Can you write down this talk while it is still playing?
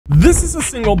This is a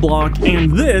single block,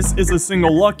 and this is a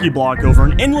single lucky block over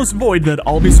an endless void that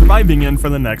I'll be surviving in for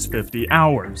the next 50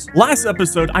 hours. Last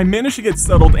episode, I managed to get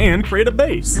settled and create a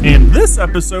base. In this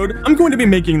episode, I'm going to be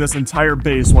making this entire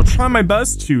base while trying my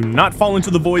best to not fall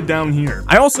into the void down here.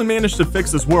 I also managed to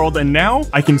fix this world, and now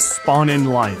I can spawn in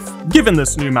life. Given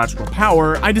this new magical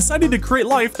power, I decided to create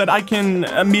life that I can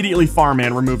immediately farm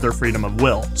and remove their freedom of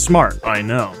will. Smart, I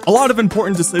know. A lot of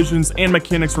important decisions and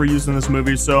mechanics were used in this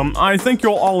movie, so I think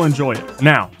you'll all enjoy it.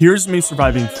 Now, here's me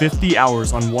surviving 50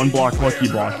 hours on one block lucky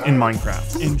block in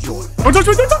Minecraft. Enjoy. Oh, touch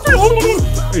me, touch me.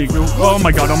 There you go. Oh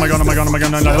my god, oh my god, oh my god, oh my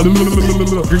god, no.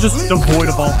 You're just devoid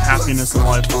of all happiness in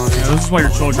life. Yeah, this is why your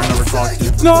children never talk to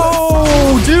you.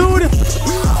 No, dude!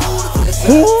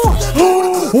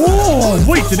 Oh,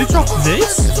 wait, did it drop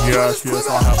this? Yes,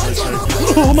 I'll happily take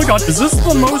it. Oh my god, is this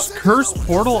the most cursed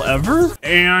portal ever?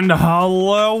 And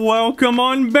hello, welcome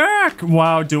on back.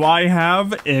 Wow, do I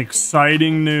have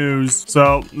exciting news.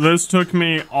 So, this took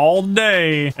me all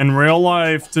day in real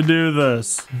life to do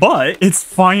this. But, it's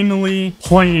finally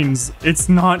plains. It's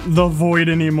not the void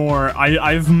anymore.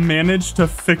 I've managed to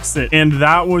fix it. And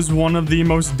that was one of the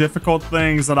most difficult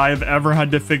things that I have ever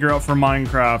had to figure out for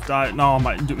Minecraft.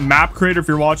 Map creator, if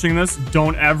you're watching this,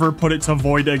 don't ever put it to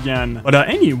void again. But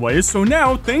anyway, so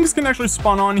now things can actually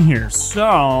spawn on here.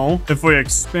 So if we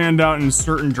expand out in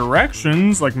certain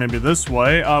directions, like maybe this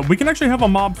way, we can actually have a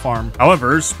mob farm.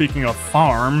 However, speaking of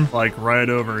farm, like right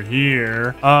over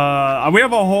here, we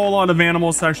have a whole lot of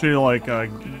animals to actually like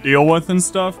deal with and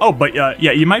stuff. Oh, but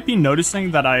yeah, you might be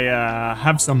noticing that I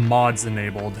have some mods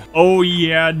enabled. Oh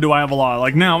yeah, do I have a lot?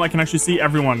 Like now I can actually see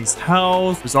everyone's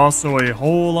health. There's also a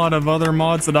whole lot of other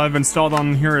mods that I've installed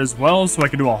on here as well, so I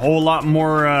can do a whole lot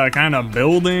more kind of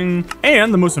building.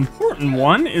 And the most important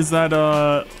one is that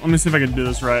let me see if I can do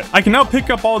this right. I can now pick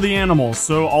up all the animals,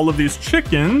 so all of these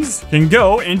chickens can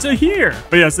go into here.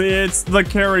 But yes, it's the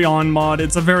carry on mod.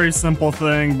 It's a very simple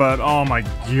thing, but oh my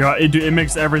god, it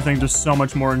makes everything just so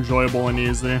much more enjoyable and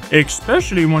easy,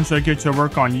 especially once I get to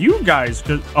work on you guys.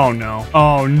 Oh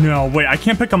no, wait, I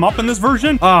can't pick them up in this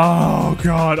version. Oh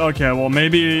god. Okay, well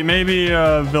maybe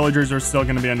villagers are still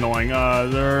gonna be annoying.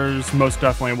 There's most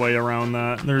definitely a way around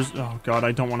that. Oh god,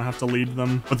 I don't want to have to lead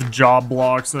them with the job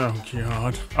blocks. Oh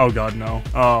god. Oh god, no.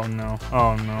 Oh no.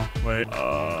 Oh no. Wait.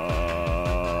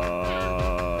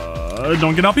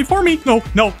 Don't get out before me. No.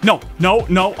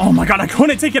 Oh my god, I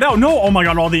couldn't take it out. No. Oh my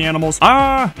god, all the animals.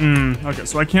 Okay,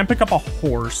 so I can't pick up a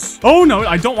horse. Oh no,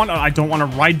 I don't want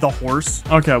to ride the horse.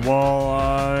 Okay, well,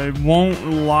 I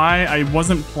won't lie. I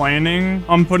wasn't planning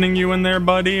on putting you in there,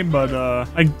 buddy, but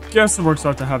I guess it works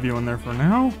out to have you in there for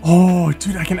now. Oh,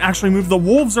 dude, I can actually move the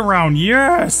wolves around.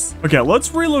 Yes. Okay,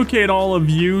 let's relocate all of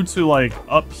you to like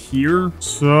up here.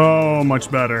 So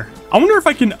much better. I wonder if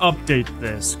I can update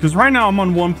this, because right now I'm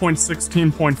on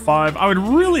 1.16.5. I would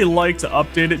really like to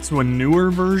update it to a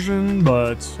newer version,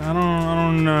 but I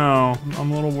don't know.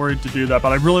 I'm a little worried to do that,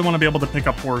 but I really want to be able to pick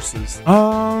up horses.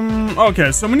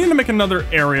 Okay, so we need to make another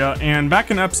area, and back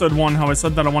in episode 1, how I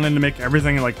said that I wanted to make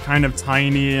everything like kind of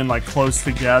tiny and like close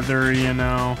together, you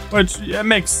know, which it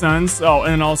makes sense. Oh,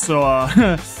 and also,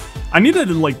 I needed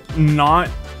to like not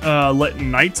let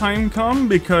nighttime come,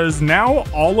 because now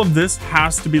all of this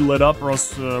has to be lit up or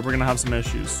else we're gonna have some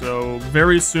issues. So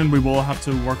very soon we will have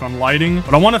to work on lighting,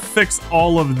 but I want to fix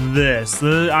all of this.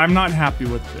 I'm not happy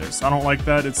with this. I don't like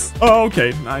that. Oh,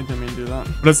 okay, I didn't mean to do that,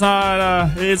 but it's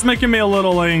not it's making me a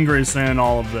little angry saying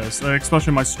all of this,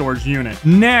 especially my storage unit.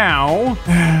 Now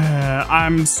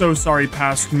I'm so sorry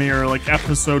past me, or like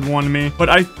episode 1 me, but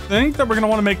I think that we're gonna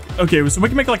want to make, okay, so we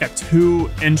can make like a 2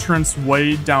 entrance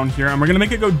way down here, and we're gonna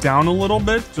make it go down a little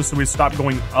bit just so we stop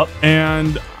going up.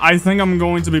 And I think I'm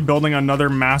going to be building another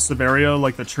massive area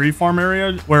like the tree farm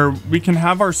area, where we can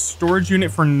have our storage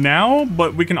unit for now,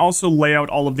 but we can also lay out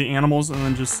all of the animals and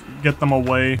then just get them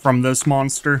away from this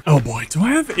monster. Oh boy, do I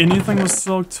have anything with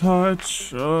silk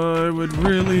touch? I would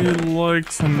really like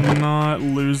to not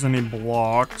lose any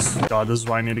blocks. God, this is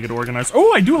why I need to get organized.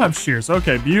 Oh, I do have shears.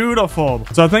 Okay, beautiful.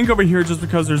 So I think over here, just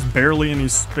because there's barely any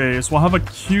space, we'll have a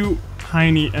cute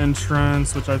tiny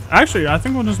entrance, which I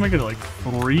think we'll just make it like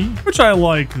 3, which I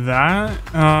like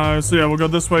that. So yeah, we'll go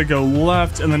this way, go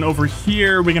left, and then over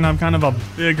here we can have kind of a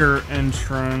bigger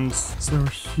entrance. So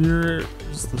here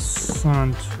is the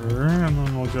center, and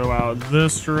then we'll go out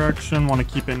this direction. Want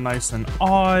to keep it nice and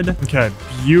odd. Okay,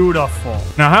 beautiful.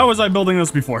 Now, how was I building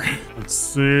this before? Let's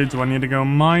see, do I need to go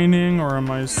mining or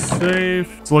am I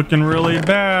safe? It's looking really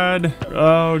bad.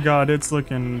 Oh god, it's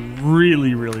looking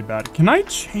really, really bad. Can I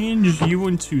change you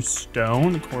into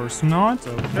stone? Of course not.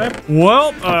 Okay.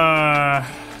 Well,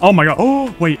 Oh my god.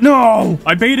 Oh, wait. No!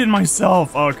 I baited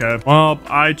myself. Okay. Well,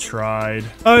 I tried.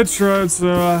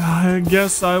 So I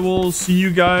guess I will see you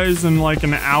guys in like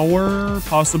an hour,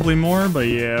 possibly more. But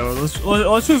yeah,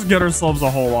 let's just get ourselves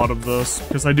a whole lot of this,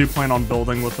 because I do plan on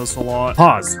building with this a lot.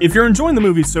 Pause. If you're enjoying the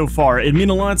movie so far, it'd mean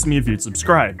a lot to me if you'd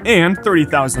subscribe. And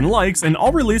 30,000 likes, and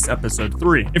I'll release episode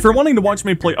 3. If you're wanting to watch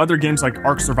me play other games like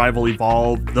Ark Survival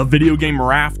Evolved, the video game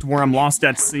Raft, where I'm lost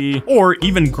at sea, or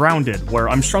even Grounded, where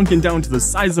I'm shrunken down to the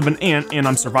size of an ant and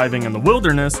I'm surviving in the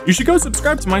wilderness, you should go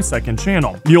subscribe to my second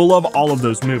channel. You'll love all of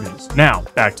those movies. Now,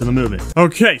 back to the movie.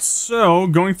 Okay, so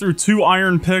going through 2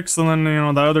 iron picks and then, you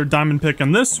know, the other diamond pick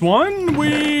and this one,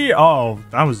 oh,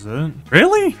 that was it.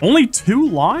 Really? Only 2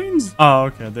 lines? Oh,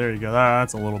 okay, there you go.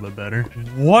 That's a little bit better.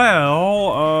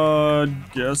 Well,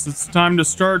 guess it's time to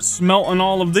start smelting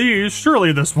all of these.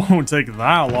 Surely this won't take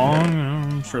that long.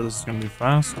 I'm sure this is gonna be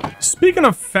fast. Speaking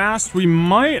of fast, we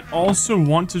might also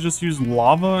want to just use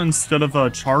lava instead of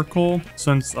charcoal,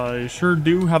 since I sure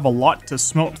do have a lot to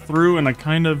smelt through and I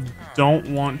kind of don't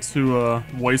want to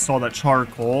waste all that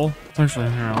charcoal. Actually,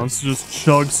 here, let's just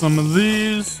chug some of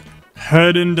these.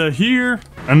 Head into here,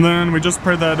 and then we just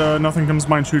pray that nothing comes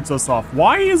by and shoots us off.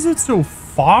 Why is it so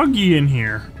foggy in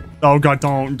here? Oh god,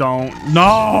 don't,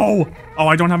 no! Oh,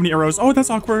 I don't have any arrows. Oh,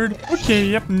 that's awkward. Okay,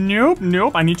 yep, nope.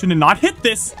 I need you to not hit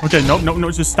this. Okay, nope,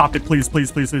 just stop it, please.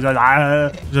 Just forget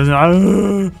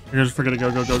it, go.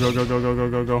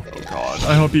 Oh god,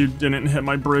 I hope you didn't hit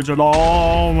my bridge at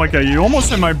all. Okay, you almost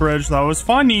hit my bridge. That was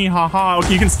funny, haha.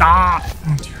 Okay, you can stop.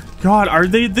 Oh dear god, are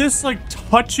they this like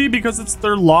touchy because it's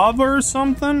their lava or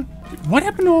something? What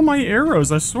happened to all my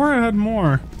arrows? I swear I had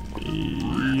more.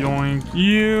 Yoink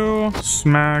you,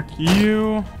 smack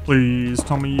you. Please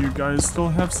tell me you guys still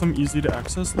have some easy to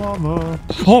access lava.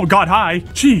 Oh god, hi.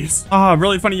 Jeez.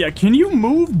 Really funny. Yeah, can you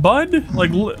move, bud?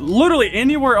 Like literally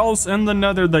anywhere else in the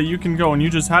nether that you can go, and you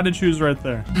just had to choose right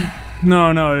there.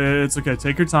 No, it's okay.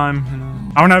 Take your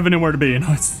time. I don't have anywhere to be.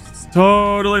 No, it's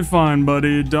totally fine,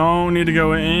 buddy. Don't need to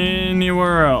go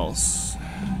anywhere else.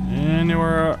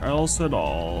 Anywhere else at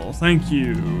all. Thank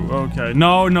you. Okay.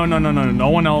 No. No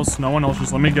one else.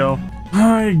 Just let me go.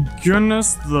 My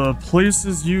goodness, the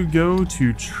places you go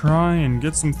to try and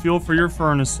get some fuel for your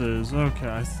furnaces. Okay,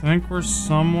 I think we're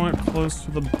somewhat close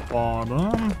to the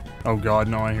bottom. Oh god,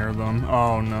 no, I hear them.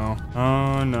 Oh no.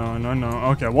 Oh no.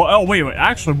 Okay, well, oh wait.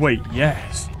 Actually, wait.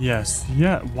 Yes.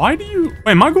 Yeah. Why do you...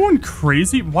 Wait, am I going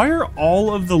crazy? Why are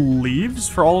all of the leaves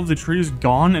for all of the trees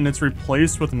gone and it's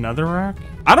replaced with netherrack?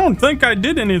 I don't think I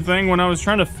did anything when I was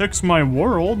trying to fix my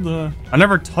world. I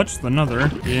never touched the nether.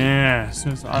 Yes,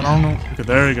 I don't know. Okay,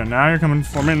 there you go. Now you're coming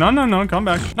for me. No, come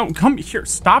back. No, come here.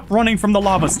 Stop running from the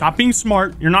lava. Stop being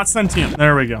smart. You're not sentient.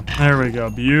 There we go.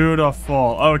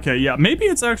 Beautiful. Okay, yeah, maybe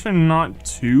it's actually not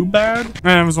too bad.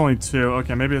 It was only 2.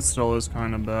 Okay, maybe it still is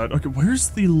kind of bad. Okay, where's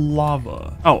the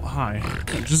lava? Oh, hi.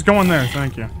 Okay, just go in there.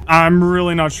 Thank you. I'm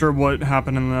really not sure what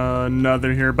happened in the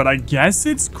nether here, but I guess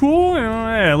it's cool. You know,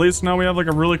 hey, at least now we have like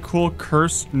a really cool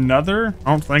cursed nether.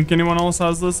 I don't think anyone else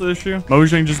has this issue.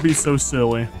 Mojang just be so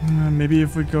silly. Maybe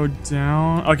if we go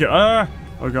down. Okay,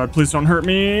 oh god, please don't hurt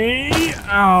me.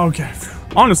 Oh, okay.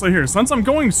 Honestly, here, since I'm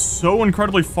going so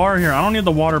incredibly far here, I don't need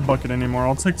the water bucket anymore.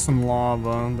 I'll take some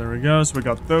lava. There we go. So we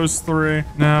got those 3.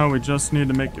 Now we just need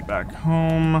to make it back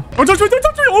home. Oh, touch me!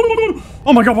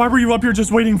 Oh my god, why were you up here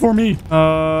just waiting for me?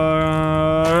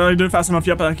 I did it fast enough.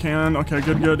 Yep, I can. Okay,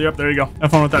 good. Yep, there you go.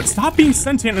 Have fun with that. Stop being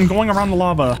sentient and going around the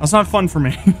lava. That's not fun for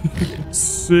me.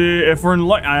 See, if we're in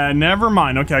luck, never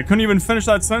mind. Okay, I couldn't even finish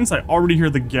that sentence. I already hear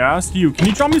the gas. Can you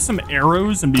draw me some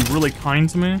arrows and be really kind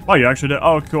to me? Oh, you actually did.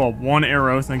 Oh, cool. 1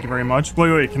 arrow. Thank you very much.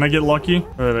 Wait. Can I get lucky?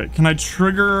 Wait. Can I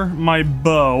trigger my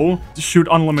bow to shoot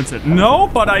unlimited? No,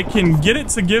 but I can get it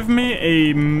to give me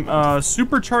a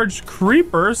supercharged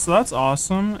creeper. So that's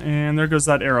awesome. And there goes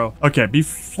that arrow. Okay,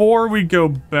 before we go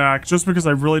back, just because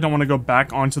I really don't want to go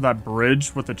back onto that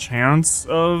bridge with a chance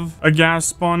of a gas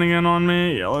spawning in on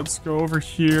me. Yeah, let's go over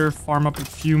here, farm up a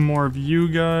few more of you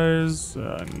guys.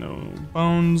 No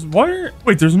bones.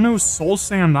 Wait, there's no soul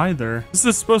sand either. This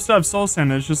is supposed to have soul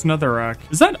sand. It's just netherrack.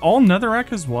 Is that all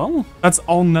netherrack as well? That's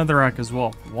all netherrack as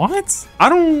well. What? I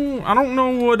don't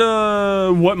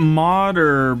know what mod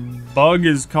or bug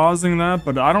is causing that,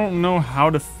 but I don't know how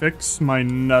to fix my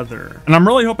nether. And I'm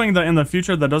really hoping that in the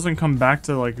future that doesn't come back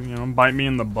to, like, you know, bite me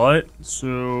in the butt.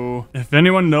 So if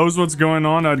anyone knows what's going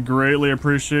on, I'd greatly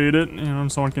appreciate it. You know,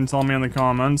 someone can tell me in the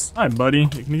comments. Hi, buddy.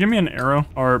 Can you give me an arrow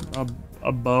or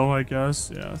a bow, I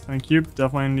guess? Yeah, thank you.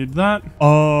 Definitely need that.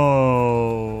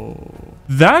 Oh,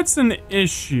 that's an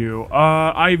issue.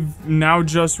 I've now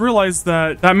just realized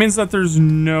that means that there's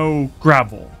no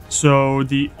gravel. So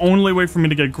the only way for me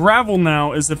to get gravel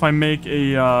now is if I make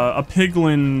a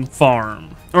piglin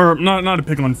farm. Or not a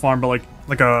piglin farm, but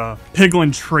like a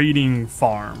piglin trading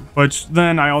farm. Which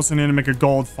then I also need to make a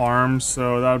gold farm,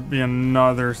 so that would be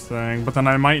another thing. But then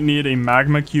I might need a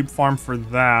magma cube farm for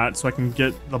that, so I can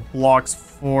get the blocks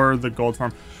for the gold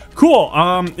farm. Cool.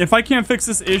 If I can't fix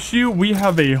this issue, we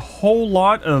have a whole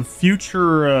lot of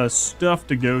future stuff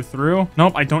to go through.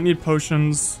 Nope, I don't need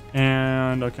potions.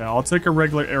 And okay, I'll take a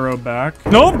regular arrow back.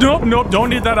 Nope, don't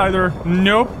need that either.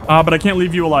 Nope. But I can't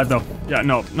leave you alive though. Yeah,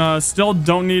 no. Still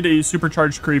don't need a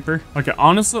supercharged creeper. Okay,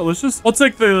 honestly, we'll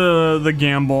take the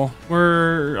gamble.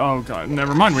 Oh god,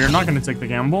 never mind. We are not gonna take the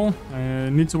gamble. I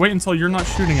need to wait until you're not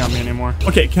shooting at me anymore.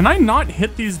 Okay, can I not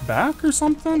hit these back or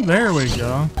something? There we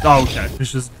go. Oh, okay,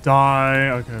 let's just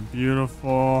die. Okay,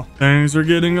 beautiful. Things are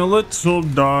getting a little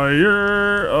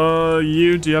dire.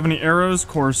 Do you have any arrows? Of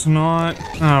course not.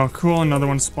 Oh, cool. Another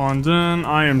one spawned in.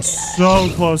 I am so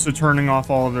close to turning off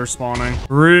all of their spawning.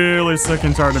 Really sick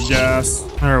and tired of gas.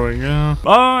 There we go.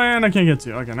 Oh, and I can't get to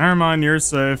you. Okay, never mind. You're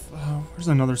safe. Oh, where's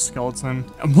another skeleton?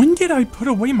 When did I put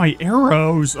away my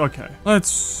arrows? Okay, let's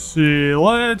see.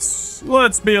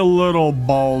 Let's be a little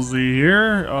ballsy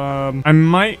here. I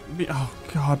might be... Oh,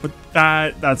 God, but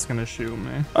that's gonna shoot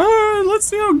me. Let's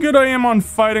see how good I am on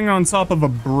fighting on top of a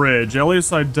bridge. At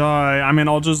least I die. I mean,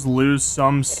 I'll just lose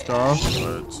some stuff,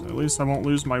 but at least I won't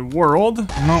lose my world.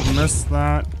 Nope, missed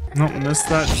that. Nope, missed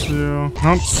that too.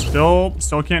 Nope,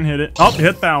 still can't hit it. Oh,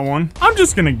 hit that one. I'm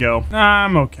just gonna go.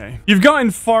 I'm okay. You've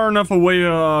gotten far enough away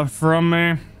from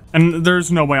me. And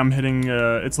there's no way I'm hitting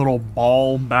its little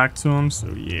ball back to him, so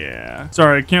yeah.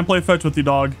 Sorry, I can't play fetch with you,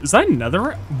 dog. Is that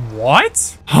netherrack?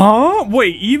 What? Huh?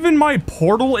 Wait, even my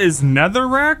portal is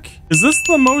netherrack? Is this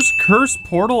the most cursed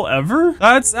portal ever?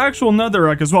 That's actual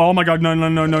netherrack as well. Oh my god, no,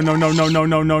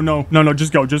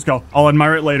 just go. I'll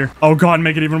admire it later. Oh god,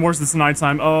 make it even worse. It's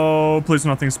nighttime. Oh, please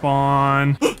nothing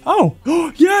spawn. Oh,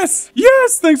 yes,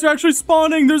 thanks for actually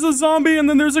spawning. There's a zombie and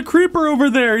then there's a creeper over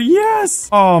there. Yes.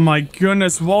 Oh my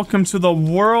goodness, welcome to the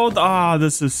world. Ah,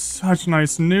 this is such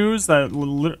nice news. Did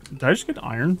I just get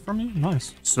iron from you?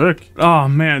 Nice. Sick. Oh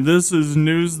man, this is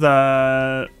news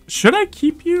that... Should I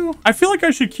keep you? I feel like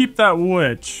I should keep that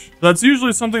witch. That's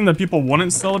usually something that people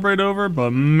wouldn't celebrate over,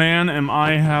 but man, am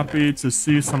I happy to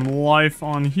see some life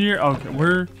on here.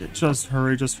 Okay, just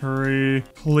hurry.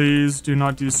 Please do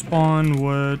not despawn,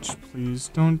 witch. Please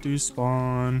don't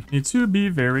despawn. Need to be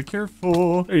very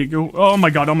careful. There you go. Oh my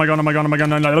god.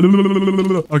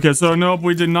 Okay, so nope,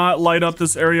 we did not light up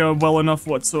this area well enough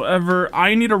whatsoever.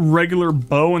 I need a regular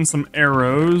bow and some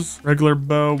arrows. Regular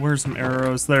bow, where's some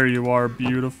arrows? There you are,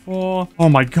 beautiful. Oh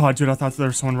my god, dude, I thought there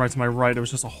was someone right to my right. It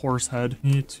was just a horse head.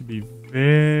 Need to be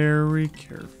very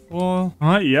careful.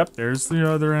 Yep, there's the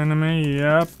other enemy.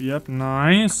 Yep,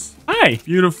 nice. Hi,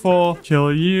 beautiful.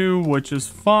 Kill you, which is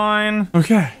fine.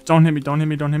 Okay, don't hit me.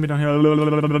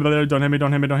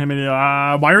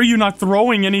 Why are you not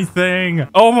throwing anything?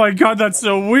 Oh my god, that's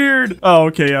so weird. Oh,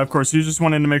 okay, yeah, of course. You just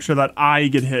wanted to make sure that I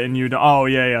get hit and you don't. Oh,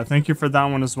 yeah. Thank you for that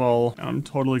one as well. I'm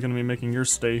totally gonna be making your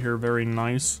stay here very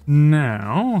nice.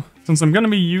 Now, since I'm gonna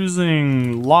be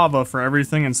using lava for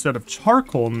everything instead of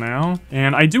charcoal now,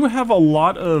 and I do have a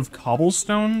lot of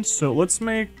cobblestone, so let's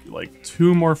make like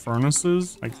 2 more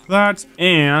furnaces like that,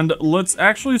 and let's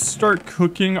actually start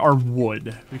cooking our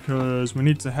wood because we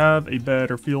need to have a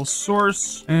better fuel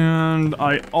source, and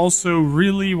I also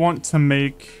really want to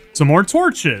make some more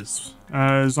torches,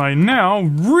 as I now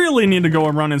really need to go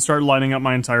around and start lighting up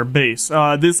my entire base.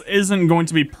 This isn't going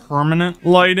to be permanent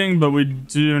lighting, but we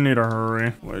do need to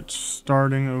hurry. Which,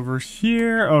 starting over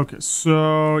here. Okay,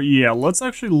 so yeah, let's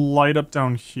actually light up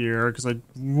down here, because I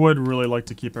would really like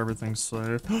to keep everything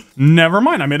safe. Never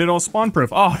mind, I made it all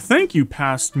spawn-proof. Oh, thank you,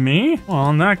 past me. Well,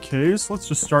 in that case, let's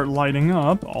just start lighting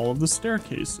up all of the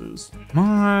staircases.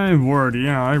 My word,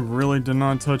 yeah, I really did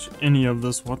not touch any of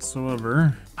this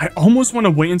whatsoever. I almost want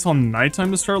to wait until nighttime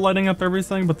to start lighting up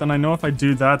everything, but then I know if I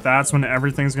do that, that's when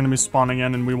everything's going to be spawning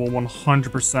in and we will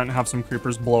 100% have some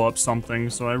creepers blow up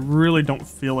something, so I really don't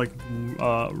feel like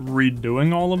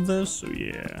redoing all of this, so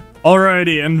yeah.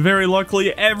 Alrighty, and very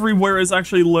luckily, everywhere is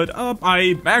actually lit up.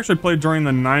 I actually played during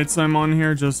the nighttime on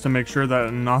here just to make sure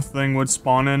that nothing would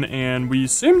spawn in, and we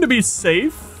seem to be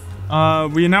safe.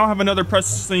 we now have another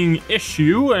pressing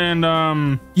issue,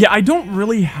 and yeah, I don't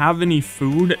really have any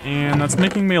food, and that's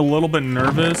making me a little bit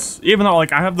nervous. Even though,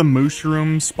 like, I have the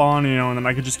mushroom spawn, you know, and then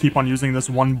I could just keep on using this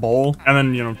one bowl, and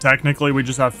then, you know, technically we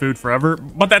just have food forever.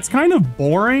 But that's kind of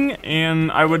boring,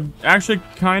 and I would actually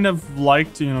kind of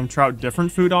like to, you know, try out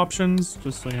different food options,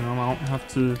 just so, you know, I don't have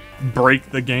to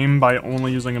break the game by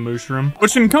only using a mushroom,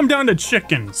 which can come down to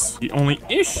chickens. The only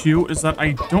issue is that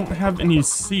I don't have any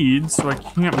seeds, so I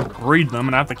can't breed them,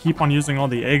 and I have to keep on using all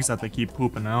the eggs that they keep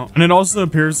pooping out. And it also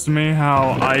appears to me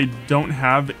how I don't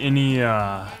have any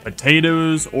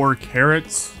potatoes or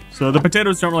carrots. So the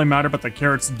potatoes don't really matter, but the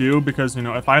carrots do, because, you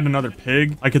know, if I had another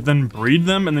pig, I could then breed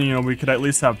them, and then, you know, we could at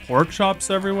least have pork chops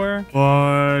everywhere.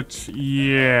 But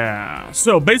yeah,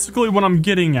 so basically what I'm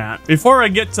getting at, before I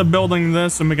get to building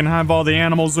this and we can have all the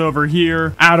animals over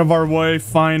here out of our way,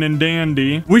 fine and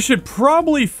dandy, we should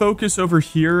probably focus over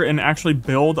here and actually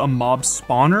build a mob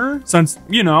spawner, since,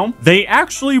 you know, they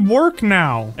actually work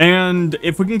now. And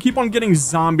if we can keep on getting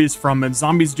zombies from it,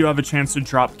 zombies do have a chance to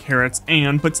drop carrots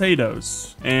and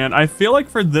potatoes. And I feel like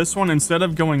for this one, instead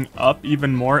of going up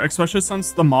even more, especially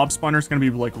since the mob spawner is going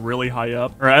to be like really high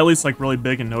up, or at least like really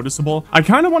big and noticeable, I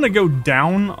kind of want to go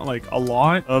down like a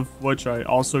lot, of which I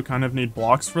also kind of need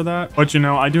blocks for that. But, you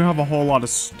know, I do have a whole lot of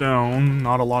stone,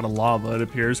 not a lot of lava, it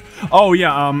appears. Oh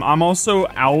yeah, I'm also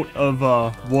out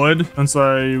of wood since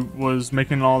I was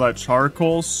making all that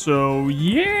charcoal. So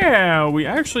yeah, we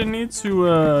actually need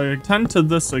to tend to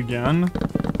this again.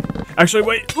 Actually,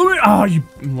 wait. Oh, you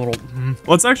little...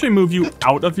 Let's actually move you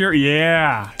out of here.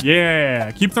 Yeah. Yeah.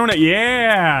 Keep throwing it.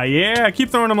 Yeah. Yeah. Keep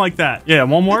throwing them like that. Yeah.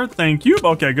 One more. Thank you.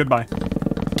 Okay. Goodbye.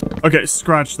 Okay,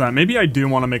 scratch that. Maybe I do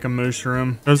want to make a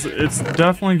mushroom, because it's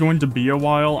definitely going to be a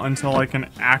while until I can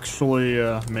actually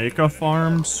make a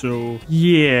farm. So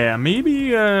yeah, maybe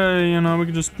you know, we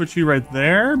can just put you right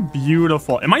there.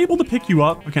 Beautiful. Am I able to pick you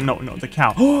up? Okay, no, the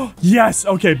cow. Oh yes.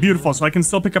 Okay, beautiful. So I can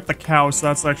still pick up the cow. So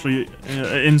that's actually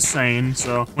insane.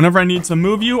 So whenever I need to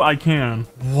move you, I can.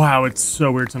 Wow, it's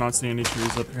so weird to not see any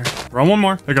trees up here. Run one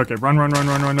more. Okay, run.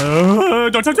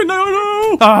 Don't touch me.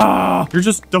 No. Ah, you're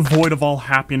just devoid of all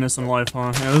happiness in life,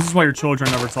 huh? Yeah, this is why your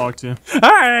children never talk to you.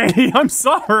 Hey, I'm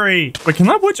sorry. Wait, can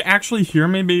that witch actually hear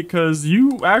me? Because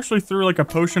you actually threw like a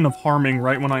potion of harming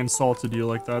right when I insulted you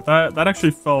like that. That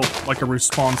actually felt like a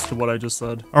response to what I just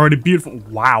said. Alrighty, beautiful.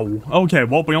 Wow. Okay,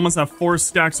 well, we almost have 4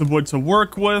 stacks of wood to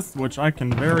work with, which I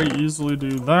can very easily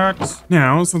do that.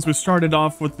 Now, since we started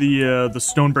off with the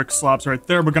stone brick slabs right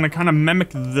there, we're gonna kind of mimic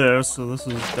this. So this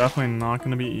is definitely not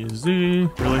gonna be easy.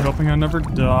 Really hoping I never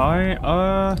die.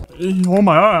 Oh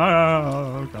my,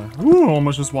 okay. Ooh,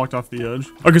 almost just walked off the edge.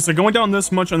 Okay, so going down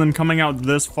this much and then coming out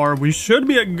this far, we should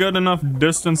be a good enough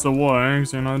distance away.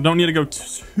 So, you know, don't need to go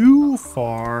too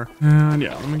far. And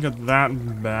yeah, let me get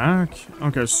that back.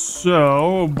 Okay,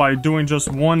 so by doing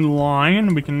just one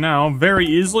line, we can now very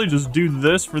easily just do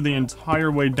this for the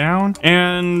entire way down.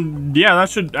 And yeah, that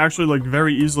should actually like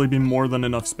very easily be more than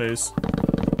enough space.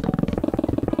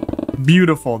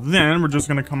 Beautiful. Then we're just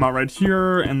gonna come out right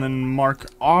here and then mark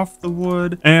off the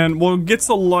wood, and we'll get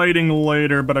to lighting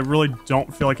later, but I really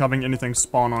don't feel like having anything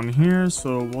spawn on here,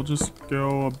 so we'll just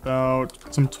go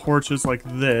about some torches like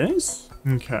this.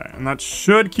 Okay, and that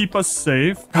should keep us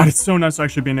safe. God, it's so nice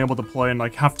actually being able to play and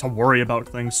like have to worry about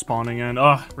things spawning in.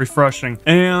 Refreshing.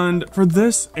 And for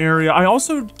this area, I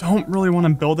also don't really want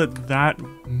to build it that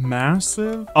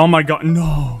massive. Oh my god,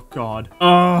 no, god.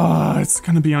 It's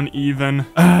gonna be uneven.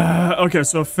 Okay,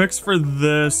 so a fix for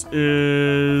this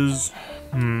is...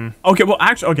 Okay, well,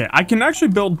 actually, okay, I can actually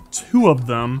build 2 of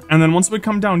them, and then once we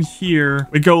come down here,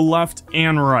 we go left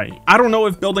and right. I don't know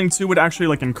if building 2 would actually,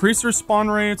 like, increase their spawn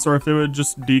rates, or if it would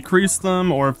just decrease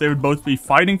them, or if they would both be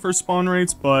fighting for spawn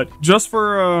rates, but just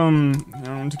for, you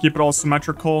know, to keep it all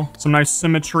symmetrical, some nice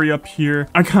symmetry up here,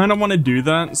 I kind of want to do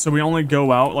that, so we only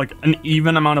go out, like, an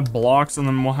even amount of blocks, and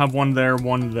then we'll have one there,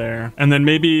 and then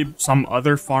maybe some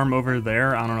other farm over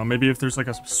there. I don't know, maybe if there's, like,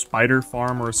 a spider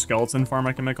farm or a skeleton farm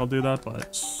I can make, I'll do that, but...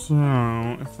 So,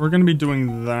 if we're gonna be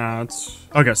doing that...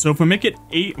 Okay, so if we make it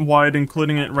 8 wide,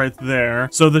 including it right there,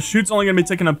 so the chute's only gonna be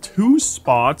taking up 2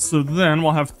 spots, so then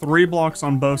we'll have 3 blocks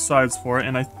on both sides for it,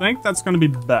 and I think that's gonna be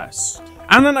best.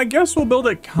 And then I guess we'll build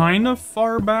it kind of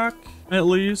far back, at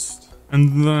least.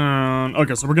 And then...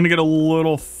 Okay, so we're gonna get a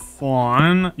little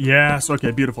fun. Yes,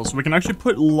 okay, beautiful. So we can actually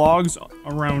put logs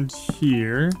around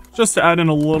here just to add in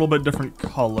a little bit different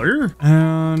color.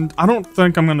 And I don't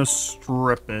think I'm gonna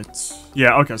strip it.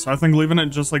 Yeah, okay, so I think leaving it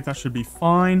just like that should be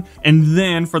fine. And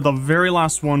then for the very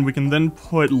last one, we can then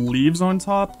put leaves on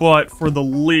top. But for the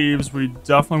leaves, we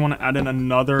definitely want to add in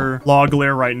another log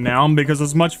layer right now, because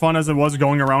as much fun as it was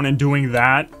going around and doing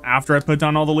that after I put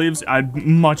down all the leaves, I'd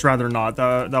much rather not.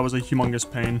 That was a humongous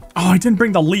pain. Oh, I didn't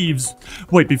bring the leaves.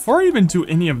 Wait, before I even do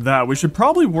any of that, we should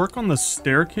probably work on the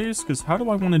staircase, because how do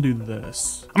I want to do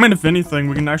this? I mean, if anything,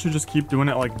 we can actually just keep doing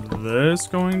it like this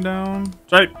going down,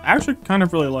 which I actually kind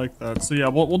of really like that. So yeah,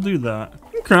 we'll do that.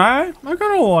 Okay, I kind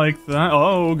of like that.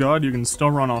 Oh god, you can still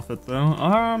run off it though.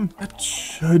 That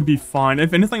should be fine.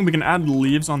 If anything, we can add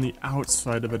leaves on the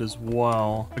outside of it as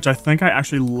well, which I think I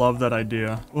actually love that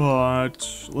idea.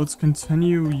 But let's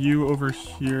continue you over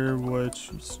here, which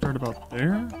start about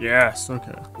there. Yes,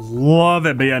 okay. Love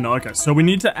it. But yeah, no, okay. So we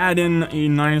need to add in a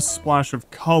nice splash of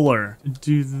color.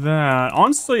 Do that.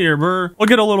 Honestly, here, we'll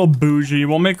get a little bougie.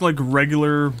 We'll make like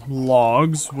regular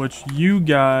logs, which you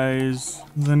guys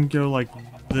then go like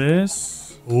this.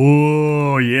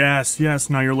 Oh, yes, yes.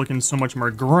 Now you're looking so much more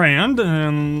grand,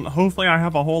 and hopefully I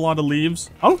have a whole lot of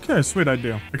leaves. Okay, sweet, I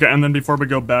do. Okay, and then before we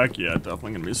go back, yeah,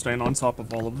 definitely gonna be staying on top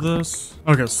of all of this.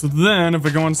 Okay, so then if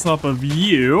we go on top of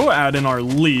you, add in our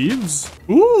leaves.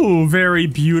 Ooh, very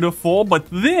beautiful. But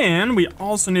then we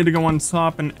also need to go on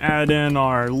top and add in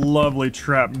our lovely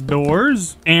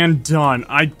trapdoors. And done.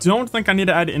 I don't think I need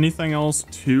to add anything else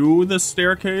to this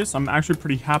staircase. I'm actually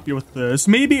pretty happy with this.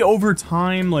 Maybe over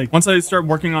time, like once I start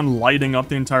working on lighting up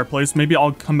the entire place, maybe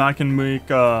I'll come back and make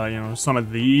you know, some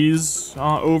of these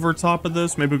over top of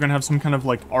this. Maybe we're gonna have some kind of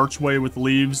like archway with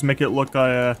leaves, make it look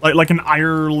like an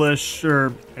Ireland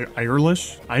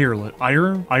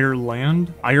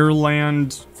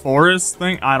forest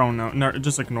thing. I don't know. No,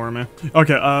 just ignore me.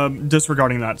 Okay,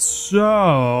 disregarding that.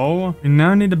 So we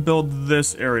now need to build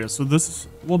this area. So this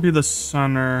will be the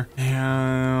center,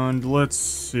 and let's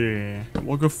see,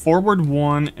 we'll go forward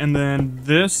one, and then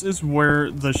this is where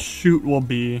the chute will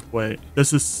be. Wait,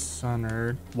 this is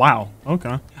centered. Wow,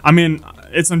 okay. I mean,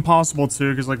 it's impossible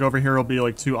to, because like over here it'll be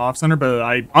like too off center, but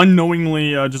I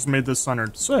unknowingly just made this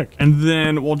centered. Sick. And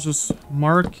then we'll just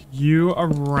mark you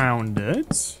around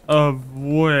it, of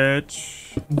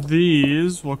which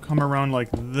these will come around like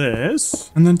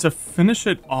this. And then to finish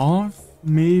it off,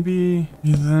 maybe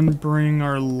you then bring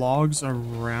our logs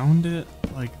around it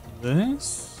like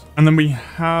this. And then we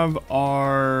have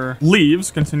our leaves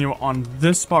continue on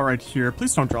this spot right here.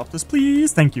 Please don't drop this,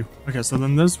 please. Thank you. Okay, so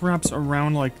then this wraps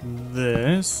around like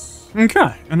this.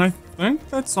 Okay, and I think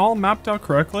that's all mapped out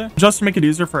correctly, just to make it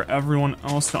easier for everyone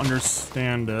else to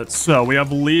understand it. So we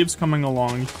have leaves coming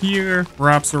along here,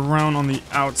 wraps around on the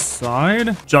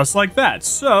outside, just like that.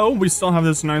 So we still have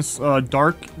this nice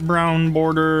dark brown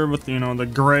border with, you know, the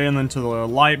gray, and then to the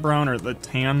light brown, or the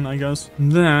tan, I guess.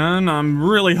 And then I'm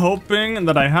really hoping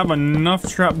that I have enough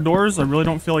trapdoors. I really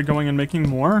don't feel like going and making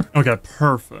more. Okay,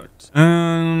 perfect.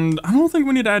 And I don't think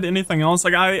we need to add anything else.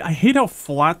 Like, I hate how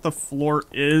flat the floor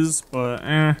is, but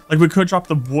like, we could drop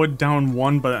the wood down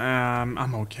one, but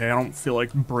I'm okay. I don't feel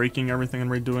like breaking everything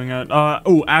and redoing it.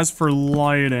 Oh, as for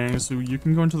lighting, so you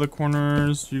can go into the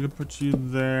corners, you could put you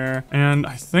there, and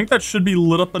I think that should be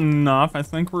lit up enough. I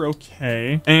think we're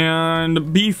okay.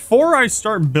 And before I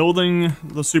start building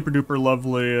the super duper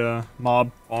lovely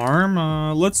mob farm,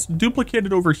 let's duplicate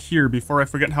it over here before I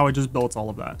forget how I just built all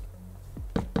of that.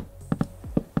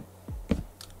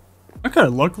 Okay,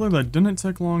 luckily that didn't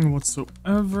take long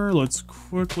whatsoever. Let's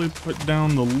quickly put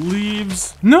down the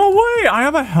leaves. No way, I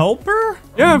have a helper?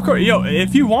 Yeah, of course. Yo,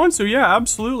 if you want to, yeah,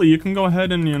 absolutely. You can go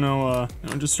ahead and, you know,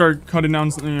 just start cutting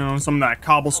down, you know, some of that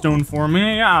cobblestone for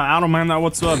me. Yeah, I don't mind that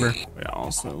whatsoever. Yeah,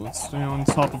 also, let's stay on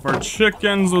top of our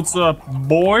chickens. What's up,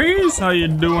 boys? How you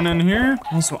doing in here?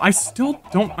 Also, I still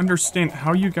don't understand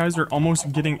how you guys are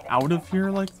almost getting out of here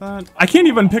like that. I can't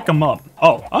even pick them up.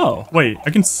 Oh, wait,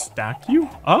 I can stack you?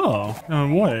 Oh.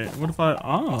 Wait, what if I,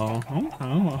 okay,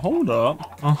 well, hold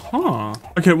up.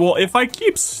 Okay, well, if I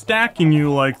keep stacking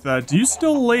you like that, do you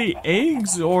still lay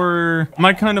eggs, or am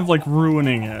I kind of like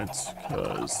ruining it?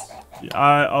 Because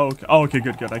okay,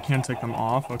 good. I can't take them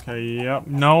off. Okay, yep.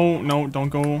 No, don't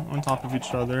go on top of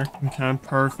each other. Okay,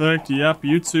 perfect. Yep,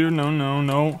 you two.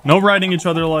 No riding each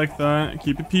other like that.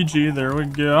 Keep it PG. There we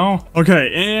go.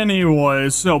 Okay,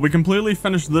 anyways, so we completely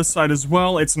finished this side as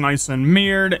well. It's nice and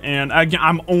mirrored, and again,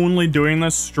 I'm only doing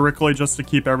this strictly just to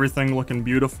keep everything looking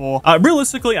beautiful.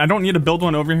 Realistically, I don't need to build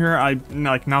one over here.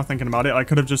 Like, now thinking about it, I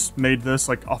could have just made this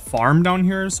like a farm down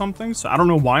here or something. So I don't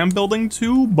know why I'm building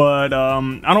two, but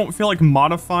I don't feel feel like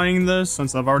modifying this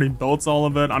since I've already built all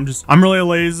of it. I'm really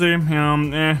lazy.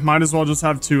 Might as well just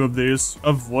have 2 of these,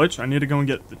 of which I need to go and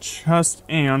get the chest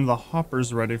and the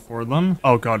hoppers ready for them.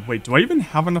 Oh god, wait, do I even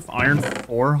have enough iron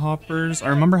for hoppers? I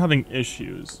remember having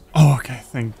issues. Oh, okay,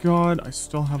 thank god I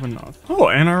still have enough. Oh,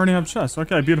 and I already have chests.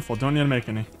 Okay, beautiful. Don't need to make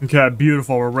any. Okay,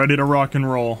 beautiful. We're ready to rock and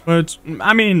roll. But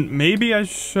I mean, maybe I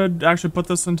should actually put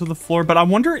this into the floor, but I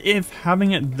wonder if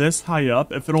having it this high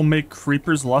up, if it'll make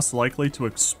creepers less likely to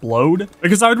explode,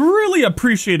 because I would really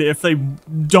appreciate it if they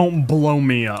don't blow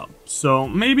me up. So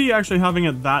maybe actually having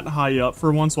it that high up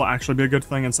for once will actually be a good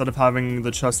thing instead of having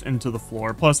the chest into the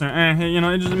floor. Plus, you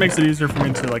know, it just makes it easier for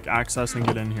me to like access and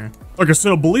get in here. Okay,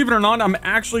 so believe it or not, I'm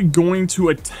actually going to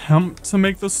attempt to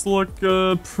make this look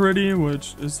pretty,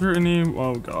 which is there any,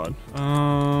 oh god.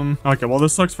 Okay, well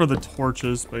this sucks for the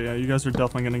torches, but yeah, you guys are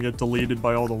definitely gonna get deleted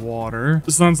by all the water.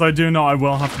 Since I do know I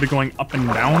will have to be going up and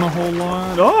down a whole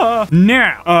lot.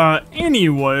 Now,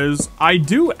 anyways, I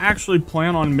do actually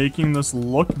plan on making this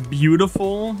look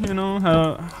beautiful, you know,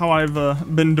 how I've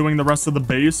been doing the rest of the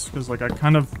base, because like I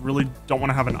kind of really don't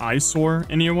want to have an eyesore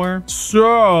anywhere.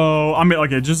 So I mean,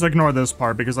 okay, just ignore this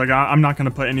part because like I'm not gonna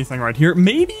put anything right here.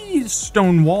 Maybe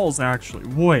stone walls actually.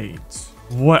 Wait,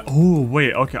 what? Oh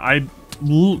wait, okay, I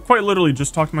quite literally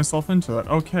just talked myself into that.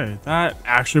 Okay, that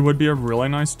actually would be a really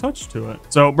nice touch to it.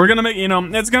 So we're gonna make, you know,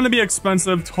 it's gonna be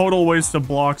expensive, total waste of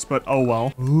blocks, but oh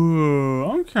well. Ooh,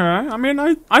 okay. I mean,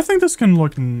 I think this can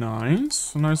look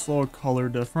nice. A nice little color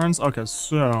difference. Okay,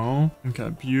 so, okay,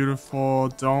 beautiful.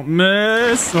 Don't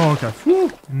miss. Okay,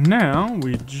 whew. Now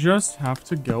we just have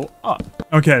to go up.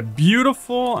 Okay,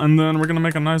 beautiful. And then we're gonna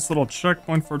make a nice little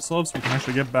checkpoint for itself so we can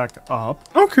actually get back up.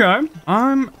 Okay,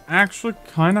 I'm actually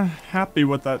kind of happy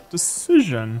with that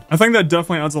decision. I think that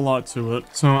definitely adds a lot to it.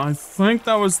 So I think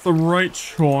that was the right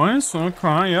choice.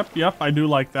 Okay, yep, I do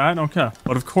like that. Okay,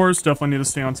 but of course, definitely need to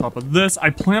stay on top of this. I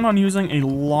plan on using a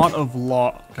lot of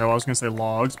okay, well, I was gonna say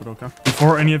logs, but okay.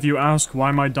 Before any of you ask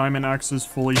why my diamond axe is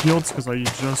fully healed, it's because I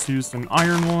just used an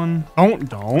iron one.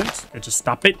 Don't. Okay, just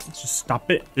stop it. Just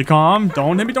stop it. Be calm.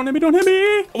 Don't hit me, don't hit me, don't hit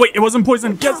me. Oh, wait, it wasn't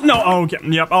poison. Yes, no. Oh, okay,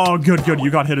 yep. Oh, good. You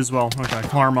got hit as well. Okay,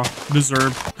 karma.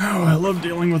 Deserved. Oh, I love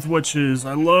dealing with witches.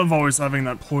 I love always having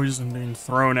that poison being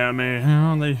thrown at me. You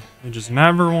know, they just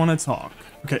never want to talk.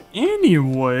 Okay,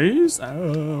 anyways,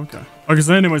 okay,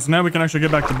 so anyways, now we can actually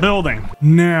get back to building.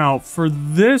 Now, for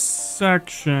this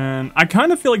section, I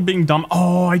kind of feel like being dumb.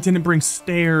 Oh, I didn't bring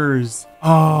stairs.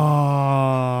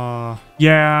 Yeah,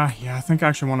 I think I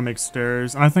actually want to make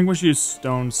stairs. And I think we should use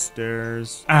stone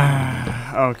stairs.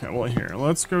 Okay, well here,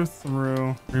 let's go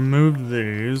through, remove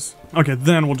these. Okay,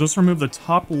 then we'll just remove the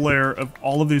top layer of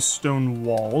all of these stone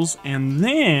walls. And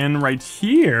then right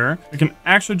here, we can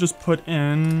actually just put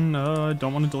in, I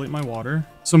don't want to delete my water,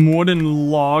 some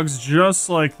wooden logs just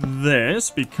like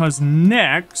this, because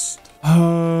next,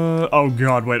 oh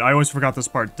god, wait, I always forgot this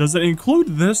part. Does it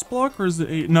include this block or is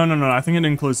it no, I think it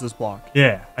includes this block.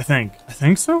 Yeah, I think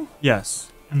so.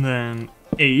 Yes. And then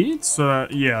 8, so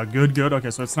yeah, good.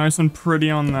 Okay, so it's nice and pretty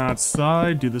on that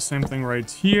side. Do the same thing right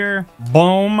here.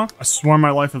 Boom. I swear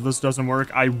my life, if this doesn't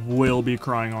work, I will be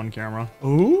crying on camera.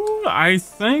 Ooh, I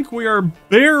think we are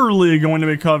barely going to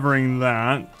be covering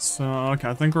that. So okay,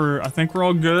 I think we're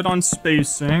all good on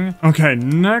spacing. Okay,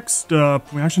 next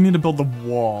up, we actually need to build the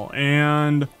wall.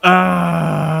 And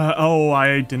oh,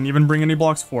 I didn't even bring any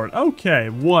blocks for it. Okay,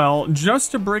 well,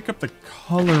 just to break up the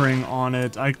coloring on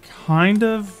it, I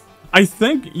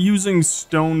think using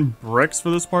stone bricks for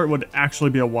this part would actually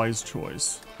be a wise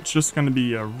choice. It's just going to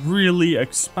be a really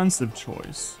expensive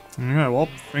choice. Okay, well,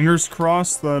 fingers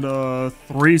crossed that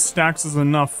 3 stacks is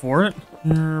enough for it.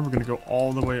 Here, we're going to go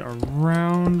all the way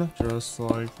around, just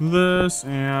like this.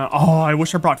 And, oh, I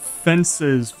wish I brought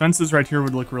fences. Fences right here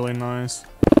would look really nice.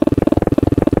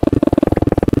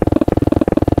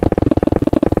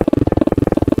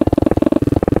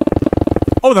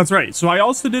 Oh, that's right. So I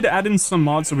also did add in some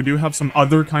mods, so we do have some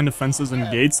other kind of fences and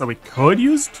gates that we could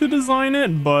use to design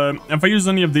it, but if I use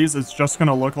any of these, it's just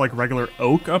gonna look like regular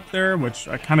oak up there, which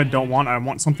I kind of don't want. I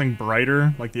want something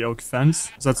brighter, like the oak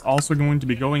fence. So that's also going to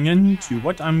be going into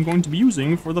what I'm going to be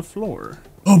using for the floor.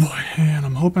 Oh boy, and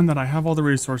I'm hoping that I have all the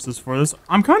resources for this.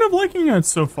 I'm kind of liking it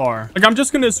so far. Like, I'm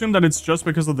just gonna assume that it's just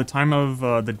because of the time of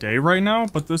the day right now,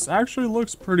 but this actually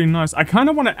looks pretty nice. I kind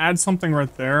of want to add something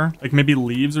right there, like maybe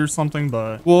leaves or something,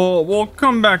 but we'll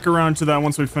come back around to that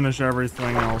once we finish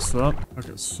everything else up.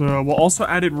 Okay, so we'll also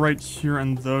add it right here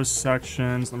in those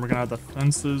sections. Then we're gonna add the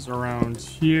fences around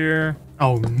here.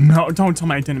 Oh no, don't tell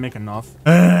me I didn't make enough.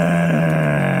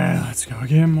 Let's go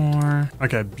get more.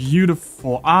 Okay, beautiful.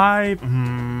 beautiful.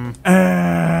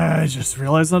 I just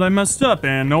realized that I messed up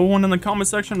and no one in the comment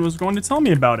section was going to tell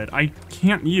me about it. I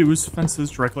can't use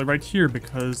fences directly right here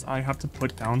because I have to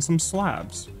put down some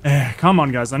slabs. Come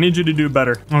on guys, I need you to do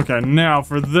better. Okay, now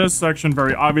for this section,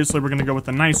 very obviously we're gonna go with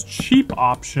a nice cheap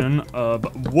option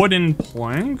of wooden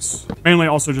planks. Mainly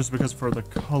also just because for the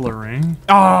coloring.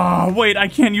 Wait, I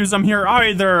can't use them here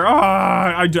either.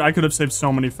 I could have saved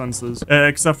so many fences.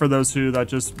 Except for those two that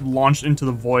just launched into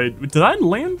the void. Did I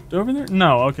land over there?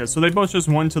 No, okay, so they both just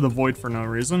went to the void for no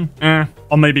reason.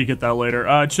 I'll maybe get that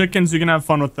later. Chickens, you can have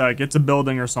fun with that. Get to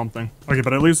building or something. Okay,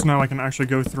 but at least now I can actually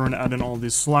go through and add in all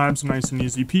these slabs. Nice and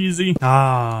easy peasy.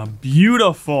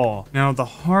 Beautiful. Now, the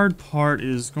hard part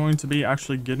is going to be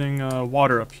actually getting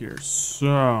water up here.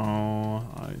 So,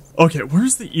 okay,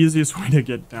 where's the easiest way to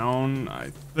get down?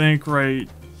 I think right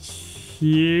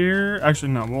here.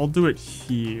 Actually, no, we'll do it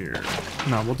here.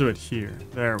 No, we'll do it here.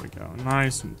 There we go.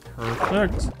 Nice and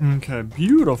perfect. Okay,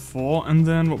 beautiful. And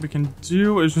then what we can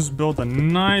do is just build a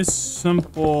nice,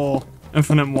 simple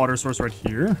infinite water source right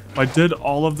here. If I did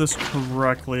all of this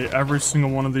correctly, every single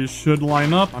one of these should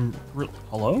line up.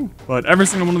 Hello? But every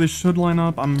single one of these should line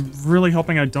up. I'm really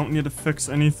hoping I don't need to fix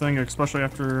anything, especially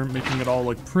after making it all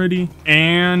look pretty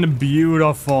and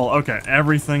beautiful. Okay,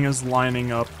 everything is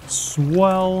lining up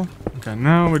swell. Okay,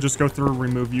 now we just go through,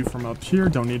 remove you from up here.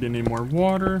 Don't need any more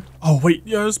water. Oh, wait,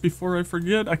 yes, before I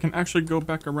forget, I can actually go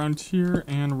back around here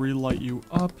and relight you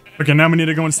up. Okay, now we need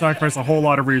to go and sacrifice a whole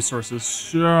lot of resources.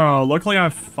 So, luckily I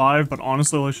have 5, but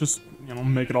honestly, let's just,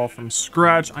 make it all from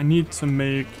scratch. I need to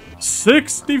make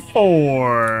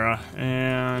 64.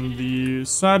 And the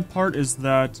sad part is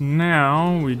that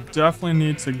now we definitely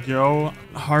need to go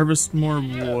harvest more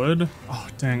wood. Oh,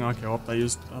 dang. Okay, well, I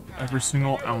used up every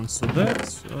single ounce of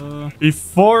it.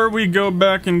 Before we go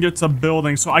back and get to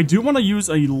building, so I do want to use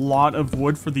a lot of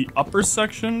wood for the upper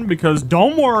section because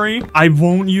don't worry, I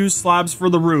won't use slabs for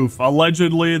the roof.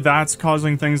 Allegedly, that's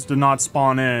causing things to not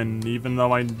spawn in, even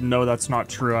though I know that's not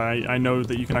true. I know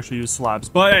that you can actually use slabs,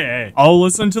 but hey, I'll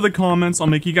listen to the comments. I'll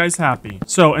make you guys happy.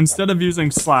 So instead of using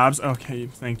slabs, okay,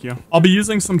 thank you. I'll be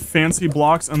using some fancy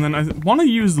blocks, and then I want to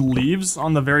use leaves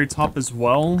on the very top as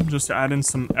well, just to add in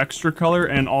some extra color.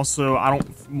 And also, I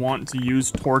don't want to use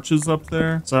torches up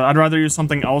there, so I'd rather use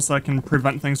something else that can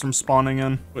prevent things from spawning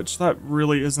in, which that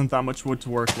really isn't that much wood to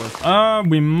work with.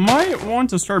 We might want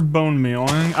to start bone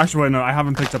mealing. Actually, wait, no, I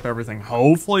haven't picked up everything.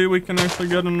 Hopefully, we can actually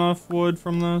get enough wood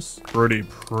from this. Pretty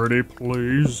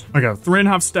please. Okay,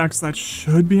 3.5 stacks. That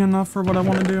should be enough for what I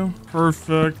want to do.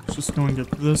 Perfect. Just go and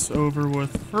get this over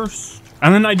with first.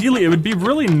 And then ideally, it would be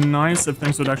really nice if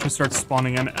things would actually start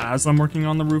spawning in as I'm working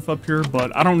on the roof up here,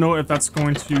 but I don't know if that's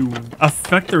going to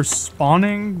affect their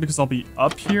spawning because I'll be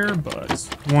up here, but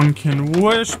one can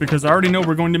wish because I already know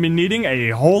we're going to be needing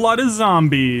a whole lot of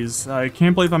zombies. I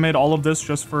can't believe I made all of this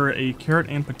just for a carrot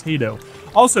and potato.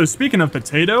 Also, speaking of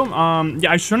potato,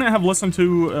 yeah, I shouldn't have listened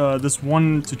to this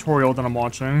one tutorial that I'm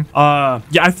watching. Yeah,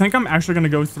 I think I'm actually going to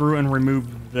go through and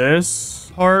remove this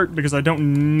part because I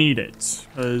don't need it.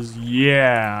 Because,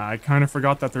 yeah, I kind of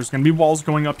forgot that there's going to be walls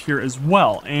going up here as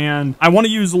well. And I want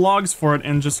to use logs for it,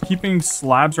 and just keeping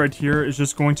slabs right here is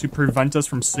just going to prevent us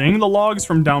from seeing the logs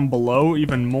from down below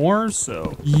even more.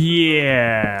 So,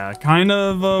 yeah, kind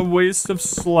of a waste of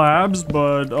slabs,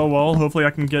 but oh well. Hopefully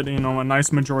I can get, a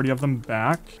nice majority of them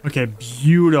back. Okay,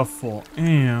 beautiful.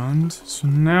 And so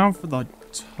now for the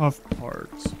tough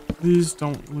parts. Please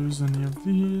don't lose any of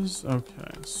these.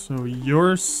 Okay, so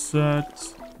you're set,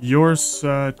 you're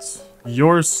set,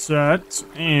 you're set,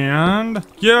 and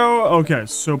go. Okay,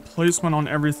 so placement on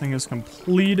everything is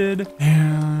completed.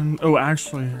 And, oh,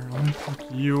 actually, here, let me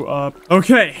pick you up.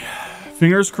 Okay.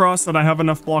 Fingers crossed that I have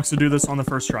enough blocks to do this on the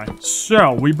first try.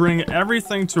 So, we bring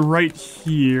everything to right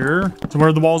here to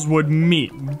where the walls would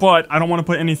meet. But I don't want to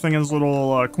put anything in this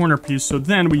little corner piece. So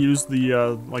then we use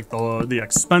the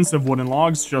expensive wooden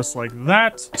logs just like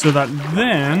that. So that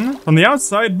then, from the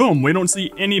outside, boom, we don't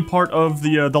see any part of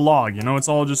the log. It's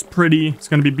all just pretty. It's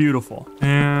going to be beautiful.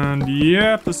 And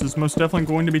yep, this is most definitely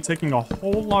going to be taking a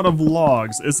whole lot of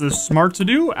logs. Is this smart to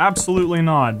do? Absolutely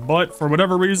not. But for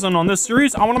whatever reason on this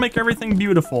series, I want to make everything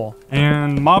beautiful,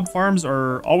 and mob farms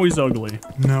are always ugly.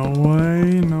 No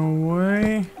way, no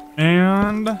way.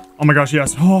 And oh my gosh,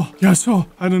 yes. Oh, yes. Oh,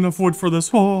 I had enough wood for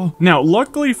this. Oh. Now,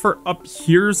 luckily for up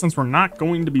here, since we're not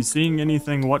going to be seeing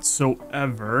anything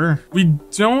whatsoever, we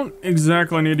don't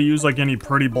exactly need to use like any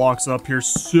pretty blocks up here.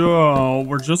 So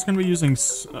we're just going to be using,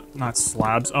 not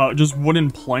slabs, just wooden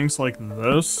planks like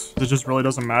this. It just really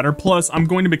doesn't matter. Plus, I'm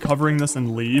going to be covering this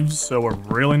in leaves, so we're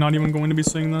really not even going to be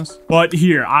seeing this. But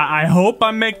here, I hope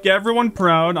I make everyone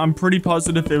proud. I'm pretty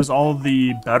positive it was all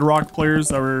the Bedrock players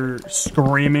that were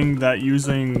screaming that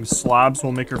using slabs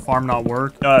will make your farm not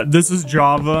work. This is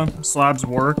Java. Slabs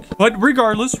work. But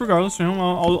regardless, you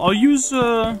know, I'll use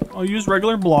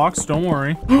regular blocks. Don't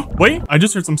worry. Wait, I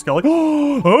just heard some skelly.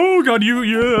 Oh god,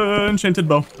 yeah, enchanted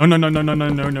bow. Oh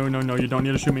no. You don't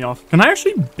need to shoot me off. Can I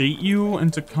actually bait you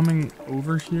into coming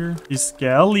over here? You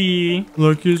skelly.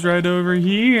 Look who's right over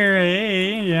here.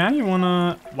 Hey, yeah, you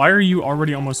wanna... Why are you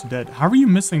already almost dead? How are you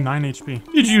missing 9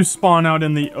 HP? Did you spawn out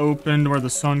in the open where the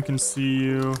sun can see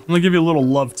you? I'm gonna give you a little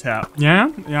love tap. Yeah?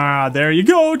 Yeah, there you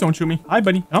go. Don't shoot me. Hi,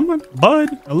 buddy. Come on. Bud.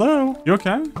 Hello. You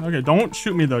okay? Okay, don't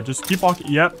shoot me though. Just keep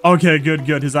walking. Yep. Okay, good.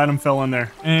 His item fell in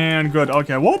there. And good.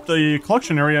 Okay, well, the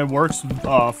collection area works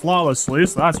flawlessly,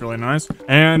 so that's really nice.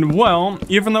 And well,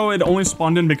 even though it only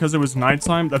spawned in because it was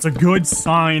nighttime, that's a good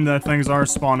sign that things are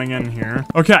spawning in here.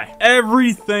 Okay,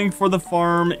 everything for the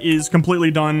farm is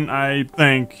completely done, I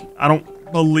think. I don't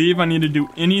believe I need to do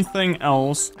anything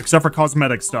else except for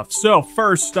cosmetic stuff. So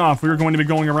first off, we're going to be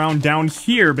going around down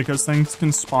here because things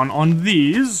can spawn on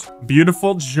these.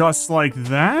 Beautiful, just like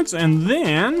that. And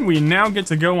then we now get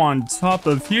to go on top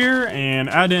of here and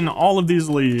add in all of these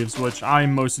leaves, which I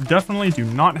most definitely do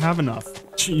not have enough.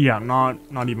 Yeah, not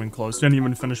even close. Didn't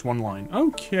even finish one line.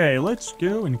 Okay, let's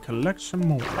go and collect some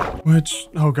more. Which,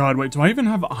 oh god, wait, do I even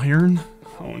have iron?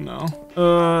 Oh no.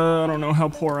 I don't know how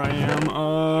poor I am.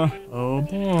 Oh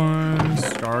boy,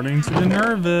 starting to get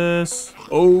nervous.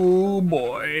 Oh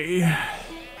boy.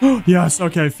 Yes,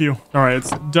 okay, phew. All right, it's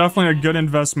definitely a good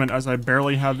investment as I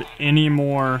barely have any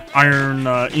more iron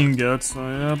ingots. So,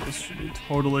 yep, this should be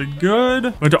totally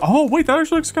good. But, oh, wait, that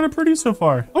actually looks kind of pretty so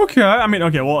far. Okay, I mean,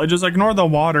 okay, well, just ignore the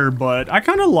water, but I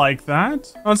kind of like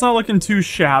that. It's not looking too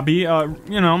shabby. You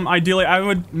know, ideally, I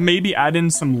would maybe add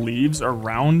in some leaves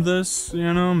around this,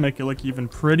 you know, make it look even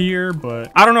prettier,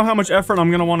 but I don't know how much effort I'm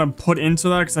going to want to put into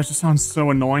that because that just sounds so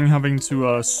annoying having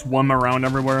to swim around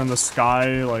everywhere in the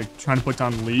sky, like trying to put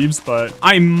down leaves. But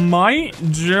I might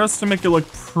just to make it look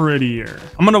prettier.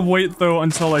 I'm gonna wait though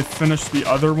until I finish the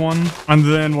other one, and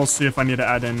then we'll see if I need to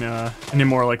add in any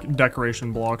more like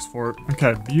decoration blocks for it.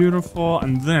 Okay, beautiful.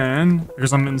 And then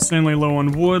because I'm insanely low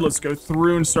on wood, let's go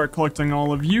through and start collecting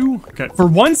all of you. Okay, for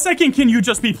 1 second, can you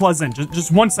just be pleasant?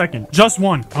 Just 1 second, just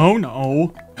one. Oh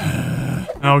no.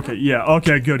 Okay, yeah,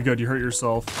 okay, good, you hurt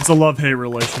yourself. It's a love-hate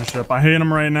relationship. I hate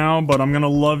him right now, but I'm gonna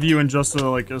love you in just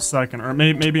like a second, or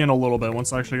maybe in a little bit,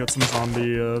 once I actually get some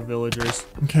zombie villagers.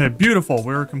 Okay, beautiful.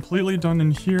 We're completely done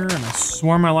in here, and I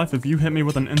swear my life if you hit me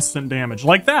with an instant damage.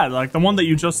 Like that, like the one that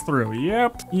you just threw.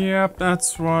 Yep,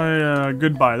 that's why,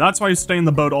 goodbye. That's why you stay in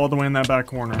the boat all the way in that back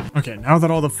corner. Okay, now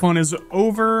that all the fun is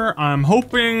over, I'm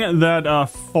hoping that,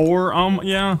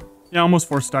 almost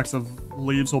 4 stacks of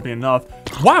leaves will be enough.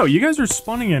 Wow, you guys are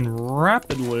spawning in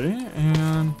rapidly,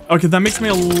 and okay, that makes me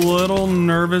a little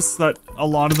nervous that a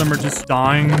lot of them are just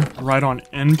dying right on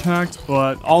impact,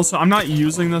 but also I'm not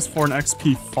using this for an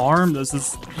XP farm. This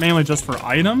is mainly just for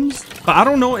items, but I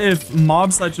don't know if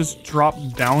mobs that just drop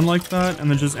down like that and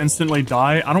then just instantly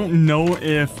die, I don't know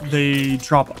if they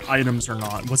drop items or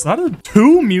not. Was that a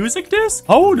 2 music disc?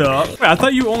 Hold up. Wait, I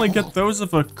thought you only get those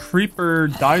if a creeper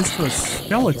dies to a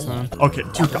skeleton. Okay,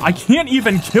 dude, I can't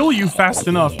even kill you fast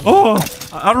enough. Oh,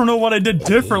 I don't know what I did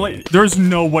differently. There's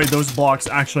no way those blocks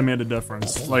actually made a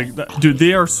difference. Like, dude,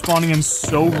 they are spawning in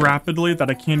so rapidly that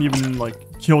I can't even, like,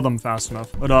 kill them fast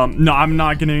enough. But no, I'm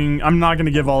not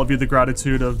gonna give all of you the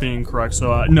gratitude of being correct.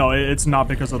 So no, it's not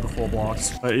because of the full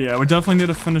blocks. But yeah, we definitely need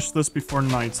to finish this before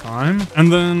nighttime.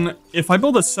 And then if I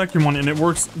build a second one and it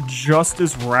works just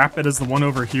as rapid as the one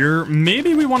over here,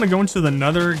 maybe we want to go into the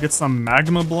nether, get some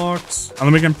magma blocks, and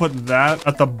then we can put that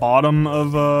at the bottom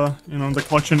of you know, the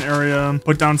collection area,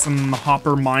 put down some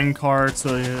hopper mine carts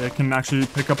so it can actually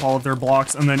pick up all of their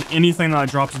blocks, and then anything that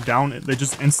drops down, they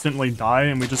just instantly die,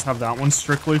 and we just have that one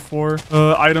strictly for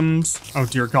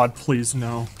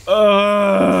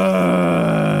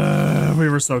we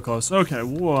were so close. Okay,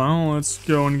 well, let's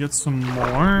go and get some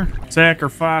more.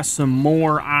 Sacrifice some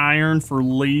more iron for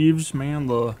leaves. Man,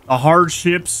 the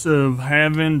hardships of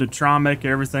having to try and make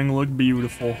everything look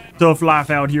beautiful. Tough life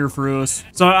out here for us.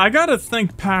 So I gotta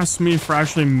think past me for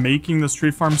actually making this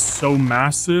tree farm so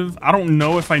massive. I don't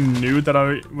know if I knew that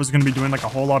I was gonna be doing like a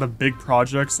whole lot of big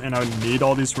projects and I would need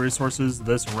all these resources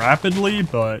this rapidly,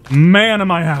 but man,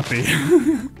 am I happy.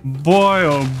 Boy,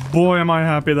 oh boy, am I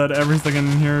happy that everything in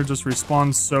here just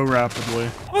responds so rapidly.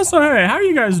 Also, hey, how are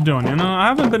you guys doing? You know, I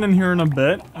haven't been in here in a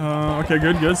bit. Okay,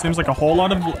 good. Seems like a whole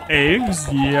lot of eggs.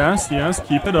 Yes,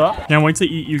 keep it up. Can't wait to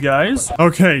eat you guys.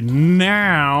 Okay,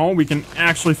 now we can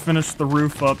actually finish the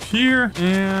roof up here,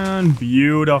 and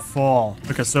beautiful.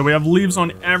 Okay, so we have leaves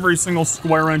on every single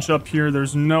square inch up here.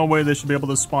 There's no way they should be able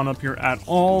to spawn up here at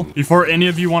all. Before any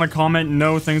of you want to comment,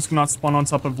 no, things cannot spawn on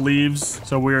top of leaves,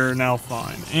 so we're now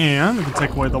fine. And we can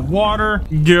take away the water,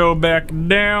 go back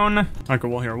down. Okay,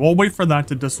 well here, we'll wait for that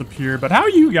to disappear. But how are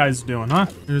you guys doing, huh?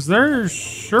 Because there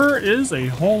sure is a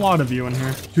whole lot of you in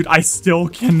here. Dude, I still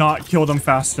cannot kill them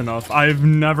fast enough. I've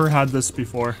never had this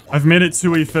before. I've made it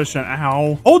too efficient.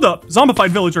 Ow. Hold up, zombified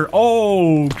villager.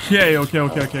 Okay.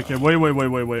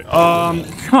 Wait.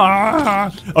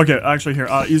 Okay, actually here,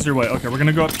 easier way. Okay, we're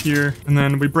gonna go up here and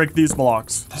then we break these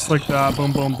blocks. Just like that,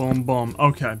 boom.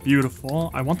 Okay,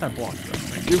 beautiful. I want that block though,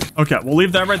 thank you. Okay, we'll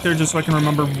leave that right there just so I can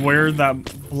remember where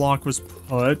that block was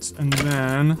put, and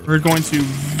then we're going to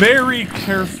very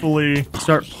carefully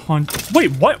start punching.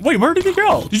 Wait, what? Wait, where did he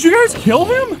go? Did you guys kill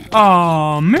him?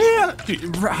 Oh man. Wait.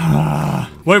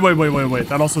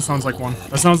 That also sounds like one.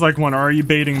 That sounds like one. Or are you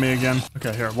baiting me again?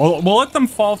 Okay, here. We'll let them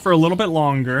fall for a little bit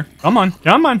longer. Come on.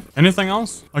 Anything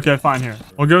else? Okay, fine. Here.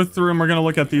 We'll go through and we're gonna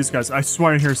look at these guys. I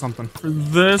swear I hear something. For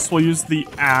this, we'll use the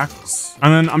axe.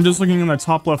 And then I'm just looking in the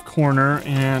top left corner,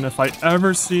 and if I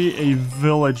ever see a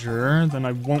villager, then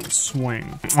I won't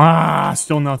swing.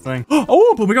 Still nothing.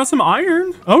 Oh, but we got some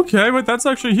iron. Okay, but that's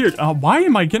actually huge. Why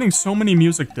am I getting so many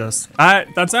music discs?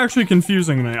 That's actually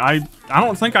confusing me. I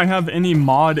don't think I have any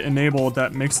mod enabled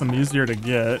that makes them easier to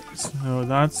get. So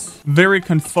that's very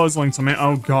confuzzling to me.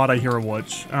 Oh god, I hear a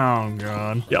witch. Oh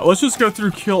god. Yeah, let's just go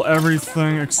through, kill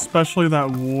everything, especially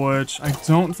that witch. I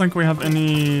don't think we have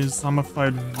any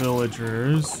zombified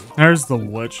villagers. There's the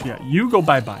witch. Yeah, you go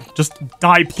bye-bye. Just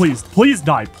die, please. Please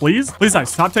die, please. Please die.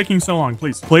 Stop taking so long,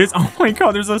 please. Oh my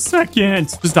god, there's a second.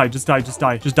 Just die. Die.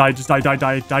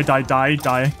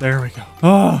 There we go.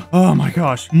 Oh my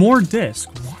gosh. More disc.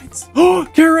 What? Oh,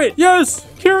 carrot. Yes.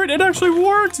 Carrot, it actually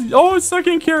worked. Oh,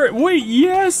 second carrot. Wait,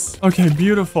 yes. Okay,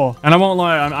 beautiful. And I won't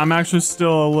lie, I'm actually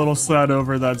still a little sad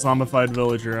over that zombified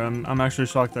villager. I'm actually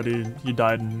shocked that he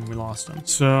died and we lost him.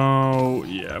 So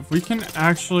yeah, if we can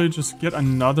actually just get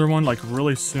another one like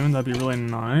really soon, that'd be really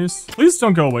nice. Please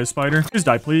don't go away, spider. Please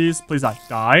die, please. Please die.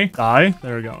 Die.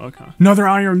 There we go. Okay. Another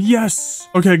iron. Yes.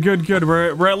 Okay, good.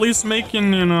 We're at least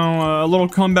making, you know, a little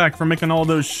comeback for making all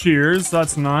those shears.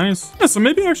 That's nice. Yeah, so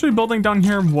maybe actually building down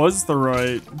here was the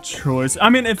right choice. I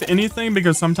mean, if anything,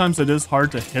 because sometimes it is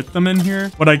hard to hit them in here,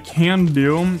 what I can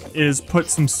do is put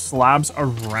some slabs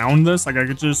around this. Like I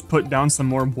could just put down some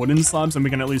more wooden slabs and we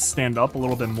can at least stand up a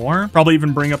little bit more. Probably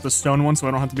even bring up the stone one so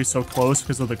I don't have to be so close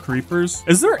because of the creepers.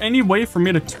 Is there any way for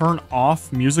me to turn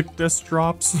off music disc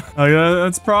drops?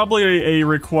 That's probably a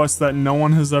request that no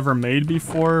one has ever made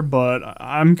before, but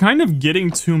I'm kind of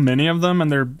getting too many of them and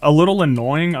they're a little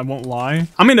annoying, I won't lie.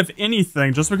 I mean, if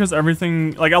anything, just because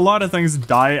everything, like a lot of things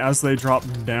die as they drop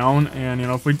down, and you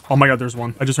know, if we, oh my god, there's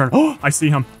one. I just heard, oh, I see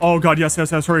him. Oh god, yes,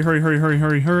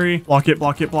 hurry. Block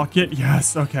it.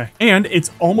 Yes, okay. And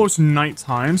it's almost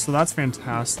nighttime, so that's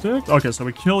fantastic. Okay, so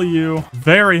we kill you.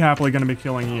 Very happily gonna be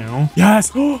killing you.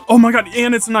 Yes. Oh my god,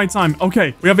 and it's nighttime.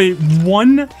 Okay, we have a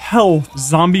 1 health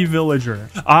zombie villager.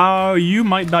 You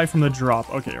might die from the drop.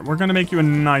 Okay, we're gonna make you a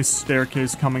nice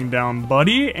staircase coming down,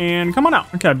 buddy, and come on out.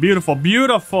 Okay, beautiful.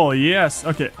 Yes.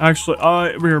 Okay, actually,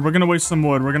 we're gonna waste some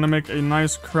wood. We're gonna make a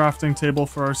nice crafting table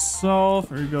for ourselves.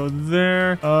 There we go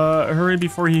there. Hurry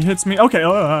before he hits me. Okay,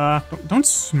 don't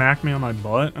smack me on my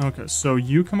butt. Okay, so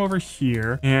you come over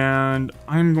here and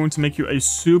I'm going to make you a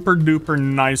super duper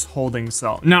nice holding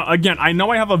cell. Now, again, I know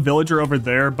I have a villager over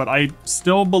there, but I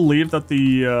still believe that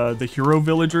the hero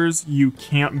villagers, you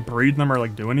can't breed them or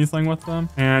like do anything with them.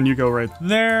 And you go right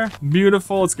there.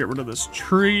 Beautiful. Let's get rid of this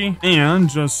tree. And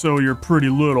just so your pretty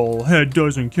little head doesn't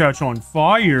doesn't catch on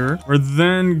fire. We're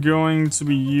then going to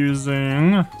be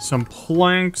using some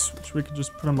planks, which we could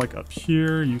just put them like up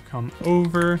here. You come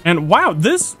over. And wow,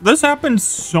 this happened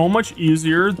so much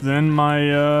easier than my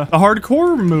the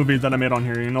hardcore movie that I made on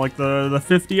here. You know, like the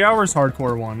 50 hours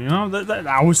hardcore one. You know,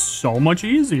 that was so much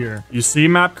easier. You see,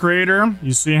 map creator?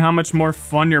 You see how much more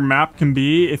fun your map can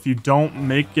be if you don't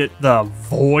make it the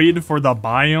void for the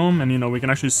biome, and you know, we can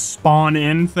actually spawn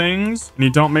in things, and you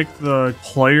don't make the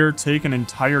player take an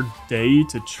entire day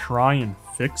to try and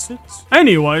fix it.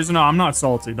 Anyways, no, I'm not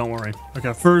salty, don't worry.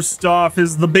 Okay, first off,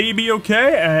 is the baby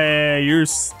okay? Hey, you're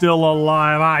still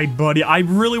alive. Hi, buddy. I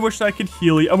really wish I could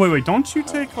heal you. Oh, wait, don't you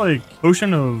take like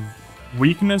potion of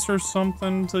weakness or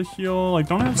something to heal? Like,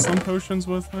 don't I have some potions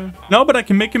with me? No, but I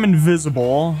can make him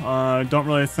invisible. Don't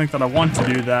really think that I want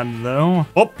to do that though.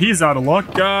 Oh, he's out of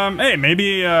luck. Hey,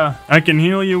 maybe I can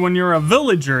heal you when you're a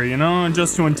villager, you know,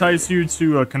 just to entice you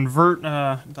to convert.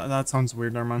 That sounds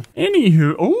weird. Never mind.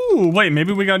 Anywho, oh wait,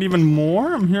 maybe we got even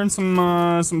more. I'm hearing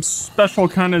some special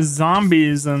kind of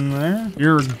zombies in there.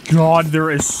 Dear God, there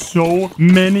is so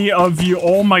many of you.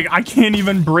 Oh my, I can't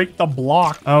even break the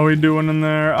block. How are we doing in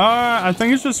there? I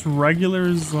think it's just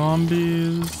regular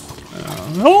zombies.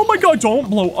 Oh my God, don't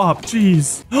blow up.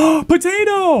 Jeez.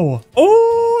 Potato.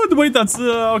 Oh, wait, that's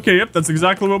okay. Yep, that's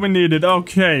exactly what we needed.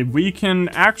 Okay, we can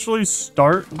actually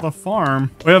start the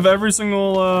farm. We have every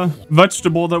single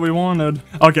vegetable that we wanted.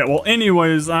 Okay, well,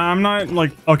 anyways, I'm not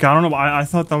like, okay, I don't know. I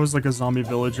thought that was like a zombie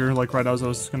villager, like right as I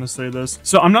was gonna say this.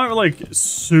 So I'm not like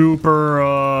super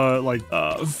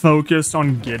focused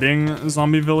on getting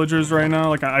zombie villagers right now.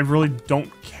 Like I really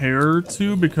don't care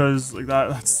to, because like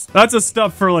that's a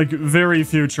stuff for like very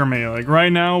future me. Like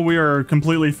right now we are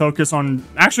completely focused on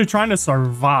actually trying to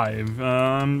survive.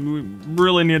 We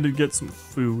really need to get some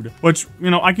food, which, you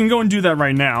know, I can go and do that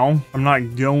right now. I'm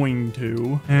not going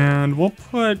to, and we'll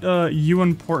put you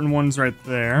important ones right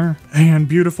there. And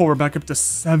beautiful, we're back up to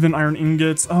 7 iron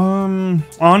ingots.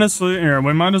 Honestly, here,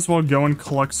 we might as well go and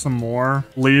collect some more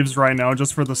leaves right now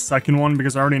just for the second one,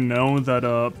 because I already know that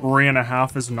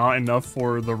 3.5 is not enough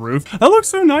for the roof. That looks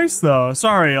so nice though.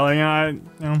 Sorry, like you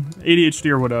know, ADHD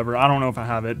or whatever. I don't know if I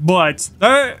have it, but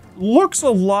that looks a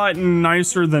lot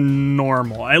nicer than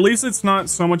normal. At least it's not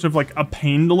so much of like a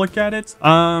pain to look at it.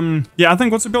 Yeah, I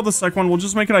think once we build the second one, we'll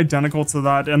just make it identical to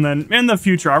that. And then in the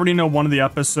future, I already know one of the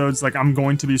episodes, like I'm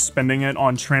going to be spending it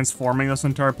on transforming this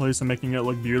entire place and making it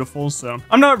look beautiful. So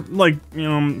I'm not like, you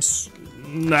know,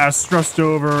 stressed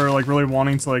over like really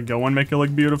wanting to like go and make it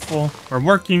look beautiful. We're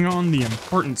working on the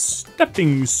important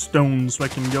stepping stones so I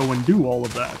can go and do all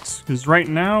of that, because right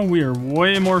now we are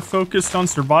way more focused on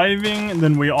surviving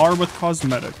than we are with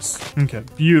cosmetics. Okay,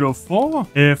 beautiful.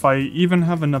 If I even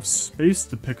have enough space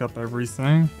to pick up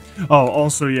everything. Oh,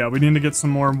 also, yeah, we need to get some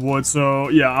more wood. So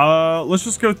yeah, let's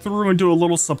just go through and do a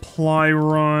little supply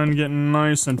run, get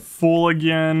nice and full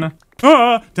again.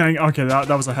 Dang, okay, that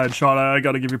was a headshot. I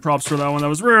gotta give you props for that one. That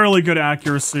was really good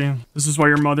accuracy. This is why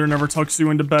your mother never tucks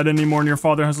you into bed anymore, and your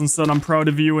father hasn't said I'm proud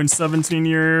of you in 17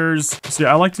 years. See,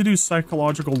 I like to do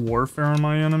psychological warfare on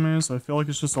my enemies. I feel like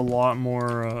it's just a lot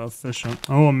more efficient.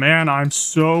 Oh man, I'm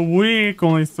so weak.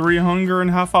 Only 3 hunger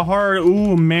and half a heart.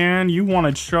 Ooh man, you want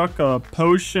to chuck a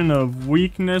potion of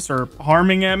weakness or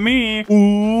harming at me.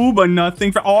 Ooh, but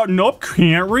nothing for, oh nope,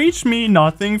 can't reach me.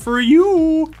 Nothing for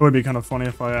you. It would be kind of funny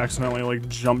if I accidentally like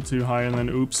jump too high and then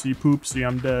oopsie poopsie,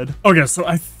 I'm dead. Okay, so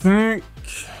I think,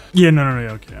 yeah, no,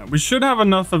 okay. We should have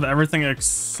enough of everything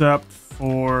except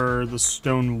for the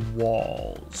stone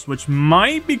walls, which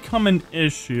might become an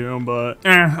issue, but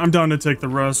I'm down to take the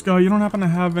risk. Oh, you don't happen to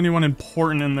have anyone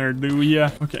important in there, do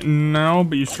ya? Okay, no,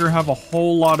 but you sure have a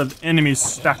whole lot of enemies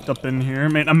stacked up in here.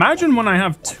 Man, imagine when I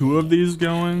have 2 of these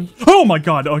going. Oh my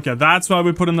God, okay, that's why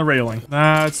we put in the railing.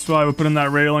 That's why we put in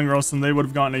that railing, or else then they would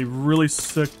have gotten a really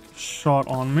sick shot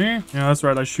on me. Yeah, that's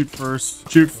right. I shoot first.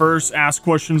 Shoot first, ask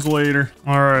questions later.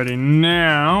 Alrighty,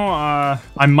 now,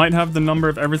 I might have the number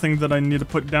of everything that I need to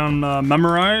put down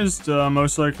memorized.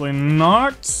 Most likely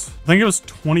not. I think it was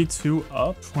 22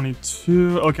 up.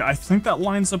 22. Okay, I think that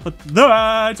lines up with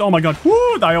that. Oh my God.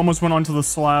 Woo! I almost went onto the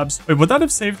slabs. Wait, would that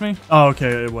have saved me? Oh,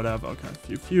 okay, it would have.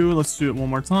 Okay, phew. Let's do it one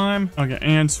more time. Okay,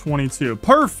 and 22.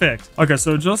 Perfect. Okay,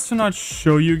 so just to not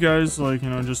show you guys, like,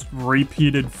 you know, just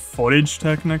repeated footage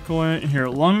technically. Here,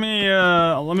 let me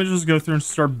just go through and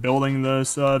start building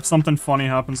this. If something funny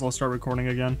happens, I'll start recording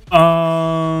again.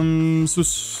 So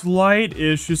slight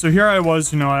issue. So here I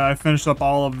was, you know, I finished up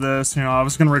all of this, you know, I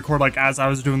was gonna record like as I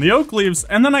was doing the oak leaves,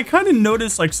 and then I kind of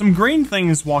noticed like some green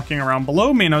things walking around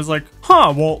below me, and I was like,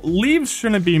 huh, well, leaves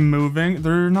shouldn't be moving.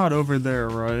 They're not over there,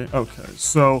 right? Okay,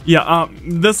 so yeah,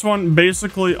 this one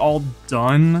basically all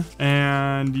done,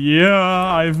 and yeah,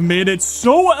 I've made it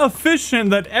so efficient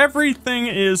that everything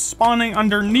is spawning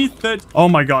underneath it. Oh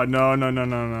my god, no.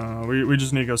 We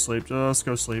just need to go sleep. Just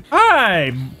go sleep.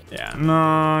 Hi! Yeah, no,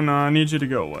 I need you to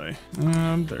go away.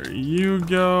 There you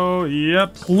go.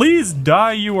 Yep, please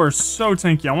die. You are so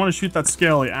tanky. I want to shoot that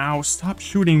scaly. Ow, stop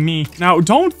shooting me. Now,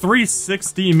 don't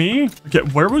 360 me. Okay,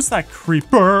 where was that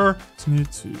creeper? Just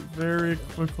need to very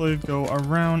quickly go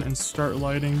around and start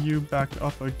lighting you back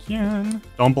up again.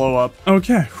 Don't blow up.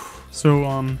 Okay.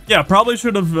 So, yeah, probably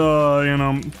should have, you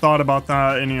know, thought about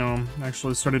that and, you know,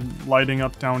 actually started lighting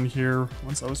up down here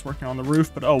once I was working on the roof,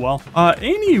 but oh well.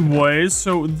 Anyways,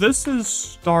 so this is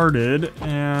started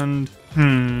and,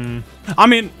 I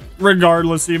mean,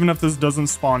 regardless, even if this doesn't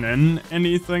spawn in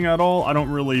anything at all, I don't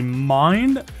really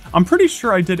mind. I'm pretty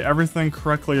sure I did everything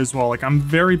correctly as well. Like, I'm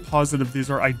very positive these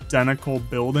are identical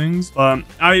buildings.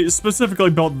 I specifically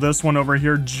built this one over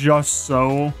here just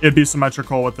so it'd be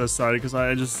symmetrical with this side, because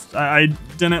I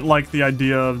didn't like the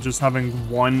idea of just having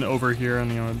one over here and,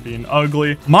 you know, it being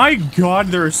ugly. My god,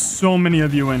 there are so many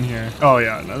of you in here. Oh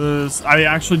yeah, I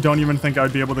actually don't even think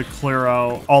I'd be able to clear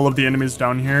out all of the enemies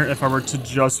down here if I were to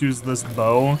just use this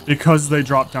bow, because they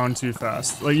drop down too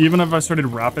fast. Like, even if I started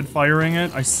rapid firing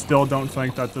it, I still don't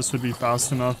think that this would be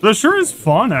fast enough. This sure is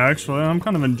fun, actually. I'm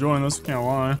kind of enjoying this, can't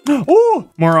lie. Oh,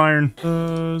 more iron.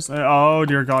 Oh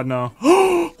dear god, no.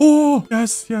 Oh,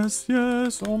 yes.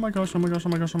 Oh my gosh.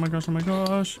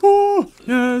 Oh,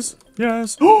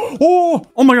 yes.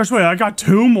 Oh my gosh, wait, I got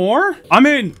 2 more? I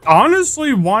mean,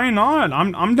 honestly, why not?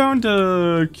 I'm down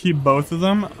to keep both of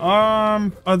them.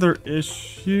 Other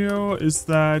issue is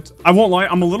that, I won't lie,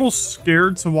 I'm a little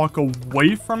scared to walk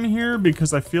away from here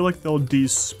because I feel like they'll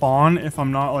despawn if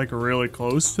I'm not like really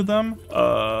close to them.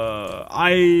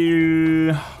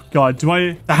 God, do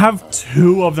I have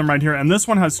 2 of them right here? And this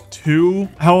one has 2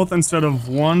 health instead of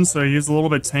 1, so he's a little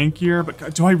bit tankier. But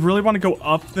God, do I really want to go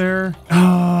up there?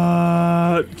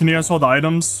 Can you guys hold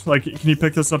items? Like, can you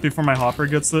pick this up before my hopper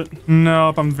gets it?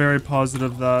 Nope, I'm very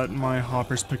positive that my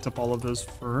hoppers picked up all of those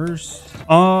first.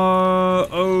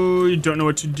 Oh, you don't know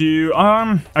what to do.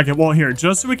 Okay, well here,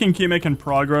 just so we can keep making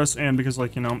progress, and because,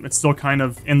 like, you know, it's still kind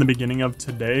of in the beginning of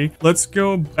today, let's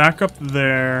go back up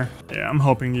there. Yeah, I'm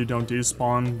hoping you don't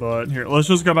despawn, but here, let's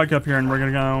just go back up here, and we're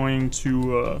going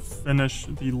to finish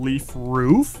the leaf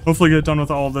roof. Hopefully get done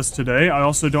with all of this today. I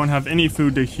also don't have any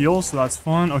food to heal, so that's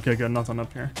fun. Okay, good, nothing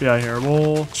up here. Yeah, here,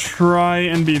 we'll try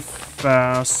and be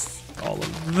fast. All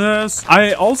of this.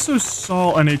 I also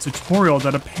saw in a tutorial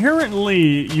that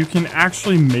apparently you can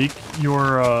actually make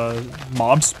your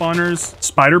mob spawners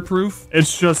spider proof.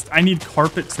 It's just I need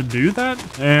carpet to do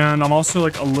that, and I'm also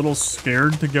like a little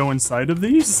scared to go inside of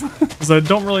these because I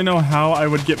don't really know how I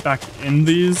would get back in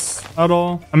these at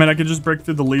all. I mean, I could just break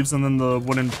through the leaves and then the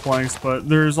wooden planks, but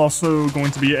there's also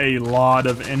going to be a lot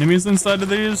of enemies inside of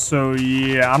these, so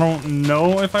yeah, I don't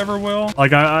know if I ever will.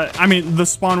 Like, I mean, the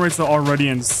spawn rates are already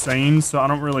insane, so I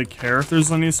don't really care if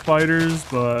there's any spiders,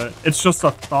 but it's just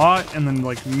a thought, and then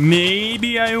like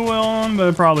maybe I will, but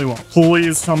I probably won't.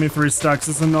 Please tell me 3 stacks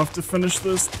is enough to finish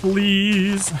this,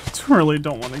 please. I really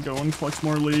don't want to go and collect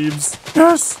more leaves.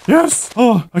 Yes.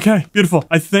 Oh, okay, beautiful.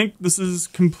 I think this is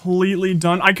completely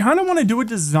done. I kind of want to do a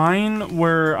design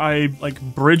where I like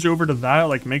bridge over to that,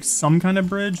 like make some kind of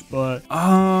bridge, but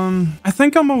I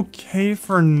think I'm okay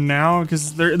for now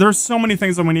because there's so many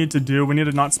things that we need to do. We need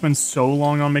to not spend so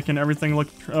long on making everything look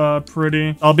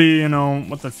pretty. I'll be, you know,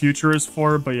 what the future is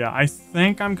for, but yeah, I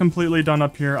think I'm completely done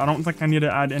up here. I don't think I need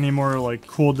to add any more like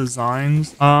cool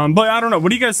designs. But I don't know. What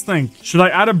do you guys think? Should I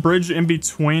add a bridge in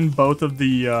between both of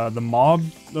the mob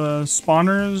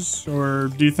spawners, or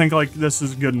do you think like this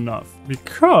is good enough?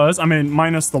 Because I mean,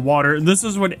 minus the water, this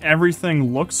is what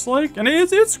everything looks like, and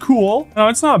it's cool. No,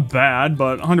 it's not bad,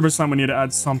 but 100% we need to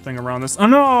add something around this. Oh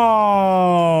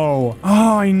no!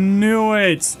 Oh, I knew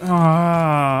it.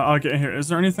 Okay, here, is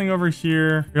there anything over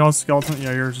here? You're all skeletons?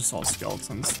 Yeah, you're just all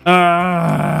skeletons.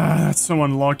 That's so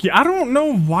unlucky. I don't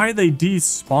know why they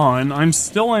despawn. I'm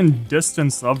still in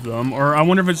distance of them, or I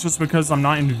wonder if it's just because I'm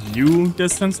not in view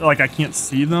distance, or like I can't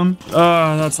see see them.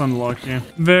 That's unlucky.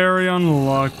 Very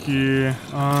unlucky.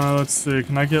 Let's see.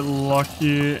 Can I get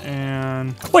lucky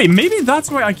and... Wait, maybe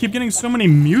that's why I keep getting so many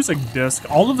music discs.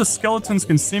 All of the skeletons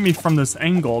can see me from this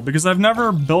angle because I've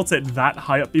never built it that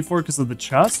high up before because of the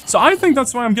chest. So I think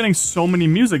that's why I'm getting so many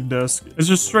music discs. It's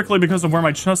just strictly because of where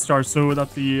my chests are so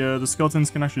that the skeletons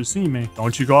can actually see me.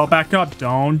 Don't you go back up.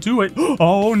 Don't do it.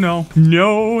 Oh, no.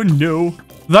 No, no.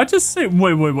 Did that just say,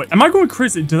 wait, am I going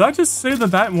crazy? Did that just say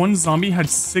that that one zombie had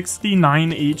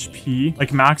 69 HP,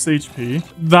 like max HP?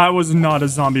 That was not a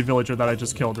zombie villager that I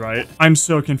just killed, right? I'm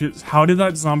so confused. How did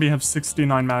that zombie have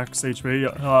 69 max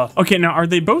HP? Okay, now are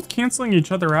they both canceling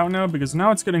each other out now? Because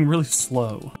now it's getting really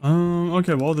slow.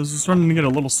 Okay, well, this is starting to get a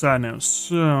little sad now.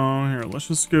 So here, let's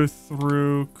just go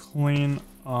through, clean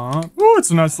up. Oh, it's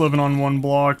nice living on one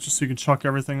block just so you can chuck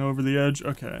everything over the edge.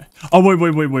 Okay. Oh,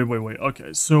 wait.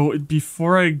 Okay, so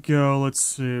before I go, let's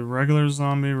see. Regular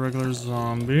zombie.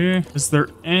 Is there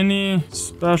any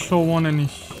special one in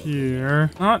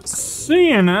here? Not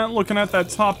seeing it. Looking at that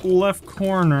top left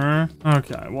corner.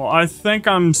 Okay, well, I think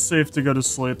I'm safe to go to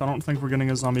sleep. I don't think we're getting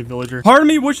a zombie villager. Part of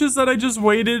me wishes that I just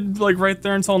waited, like, right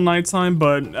there until nighttime,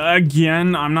 but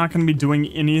again, I'm not going to be doing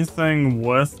anything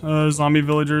with zombie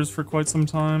villagers for quite some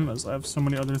time, as I have so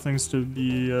many other things to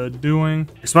be doing,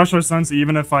 especially since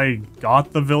even if I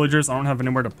got the villagers, I don't have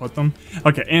anywhere to put them.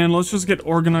 Okay, and let's just get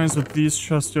organized with these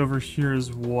chests over here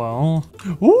as well.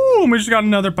 Ooh, we just got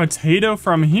another potato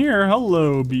from here.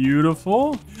 Hello,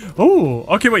 beautiful. Oh,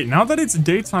 okay, wait, now that it's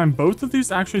daytime, both of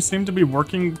these actually seem to be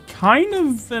working kind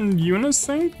of in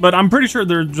unison, but I'm pretty sure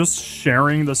they're just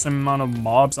sharing the same amount of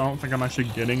mobs. I don't think I'm actually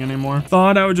getting any more.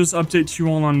 Thought I would just update you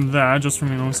all on that, just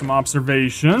from, you know, some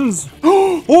observations.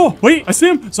 Oh, wait, I see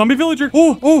him. Zombie villager.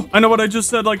 Oh, I know what I just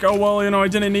said. Like, oh, well, you know, I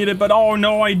didn't need it, but oh,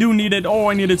 no, I do need it. Oh,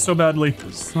 I need it so badly.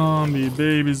 Zombie,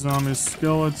 baby, zombie,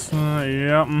 skeleton.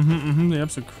 Yep, Yep,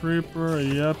 it's a creeper.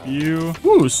 Yep, you.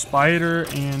 Ooh, spider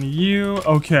and you.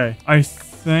 Okay, I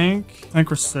think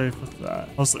we're safe with that.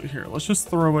 Also, here, let's just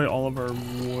throw away all of our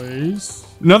waste.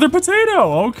 Another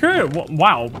potato. Okay. Well,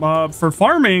 wow. For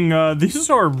farming, these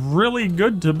are really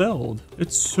good to build.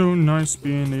 It's so nice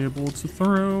being able to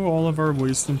throw all of our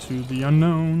waste into the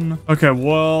unknown. Okay.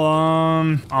 Well,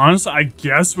 honestly, I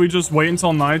guess we just wait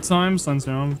until nighttime since,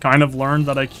 you know, I've kind of learned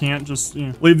that I can't just, you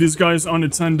know, leave these guys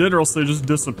unattended or else they just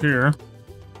disappear.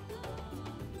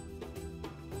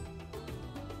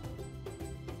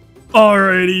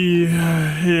 Alrighty,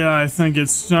 yeah, I think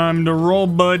it's time to roll,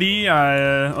 buddy.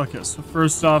 Okay, so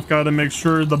first off, gotta make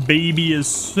sure the baby is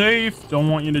safe. Don't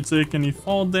want you to take any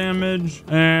fall damage.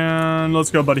 And let's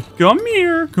go, buddy. Come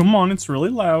here. Come on, it's really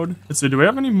loud. Let's see, do we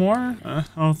have any more? I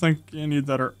don't think any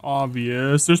that are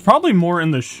obvious. There's probably more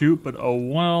in the chute, but oh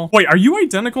well. Wait, are you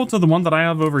identical to the one that I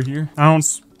have over here? I don't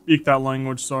speak that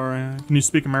language, sorry. Can you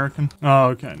speak American? Oh,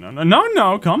 okay.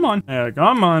 No, come on. Yeah,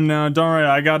 come on now. Don't worry,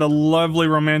 I got a lovely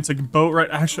romantic boat right.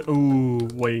 Actually, oh,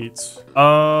 wait.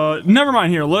 Never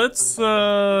mind here. Let's,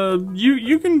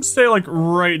 you can stay like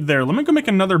right there. Let me go make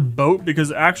another boat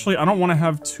because actually I don't want to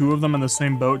have two of them in the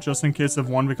same boat just in case if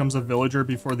one becomes a villager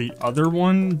before the other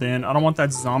one, then I don't want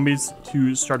that zombies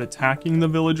to start attacking the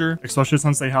villager, especially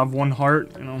since they have one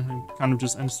heart, you know, kind of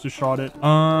just insta-shot it.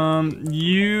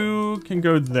 You can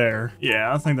go there.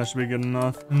 Yeah, I think that should be good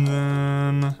enough. And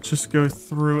then just go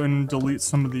through and delete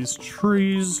some of these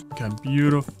trees. Okay,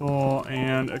 beautiful.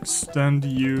 And extend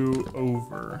you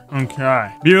over.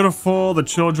 Okay, beautiful. The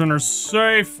children are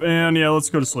safe. And yeah, let's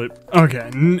go to sleep.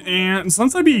 Okay, and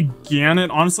since I began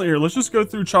it, honestly, here, let's just go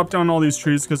through, chop down all these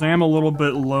trees because I am a little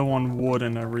bit low on wood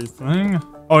and everything.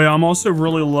 Oh yeah, I'm also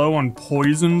really low on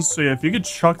poisons, so yeah, if you could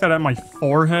chuck that at my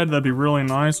forehead, that'd be really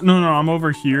nice. No, I'm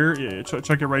over here. Yeah,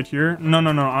 chuck it right here. No,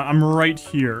 I'm right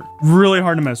here. Really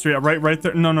hard to miss. Yeah, right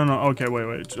there. No. Okay,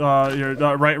 wait.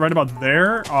 Right about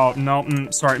there. Oh, no,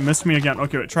 sorry, missed me again.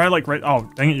 Okay, wait, try like right.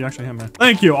 Oh, dang it, you actually hit me.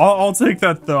 Thank you. I'll take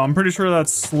that though. I'm pretty sure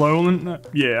that's slow.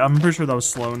 Yeah, I'm pretty sure that was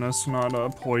slowness,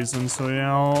 not poison. So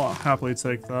yeah, I'll happily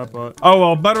take that. But oh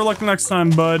well, better luck next time,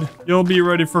 bud. You'll be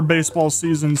ready for baseball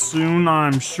season soon.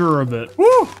 I'm sure of it.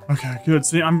 Woo! Okay, good.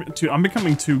 See, I'm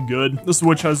becoming too good. This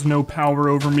witch has no power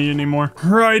over me anymore.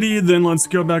 Alrighty, then let's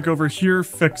go back over here,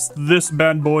 fix this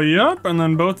bad boy up, and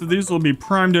then both of these will be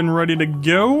primed and ready to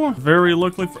go. Very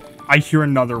luckily for... I hear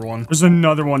another one. There's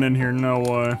another one in here. No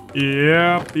way.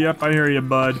 Yep, I hear you,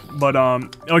 bud. But,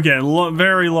 okay,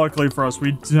 very luckily for us,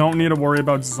 we don't need to worry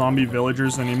about zombie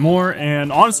villagers anymore.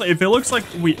 And honestly, if it looks like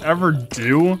we ever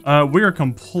do, we are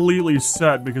completely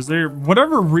set because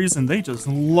whatever reason, they just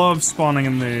love spawning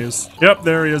in these. Yep,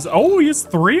 there he is. Oh, he has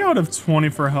 3 out of 20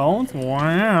 for health.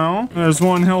 Wow. There's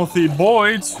one healthy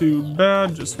boy. Too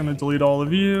bad. Just gonna delete all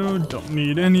of you. Don't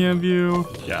need any of you.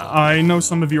 Yeah, I know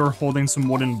some of you are holding some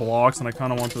wooden blocks and I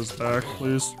kind of want those back,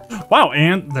 please. Wow,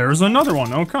 and there's another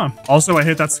one. Okay. Also, I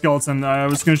hit that skeleton. I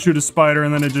was gonna shoot a spider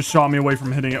and then it just shot me away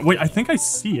from hitting it. Wait, I think I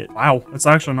see it. Wow, it's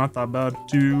actually not that bad.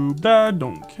 Too bad.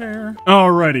 Don't care.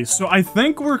 Alrighty, so I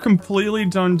think we're completely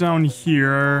done down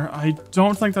here. I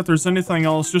don't think that there's anything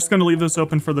else. Just gonna leave this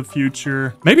open for the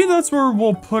future. Maybe that's where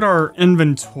we'll put our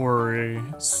inventory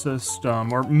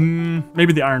system, or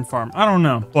maybe the iron farm. I don't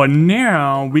know. But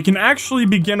now we can actually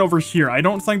begin over here. I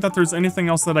don't think that there's anything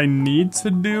else that I need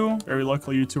to do. Very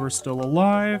luckily, you two are still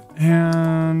alive.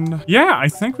 And yeah, I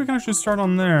think we can actually start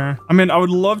on there. I mean, I would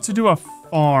love to do a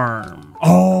farm.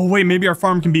 Oh, wait, maybe our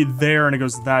farm can be there and it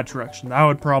goes that direction. That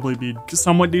would probably be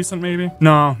somewhat decent, maybe.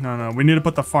 No. We need to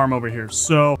put the farm over here.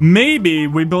 So maybe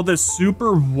we build this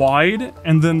super wide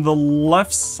and then the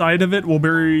left side of it will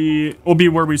be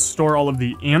where we store all of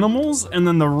the animals. And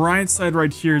then the right side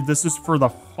right here, this is for the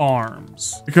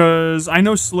farms. Because I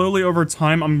know slowly over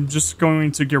time, I'm just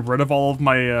going to get rid of all of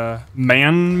my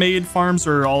man-made farms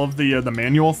or all of the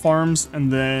manual farms.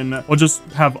 And then we'll just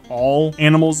have all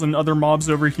animals and other mobs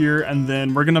over here, and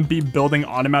then we're gonna be building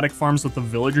automatic farms with the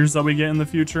villagers that we get in the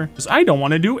future, because I don't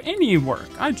want to do any work.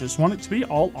 I just want it to be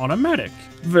all automatic.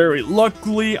 Very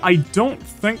luckily, I don't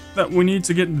think that we need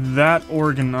to get that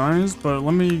organized, but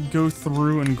let me go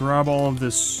through and grab all of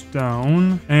this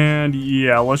stone. And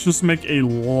yeah, let's just make a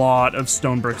lot of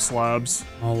stone brick slabs.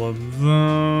 All of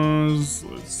those.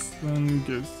 Let's then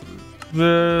go through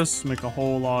this, make a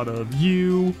whole lot of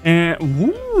you, and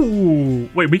woo!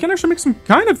 Wait, we can actually make some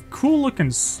kind of cool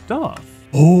looking stuff.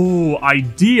 Oh,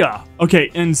 idea.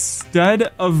 Okay,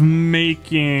 instead of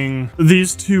making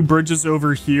these 2 bridges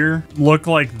over here look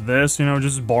like this, you know,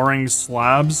 just boring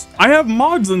slabs, I have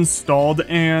mods installed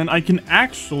and I can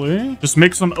actually just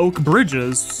make some oak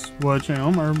bridges, which, you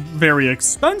know, are very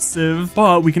expensive,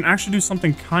 but we can actually do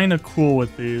something kind of cool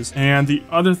with these. And the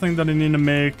other thing that I need to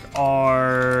make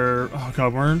are, oh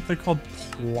god, weren't they called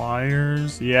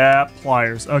pliers? Yeah,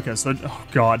 pliers. Okay, so, oh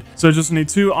god. So I just need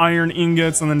 2 iron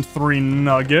ingots and then 3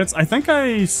 nuggets. I think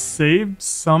I saved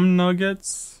some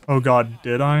nuggets. Oh god,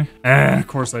 did I? Of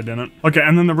course I didn't. Okay,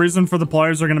 and then the reason for the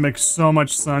pliers are gonna make so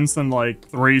much sense in like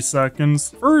 3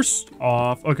 seconds. First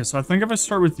off, okay, so I think if I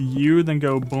start with you, then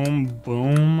go boom,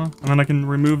 boom, and then I can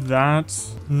remove that.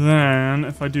 Then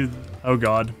if I do, oh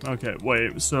god, okay,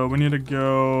 wait, so we need to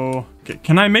go, okay,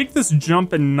 can I make this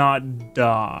jump and not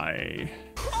die?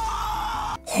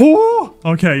 Oh,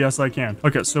 okay, yes, I can.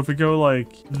 Okay, so if we go like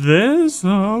this,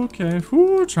 okay,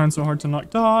 whew, trying so hard to not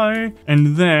die,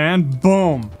 and then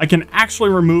boom, I can actually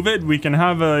remove it. We can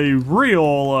have a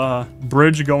real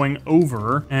bridge going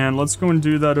over, and let's go and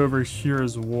do that over here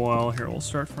as well. Here, we'll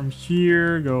start from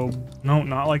here, go, no,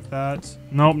 not like that.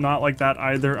 Nope, not like that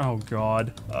either. Oh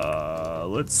god.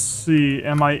 Let's see,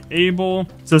 am I able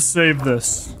to save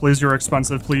this? Please, you're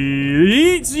expensive,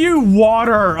 please. You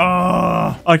water.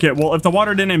 Okay, well, if the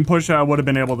water didn't push it, I would have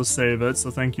been able to save it,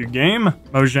 so thank you, game.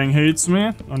 Mojang hates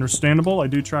me. Understandable. I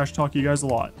do trash talk you guys a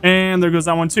lot. And there goes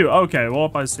that one too. Okay,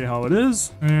 well, I see how it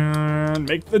is. And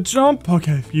make the jump.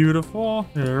 Okay, beautiful.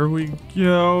 There we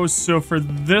go. So for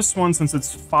this one, since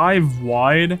it's 5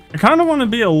 wide, I kind of want to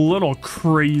be a little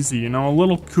crazy, you know, a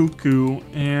little cuckoo.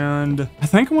 And I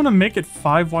think I want to make it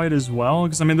 5 wide as well,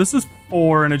 because I mean, this is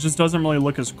 4 and it just doesn't really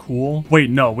look as cool. Wait,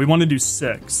 no, we want to do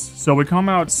 6. So we come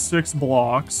out 6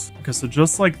 blocks. Okay, so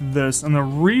just like this, and the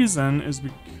reason is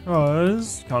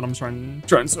because, god, I'm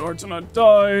trying so hard to not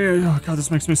die. Oh god, this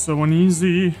makes me so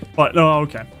uneasy. But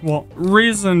okay, well,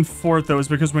 reason for it though is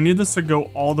because we need this to go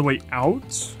all the way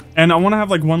out. And I want to have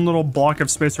like one little block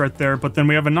of space right there, but then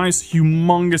we have a nice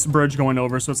humongous bridge going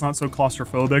over, so it's not so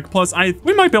claustrophobic. Plus,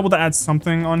 we might be able to add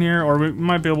something on here, or we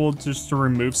might be able just to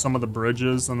remove some of the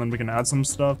bridges, and then we can add some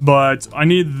stuff. But I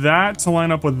need that to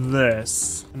line up with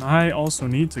this. And I also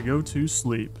need to go to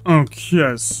sleep.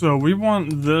 Okay, so we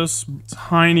want this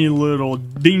tiny little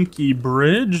dinky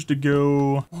bridge to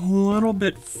go a little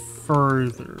bit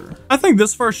further. I think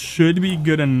this far should be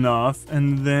good enough,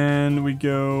 and then we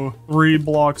go 3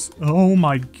 blocks blocks. Oh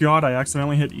my god, I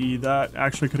accidentally hit E. That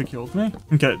actually could have killed me.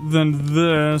 Okay, then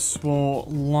this will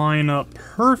line up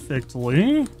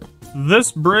perfectly.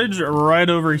 This bridge right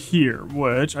over here,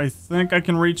 which I think I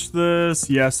can reach this.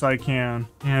 Yes, I can.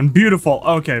 And beautiful.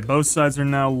 Okay, both sides are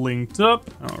now linked up.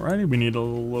 Alrighty, we need a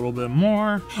little bit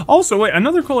more. Also, wait,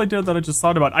 another cool idea that I just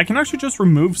thought about. I can actually just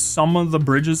remove some of the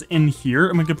bridges in here,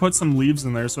 and we could put some leaves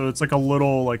in there, so it's like a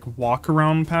little like walk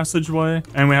around passageway,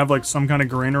 and we have like some kind of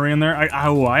greenery in there.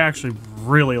 I actually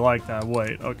really like that.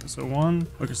 Wait, okay, so one.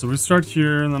 Okay, so we start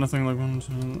here, and then I think like one,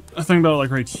 two. I think about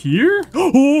like right here.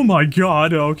 Oh my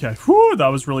god. Okay. Whew, that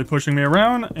was really pushing me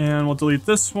around. And we'll delete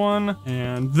this one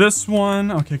and this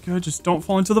one. Okay, good. Just don't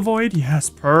fall into the void. Yes,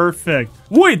 perfect.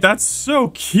 Wait, that's so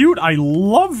cute. I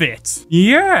love it.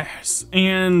 Yes.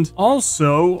 And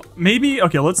also, maybe,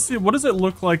 okay, let's see. What does it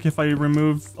look like if I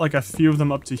remove like a few of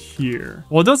them up to here?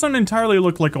 Well, it doesn't entirely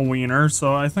look like a wiener,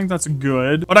 so I think that's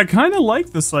good. But I kind of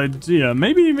like this idea.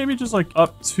 Maybe just like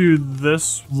up to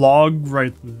this log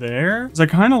right there. Because I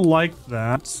kind of like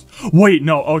that. Wait,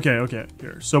 no. Okay.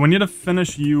 Here. So we need to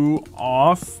finish you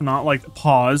off, not like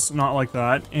pause, not like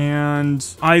that. And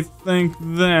I think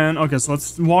then, okay, so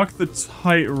let's walk the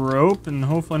tightrope and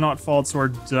hopefully not fall to our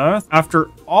death. After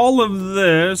all of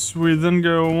this, we then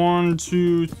go 1,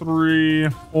 2, 3,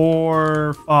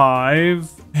 4,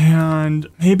 5. And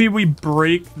maybe we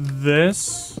break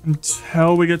this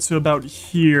until we get to about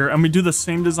here. And we do the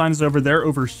same designs over there,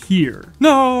 over here.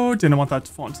 No, didn't want that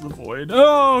to fall into the void.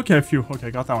 Oh, okay, phew.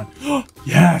 Okay, got that one.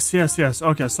 Yes.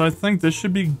 Okay, so I think this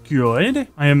should be good.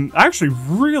 I am actually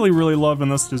really loving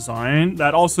this design.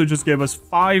 That also just gave us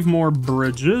 5 more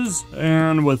bridges.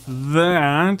 And with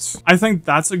that, I think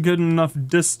that's a good enough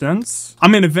distance. I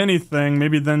mean, if anything,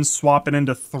 maybe then swap it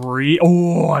into 3.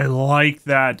 Oh, I like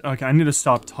that. Okay, I need to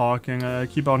stop talking. I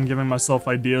keep on giving myself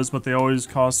ideas, but they always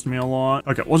cost me a lot.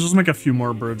 Okay, we'll just make a few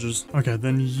more bridges. Okay,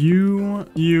 then you,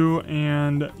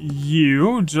 and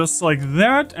you, just like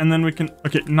that, and then we can,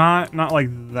 okay, not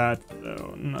like that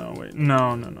though. No, wait,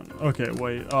 no. Okay,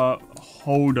 wait,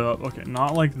 hold up. Okay,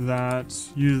 not like that.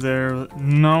 You there.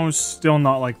 No, still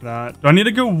not like that. Do I need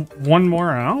to go one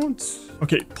more out?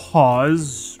 Okay,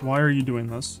 pause. Why are you doing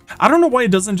this? I don't know why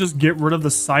it doesn't just get rid of the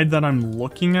side that I'm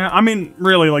looking at. I mean,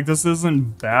 really, like, this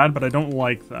isn't bad, but I don't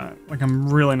like that. Like, I'm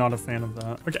really not a fan of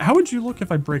that. Okay, how would you look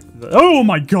if I break this? Oh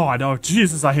my god. Oh,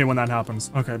 Jesus, I hate when that happens.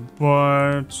 Okay,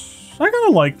 but I kind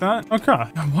of like that. Okay.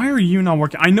 Why are you not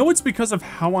working? I know it's because of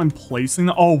how I'm placing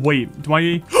the— oh, wait. Do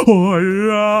I—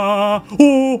 oh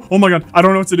my god. I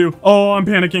don't know what to do. Oh, I'm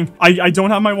panicking. I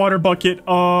don't have my water bucket.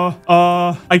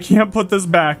 I can't put this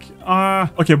back.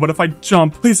 Okay, what if I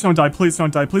jump? Please don't die. Please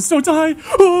don't die. Please don't die.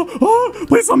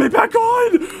 Please let me back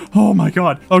on. Oh my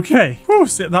god. Okay. Whew,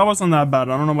 see, that wasn't that bad.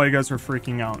 I don't know why you guys are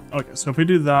freaking out. Okay, so if we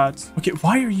do that— okay,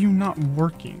 why are you not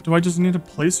working? Do I just need to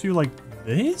place you like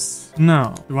this?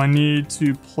 No. Do I need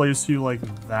to place you like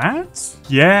that?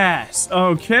 Yes.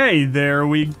 Okay, there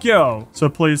we go. So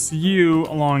place you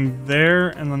along there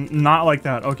and then not like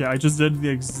that. Okay, I just did the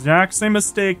exact same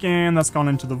mistake and that's gone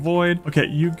into the void. Okay,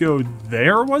 you go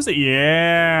there, was it?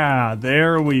 Yeah,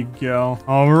 there we go.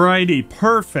 Alrighty,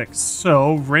 perfect.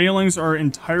 So railings are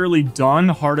entirely done.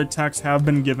 Heart attacks have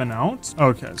been given out.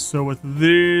 Okay, so with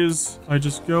these, I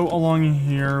just go along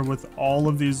here with all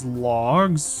of these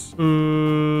logs.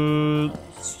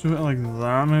 Let's do it like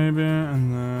that maybe,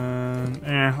 and then,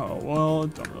 oh, well,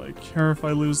 don't really care if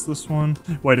I lose this one.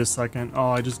 Wait a second.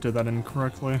 Oh, I just did that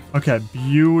incorrectly. Okay,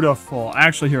 beautiful.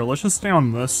 Actually, here, let's just stay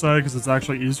on this side because it's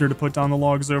actually easier to put down the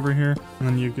logs over here. And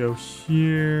then you go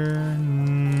here.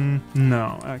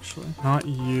 No, actually, not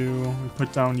you. We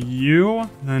put down you,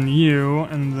 then you,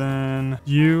 and then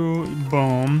you,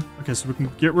 boom. Okay, so we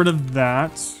can get rid of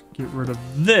that, get rid of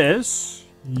this.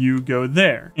 You go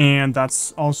there. And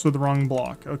that's also the wrong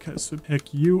block. Okay, so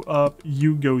pick you up,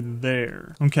 you go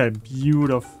there. Okay,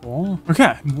 beautiful.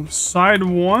 Okay, side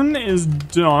 1 is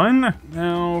done.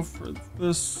 Now for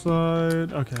this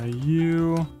side. Okay,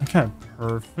 you. Okay,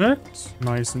 perfect.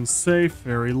 Nice and safe.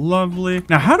 Very lovely.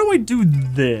 Now, how do I do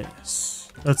this?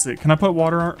 Let's see. Can I put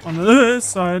water on this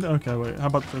side? Okay, wait. How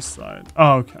about this side?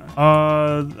 Oh, okay.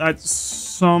 That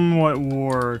somewhat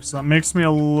works. That makes me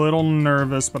a little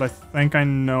nervous, but I think I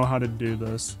know how to do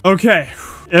this. Okay.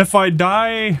 If I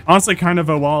die, honestly, kind of,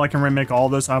 well, I can remake all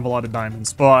this. I have a lot of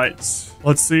diamonds, but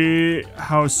let's see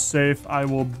how safe I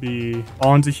will be.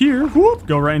 Fall into here. Whoop,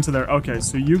 go right into there. Okay,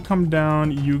 so you come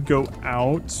down, you go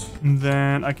out, and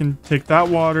then I can take that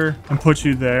water and put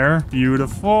you there.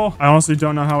 Beautiful. I honestly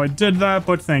don't know how I did that, but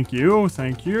output. Thank you.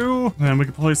 Thank you. And then we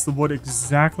can place the wood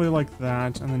exactly like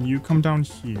that. And then you come down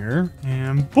here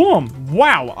and boom.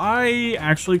 Wow. I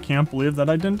actually can't believe that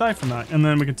I didn't die from that. And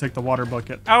then we can take the water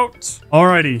bucket out.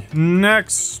 Alrighty.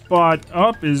 Next spot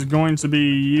up is going to be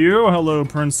you. Hello,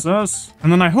 princess.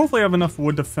 And then I hopefully have enough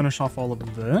wood to finish off all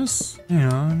of this.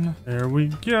 And there we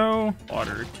go.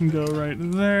 Water can go right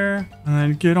there. And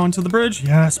then get onto the bridge.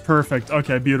 Yes, perfect.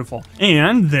 Okay, beautiful.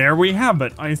 And there we have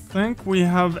it. I think we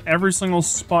have every single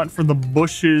spot for the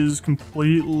bushes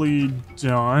completely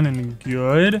done and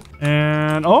good.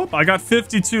 And oh, I got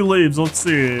 52 leaves. Let's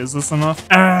see. Is this enough?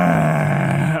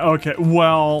 Okay,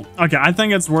 well, okay, I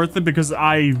think it's worth it because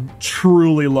I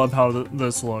truly love how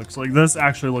this looks. Like, this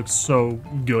actually looks so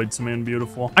good to me and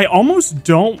beautiful. I almost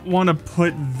don't want to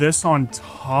put this on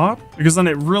top because then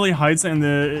it really hides it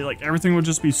and like everything would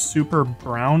just be super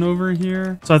brown over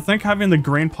here. So I think having the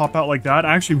grain pop out like that,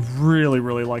 I actually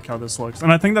really like how this looks.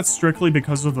 And I think that's strictly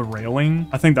because of the railing.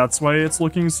 I think that's why it's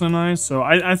looking so nice. So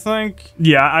I think,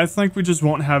 yeah, I think we just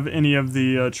won't have any of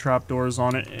the trapdoors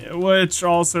on it, which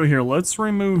also here, let's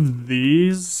remove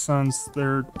these since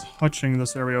they're touching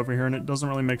this area over here and it doesn't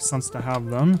really make sense to have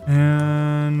them.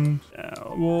 And yeah,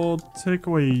 we'll take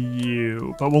away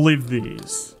you, but we'll leave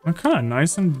these. Okay,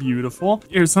 nice and beautiful.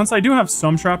 Here, since I do have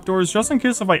some trapdoors, just in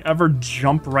case if I ever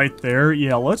jump right there,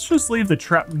 yeah, let's just leave the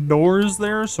trapdoors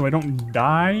there so I don't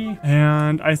die.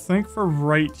 And I think for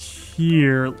right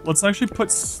here, let's actually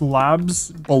put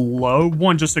slabs below.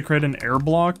 One, just to create an air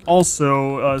block.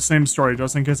 Also, same story,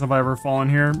 just in case if I ever fall in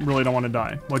here, really don't want to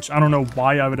die. Which I don't know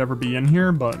why I would ever be in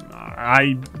here, but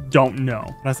I don't know.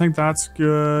 But I think that's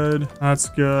good. That's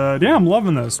good. Yeah, I'm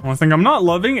loving this. One thing I'm not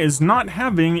loving is not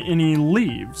having any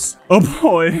leaves. Oh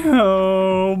boy.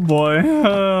 Oh boy.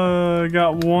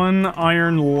 Got one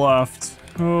iron left.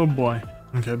 Oh boy.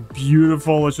 Okay,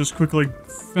 beautiful. Let's just quickly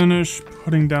finish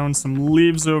putting down some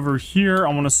leaves over here.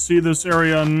 I want to see this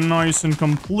area nice and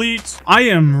complete. I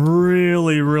am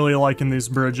really liking these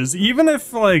bridges. Even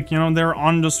if, like, you know, they're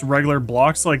on just regular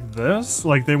blocks like this,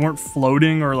 like they weren't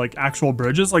floating or like actual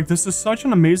bridges, like this is such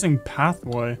an amazing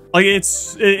pathway. Like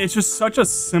it's just such a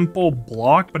simple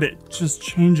block, but it just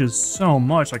changes so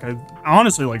much. Like I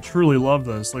honestly like truly love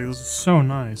this. Like this is so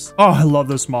nice. Oh, I love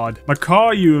this mod.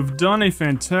 Macaw, you have done a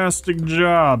fantastic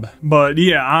job. But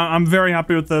yeah, I'm very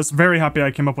happy with this. Very happy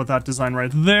I came up with that design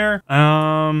right there.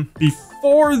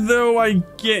 Before though I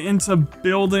get into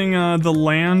building the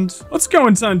land, let's go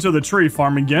into the tree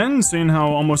farm again, seeing how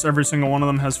almost every single one of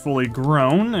them has fully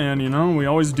grown. And you know, we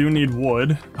always do need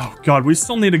wood. Oh god, we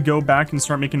still need to go back and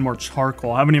start making more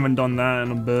charcoal. I haven't even done that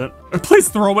in a bit. Please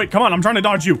throw away. Come on, I'm trying to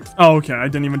dodge you. Oh, okay, I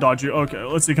didn't even dodge you. Okay,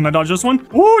 let's see. Can I dodge this one?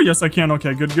 Oh, yes, I can.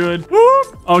 Okay, good. Woo!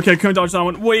 Okay, couldn't dodge that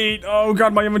one. Wait. Oh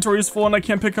god, my inventory is full and I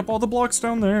can't pick up all the blocks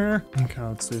down there. Okay,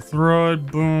 let's see. Throw it.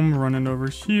 Boom. Running over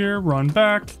here. Run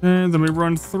back. And then we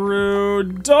run through.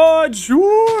 Dodge.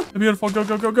 Woo! Beautiful.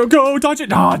 Go. Dodge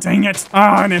it. Ah, dang it.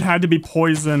 Ah, and it had to be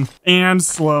poison and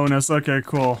slowness. Okay,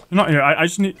 cool. You know, here, I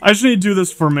just need to do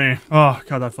this for me. Oh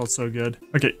god, that felt so good.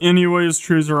 Okay, anyways,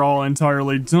 trees are all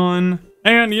entirely done.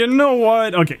 And you know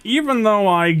what? Okay, even though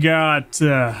I got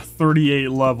 38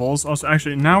 levels, also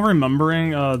actually now remembering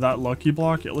that lucky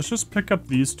block, yeah, let's just pick up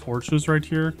these torches right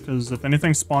here, because if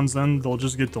anything spawns in, they'll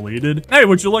just get deleted. Hey,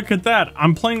 would you look at that?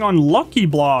 I'm playing on lucky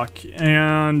block,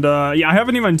 and yeah, I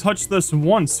haven't even touched this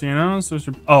once, you know? So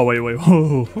oh, wait.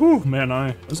 Whoa, man,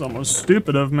 I was almost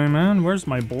stupid of me, man. Where's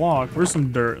my block? Where's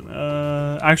some dirt?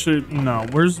 Actually, no,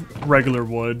 where's regular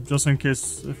wood, just in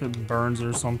case if it burns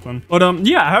or something. But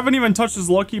yeah, I haven't even touched this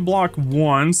lucky block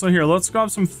one. So here, let's go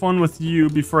have some fun with you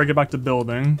before I get back to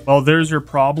building. Well, there's your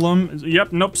problem.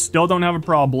 Yep, nope, still don't have a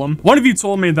problem. One of you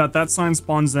told me that sign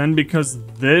spawns in because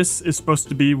this is supposed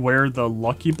to be where the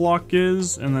lucky block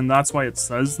is, and then that's why it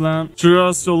says that.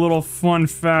 Just a little fun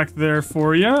fact there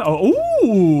for you. Oh,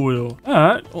 ooh,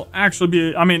 that will actually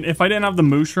be, I mean, if I didn't have the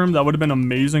mushroom, that would have been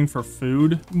amazing for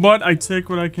food, but I take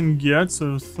what I can get,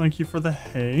 so thank you for the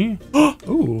hay.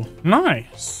 Ooh,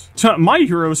 nice. My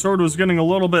hero sword was getting a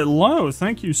little bit low.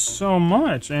 Thank you so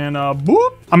much. And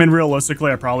boop. I mean,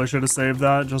 realistically, I probably should have saved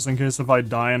that just in case if I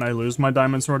die and I lose my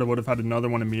diamond sword, I would have had another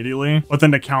one immediately. But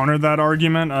then to counter that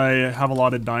argument, I have a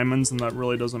lot of diamonds and that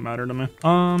really doesn't matter to me.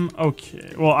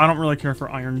 Okay. Well, I don't really care for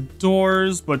iron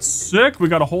doors, but sick. We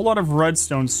got a whole lot of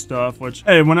redstone stuff, which,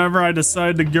 hey, whenever I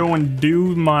decide to go and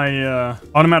do my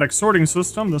automatic sorting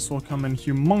system, this will come in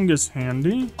humongous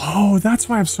handy. Oh, that's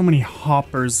why I have so many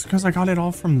hoppers, because I got it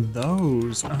all from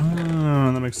those. Oh,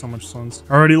 that makes so much sense.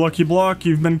 Alrighty, Lucky Block,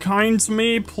 you've been kind to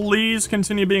me. Please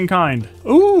continue being kind.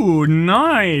 Ooh,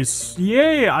 nice.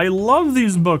 Yay, I love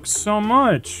these books so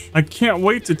much. I can't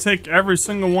wait to take every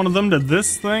single one of them to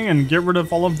this thing and get rid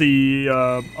of all of the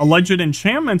alleged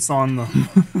enchantments on them.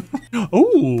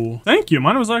 Ooh, thank you.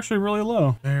 Mine was actually really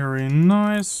low. Very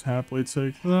nice. Happily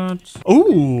take that.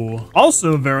 Ooh,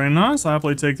 also very nice.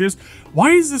 Happily take these.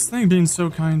 Why is this thing being so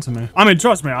kind to me? I mean,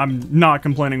 trust me, I'm not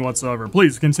complaining whatsoever.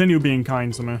 Please continue being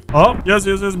kind to me. Oh, yes,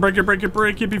 yes, yes. Break it, break it,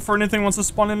 break it before anything wants to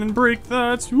spawn in and break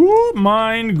that. Ooh,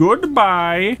 mine.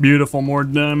 Goodbye. Beautiful. More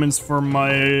diamonds for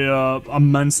my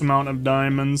immense amount of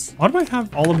diamonds. Why do I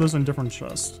have all of those in different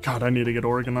chests? God, I need to get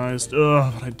organized.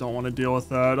 Ugh, but I don't want to deal with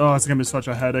that. Oh, it's gonna be such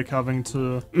a headache having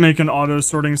to make an auto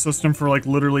sorting system for like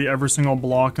literally every single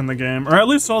block in the game, or at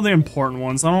least all the important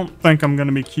ones. I don't think I'm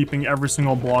gonna be keeping every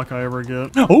single block I ever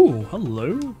get. Oh,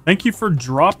 hello. Thank you for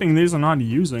dropping these and not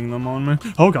using them on me.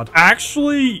 Oh god.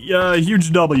 Actually,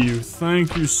 huge W.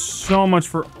 Thank you so much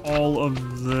for all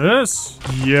of this.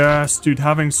 Yes, dude,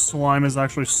 having slime is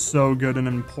actually so good and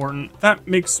important. That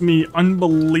makes me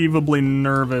unbelievably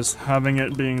nervous having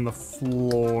it being the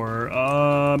floor.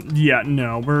 Yeah,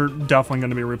 no, we're definitely going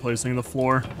to be replacing the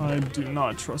floor. I do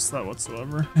not trust that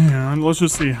whatsoever. And let's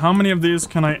just see, how many of these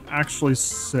can I actually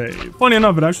save? Funny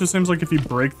enough, it actually seems like if you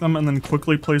break them and then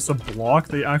quickly place a block,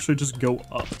 they actually just go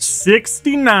up.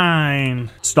 69.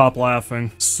 Stop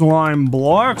laughing. Slime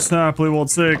blocks, happily we'll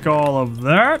take all of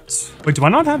that. Wait, do I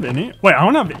not have any? Wait, I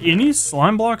don't have any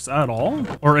slime blocks at all?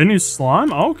 Or any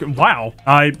slime? Okay, wow.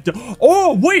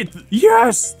 Oh, wait,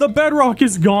 yes, the bedrock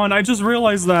is gone. I just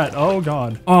realized that. Oh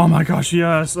god. Oh my gosh,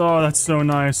 yes. Oh, that's so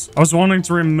nice. I was wanting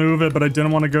to remove it, but I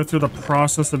didn't want to go through the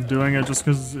process of doing it just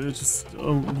because it's just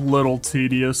a little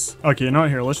tedious. Okay, you know what,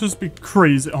 here, let's just be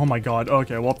crazy. Oh my god.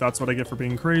 Okay, well, that's what I get for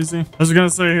being crazy. I was gonna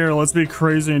say here, let's be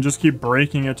crazy and just keep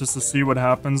breaking it just to see what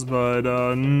happens, but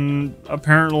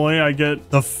apparently I get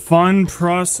the fun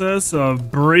process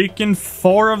of breaking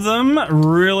 4 of them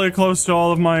really close to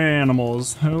all of my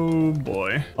animals. Oh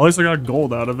boy. At least I got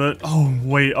gold out of it. Oh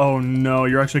wait, oh no,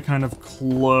 you're actually kind of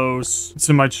close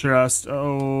to my chest.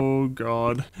 Oh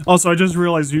god. Also, I just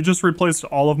realized you just replaced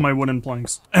all of my wooden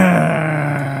planks.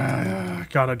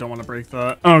 God, I don't want to break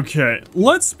that. Okay,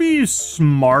 let's be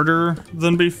smarter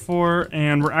than before,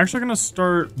 and we're actually going to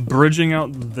start bridging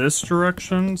out this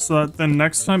direction so that then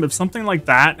next time, if something like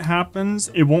that happens,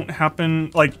 it won't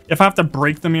happen, like, if I have to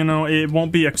break them, you know, it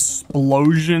won't be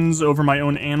explosions over my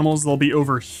own animals. They'll be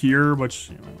over here, which,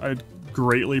 you know, I'd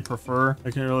greatly prefer.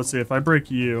 Okay, let's see, if I break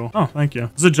you. Oh, thank you.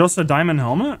 Is it just a diamond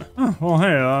helmet? Oh, well,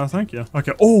 hey, thank you.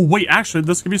 Okay, oh, wait, actually,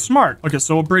 this could be smart. Okay,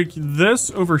 so we'll break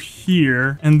this over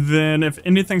here, and then if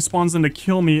anything spawns in to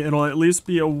kill me, it'll at least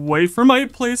be away from my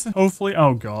place, hopefully.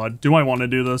 Oh, God. Do I want to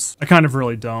do this? I kind of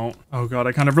really don't. Oh, God,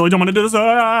 I kind of really don't want to do this.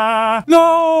 Ah!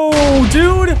 No,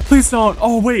 dude! Please don't.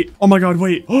 Oh, wait. Oh, my God,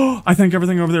 wait. Oh, I think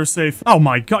everything over there is safe. Oh,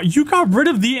 my God. You got rid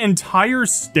of the entire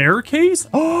staircase?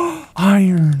 Oh,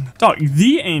 iron. Dog,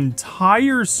 the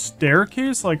entire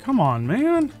staircase? Like, come on,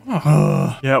 man.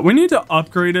 Yeah, we need to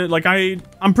upgrade it. Like,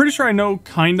 I'm pretty sure I know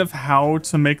kind of how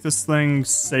to make this thing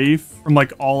safe from,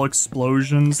 like, all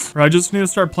explosions. Or I just need to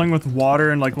start playing with water,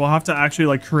 and, like, we'll have to actually,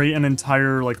 like, create an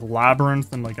entire, like,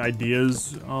 labyrinth and, like,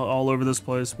 ideas all over this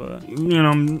place. But, you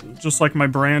know, just like my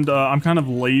brand, I'm kind of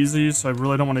lazy, so I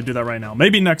really don't want to do that right now.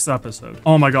 Maybe next episode.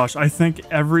 Oh my gosh, I think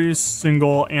every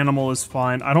single animal is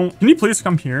fine. Can you please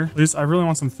come here? Please, I really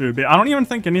want some food. But I don't even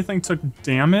think anything took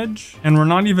damage, and we're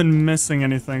not even missing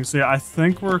anything. So yeah, I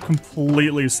think we're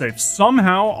completely safe.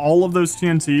 Somehow, all of those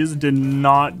TNTs did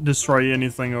not destroy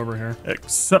anything over here,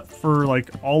 except for like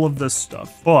all of this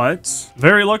stuff. But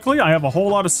very luckily, I have a whole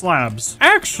lot of slabs.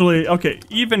 Actually, okay,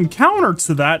 even counter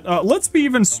to that, let's be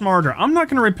even smarter. I'm not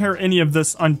gonna repair any of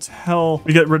this until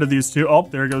we get rid of these two. Oh,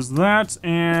 there goes that,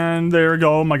 and there we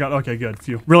go. Oh my god, okay, good.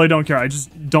 Phew. Really don't care. I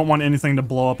just don't want anything to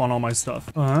blow up on all my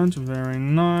stuff. But very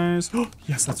nice.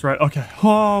 Yes, that's right. Okay.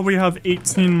 Oh, we have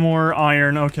 18 more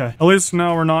iron. Okay. At least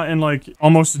now we're not in like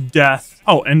almost death.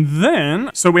 Oh, and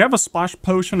then, so we have a splash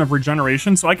potion of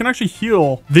regeneration, so I can actually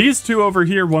heal these two over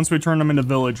here once we turn them into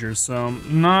villagers. So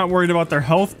I'm not worried about their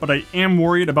health, but I am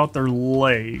worried about their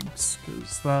legs,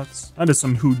 because that is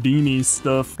some Houdini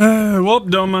stuff. Well,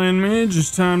 don't mind me.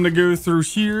 Just time to go through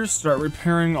here, start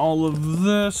repairing all of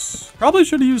this. Probably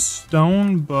should have used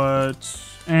stone, but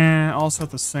And also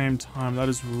at the same time, that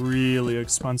is really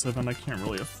expensive and I can't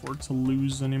really afford to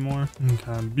lose anymore.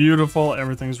 Okay, beautiful.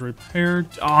 Everything's repaired.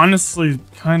 Honestly,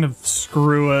 kind of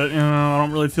screw it. You know, I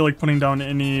don't really feel like putting down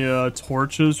any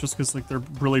torches just because like they're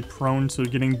really prone to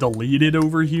getting deleted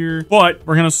over here. But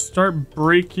we're gonna start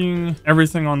breaking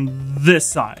everything on this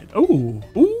side. Ooh,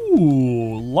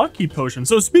 lucky potion.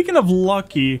 So speaking of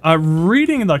lucky,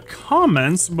 reading the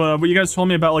comments, what you guys told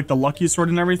me about like the lucky sword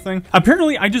and everything.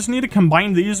 Apparently, I just need to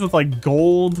combine these with like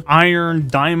gold, iron,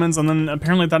 diamonds, and then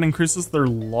apparently that increases their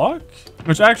luck.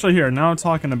 Which actually here, now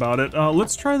talking about it,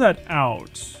 let's try that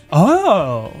out.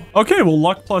 Oh, okay, well,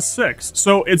 luck +6.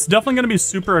 So it's definitely going to be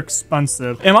super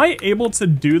expensive. Am I able to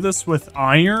do this with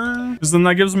iron? Because then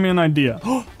that gives me an idea.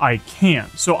 I can.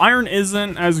 So iron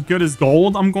isn't as good as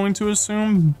gold, I'm going to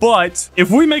assume. But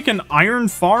if we make an iron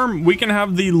farm, we can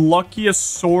have the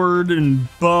luckiest sword and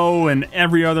bow and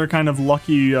every other kind of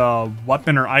lucky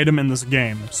weapon or item in this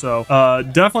game. So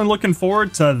definitely looking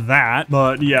forward to that.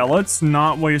 But yeah, let's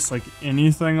not waste like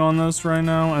anything on this right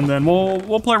now. And then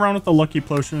we'll play around with the lucky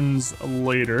potion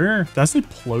later. Did I say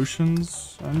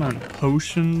potions? I meant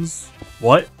potions.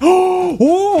 What?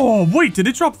 Oh, wait, did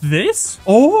it drop this?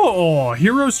 Oh,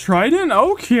 Hero's Trident?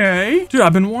 Okay. Dude,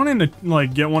 I've been wanting to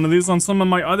like get one of these on some of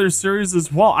my other series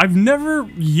as well. I've never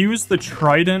used the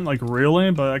Trident like really,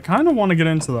 but I kind of want to get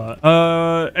into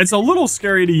that. It's a little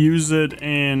scary to use it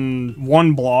in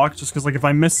one block just because like if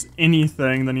I miss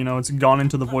anything, then you know, it's gone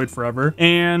into the void forever.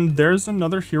 And there's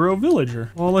another hero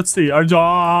villager. Well, let's see.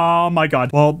 Oh my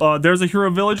God. Well, there's a hero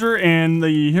villager and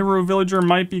the hero villager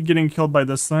might be getting killed by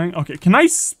this thing. Okay, can I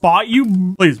spot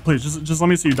you? Please, just let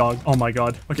me see you, dog. Oh my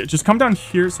God. Okay, just come down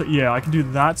here. So yeah, I can do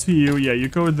that to you. Yeah, you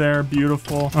go there.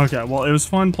 Beautiful. Okay, well, it was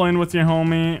fun playing with you,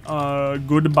 homie.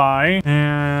 Goodbye.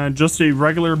 And just a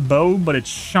regular bow, but it's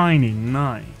shiny.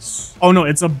 Nice. Oh no,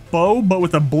 it's a bow, but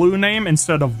with a blue name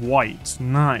instead of white.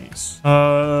 Nice.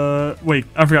 Wait,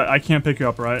 I forgot. I can't pick you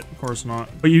up, right? Of course not.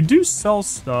 But you do sell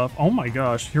stuff. Oh my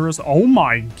gosh. Heroes. Oh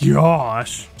my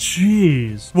gosh.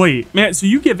 Jeez. Wait, man, so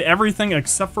you give everything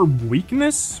except for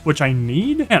weakness, which I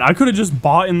need? Man, I could have just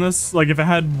bought in this. Like, if it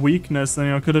had weakness, then,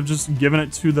 you know, I could have just given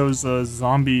it to those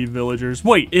zombie villagers.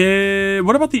 Wait,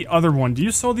 what about the other one? Do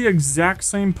you sell the exact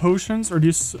same potions? Or do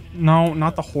you... No,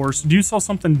 not the horse. Do you sell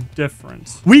something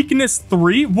different? Weakness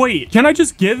 3? Wait, can I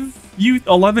just give you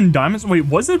 11 diamonds? Wait,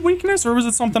 was it weakness or was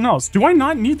it something else? Do I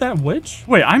not need that witch?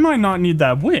 Wait, I might not need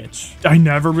that witch. I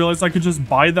never realized I could just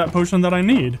buy that potion that I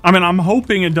need. I mean, I'm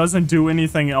hoping it doesn't do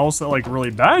anything else that like really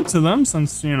bad to them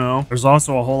since, you know, there's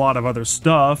also a whole lot of other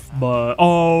stuff, but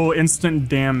oh, instant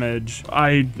damage.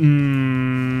 I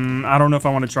don't know if I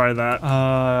want to try that.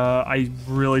 I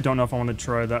really don't know if I want to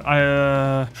try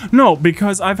that. No,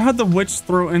 because I've had the witch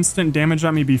throw instant damage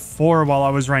at me before while I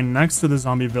was right next to the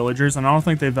zombie villagers, and I don't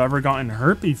think they've ever gotten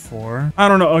hurt before. I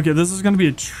don't know. Okay, this is gonna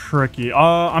be tricky.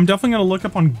 I'm definitely gonna look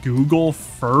up on Google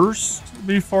first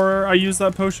before I use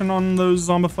that potion on those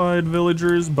zombified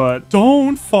villagers, but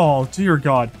don't fall, dear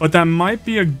God. But that might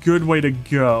be a good way to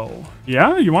go.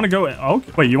 Yeah, you want to go in?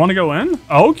 Okay. Wait, you want to go in?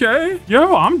 Okay.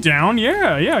 Yo, I'm down.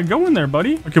 Yeah, go in there,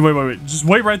 buddy. Okay, wait. Just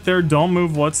wait right there. Don't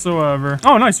move whatsoever.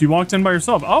 Oh, nice. You walked in by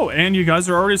yourself. Oh, and you guys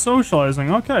are already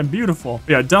socializing. Okay, beautiful.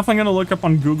 Yeah, definitely gonna look up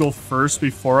on Google first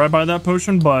before I buy that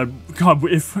potion, but God,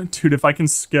 if I can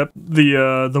skip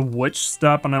the witch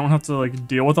step and I don't have to like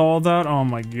deal with all of that, oh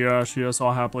my gosh, yes,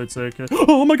 I'll happily take it.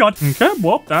 Oh my God. Okay,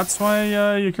 well, that's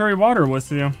why you carry water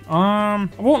with you. I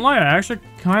won't lie, I actually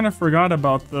kind of forgot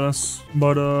about this,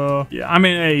 but yeah, I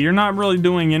mean, hey, you're not really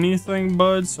doing anything,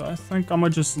 bud, so I think I'm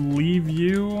gonna just leave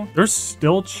you. There's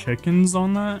still chickens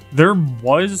on that? There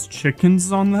was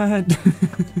chickens on that?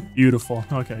 Beautiful.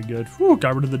 Okay, good. Whew,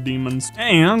 got rid of the demons.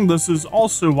 And this is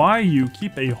also why you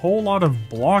keep a whole lot of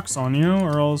blocks on you,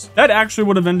 or else that actually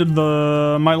would have ended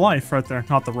my life right there.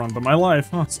 Not the run, but my life.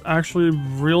 Oh, it's actually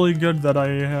really good that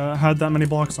I had that many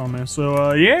blocks on me.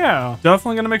 So yeah,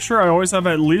 definitely gonna make sure I always have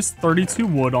at least 32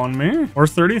 wood on me, or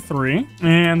 33.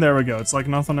 And there we go. It's like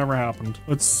nothing ever happened.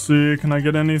 Let's see. Can I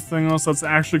get anything else that's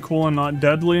actually cool and not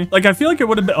deadly? Like, I feel like it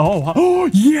would have been... Oh,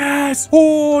 yes.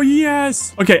 Oh,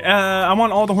 yes. Okay, I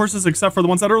want all the horses except for the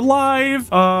ones that are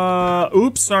alive.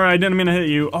 Oops, sorry, I didn't mean to hit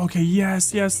you. Okay,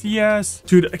 yes.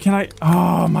 Dude, can I...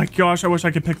 Oh my gosh, I wish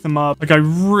I could pick them up. Like, I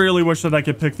really wish that I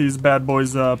could pick these bad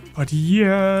boys up. But And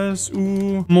yes,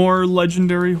 ooh, more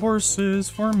legendary horses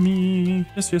for me.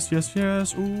 Yes, yes, yes,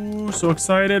 yes. Ooh, so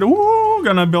excited. Ooh,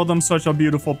 gonna build them such a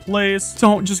beautiful place.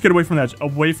 Don't just get away from the edge.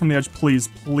 Away from the edge, please.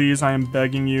 Please, I am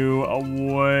begging you.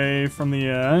 Away from the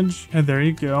edge. Okay, there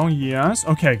you go. Yes.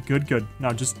 Okay, good, good.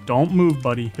 Now just don't move,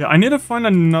 buddy. Yeah, I need to find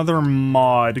another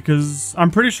mod because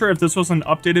I'm pretty sure if this was an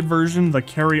updated version, the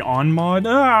carry on mod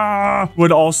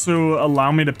would also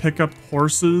allow me to pick up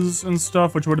horses and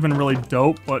stuff, which would have been really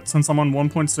dope. But since I'm on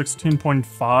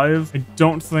 1.16.5, I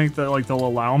don't think that like they'll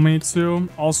allow me to.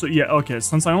 Also, yeah, okay,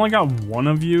 since I only got one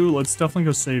of you, let's definitely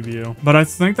go save you. But I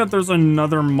think that there's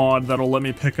another mod that'll let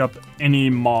me pick up any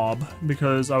mob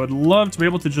because I would love to be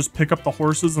able to just pick up the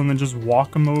horses and then just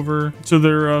walk them over to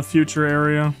their future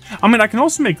area. I mean, I can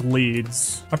also make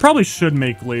leads. I probably should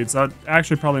make leads. That'd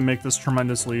actually probably make this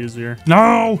tremendously easier.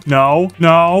 No, no,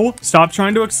 no. Stop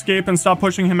trying to escape and stop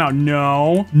pushing him out.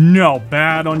 No, no,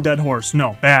 bad on dead horse.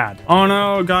 No, bad. Oh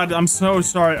no, God, I'm so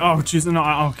sorry. Oh, jeez, no,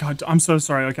 oh God, I'm so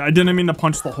sorry. Okay, I didn't mean to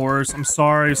punch the horse. I'm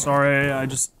sorry, sorry. I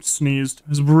just sneezed. It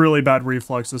was really bad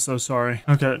reflexes, so sorry.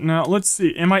 Okay, now let's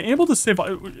see. Am I able to save?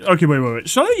 Okay, wait.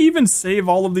 Should I even save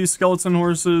all of these skeleton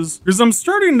horses? Because I'm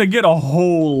starting to get a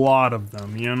whole lot of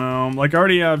them, you know? Like I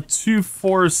already have 2,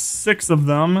 4, 6 of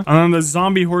them. And then the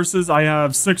zombie horses, I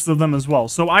have 6 of them as well.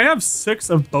 So I have 6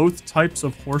 of both types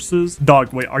of horses.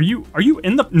 Dog, wait, are you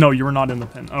in the, no, you were not in the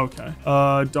pen. Okay.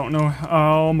 Don't know.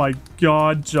 Oh my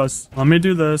God, just let me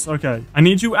do this. Okay. I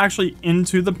need you actually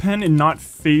into the pen and not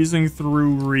phasing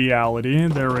through reality.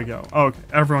 There we go. Okay.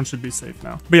 Everyone should be safe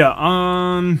now. But yeah,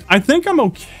 I think I'm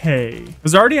okay.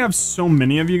 Because I already have so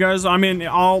many of you guys. I mean,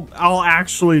 I'll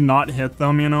actually not hit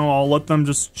them, you know? I'll let them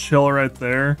just chill right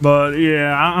there. But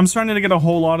yeah, I'm starting to get a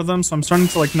whole lot of them. So I'm starting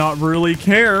to like not really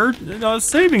care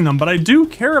saving them. But I do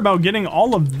care about getting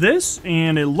all of this.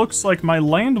 And it looks like my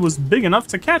land was big enough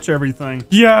to catch everything.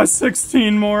 Yeah,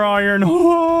 16 more iron.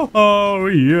 Oh,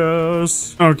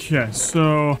 yes. Okay,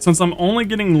 so since I'm only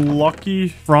getting lucky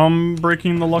from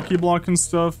breaking the lucky block and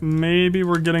stuff, maybe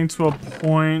we're getting to a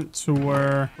point to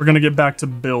where we're gonna get back to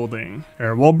building.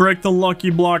 Here, we'll break the lucky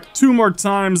block 2 more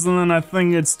times, and then I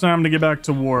think it's time to get back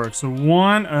to work. So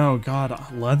 1, oh God,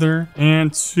 leather,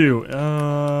 and 2.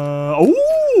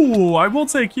 Oh, I will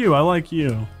take you. I like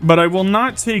you. But I will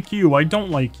not take you. I don't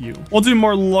like you. We'll do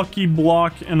more lucky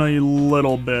block in a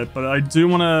little bit, but I do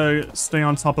want to stay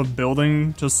on top of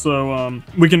building just so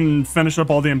we can finish up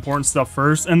all the important stuff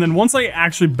first. And then once I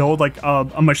actually build like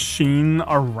a machine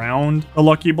around the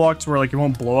lucky block to where like it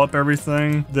won't blow up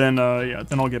everything, then yeah,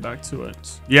 then I'll get back to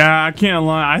it. Yeah, I can't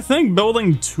lie. I think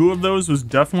building 2 of those was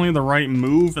definitely the right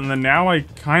move. And then now I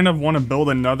kind of want to build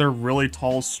another really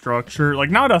tall structure, like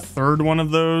not a 3rd one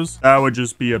of those. That would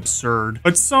just be absurd.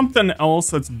 But something else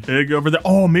that's big over there.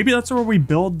 Oh, maybe that's where we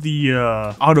build the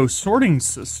auto sorting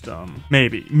system.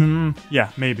 Maybe. Yeah,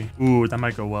 maybe. Ooh, that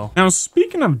might go well. Now,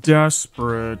 speaking of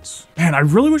desperate, man, I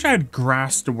really wish I had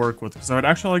grass to work with because I would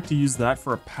actually like to use that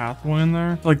for a pathway in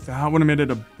there. I feel like that would have made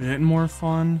it a bit more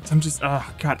fun. So I'm just,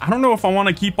 God, I don't know if I want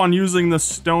to keep on using the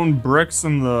stone bricks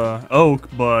and the oak,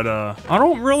 but I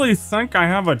don't really think I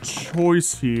have a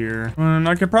choice here. And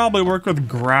I could probably work with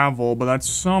gravel, but that's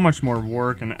so much more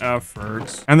work and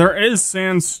effort. And there is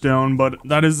sandstone, but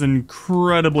that is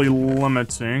incredibly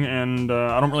limiting, and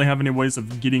I don't really have any ways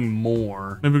of getting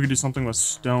more. Maybe we could do something with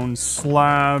stone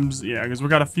slabs. Yeah, because we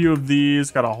got a few of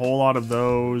these, got a whole lot of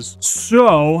those.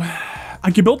 So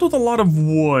I could build with a lot of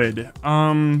wood.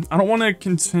 I don't want to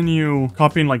continue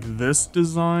copying like this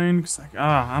design because like,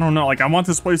 I don't know, like I want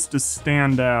this place to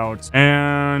stand out.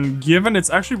 And given it's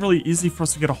actually really easy for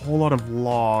us to get a whole lot of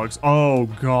logs. Oh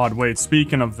God, wait,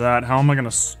 speaking of that, how am I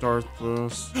gonna start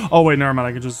this? Oh wait, never mind,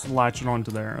 I could just latch it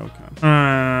onto there, okay.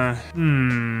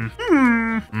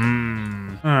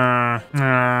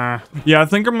 Yeah, I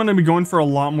think I'm gonna be going for a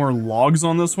lot more logs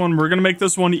on this one. We're gonna make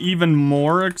this one even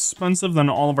more expensive than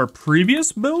all of our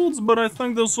previous builds, but I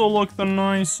think this will look the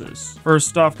nicest.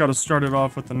 First off, gotta start it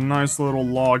off with a nice little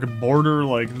log border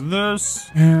like this.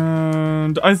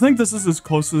 And I think this is as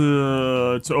close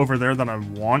to over there that I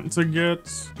want to get.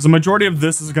 Because the majority of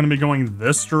this is gonna be going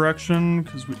this direction,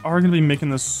 because we are gonna be making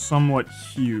this somewhat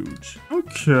huge.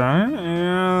 Okay,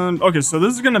 and okay, so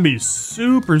this is gonna be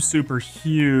super, super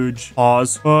huge.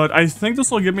 Pause. But I think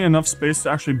this will give me enough space to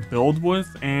actually build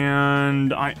with,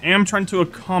 and I am trying to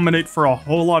accommodate for a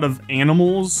whole lot of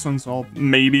animals, since I'll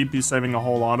maybe be saving a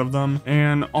whole lot of them,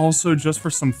 and also just for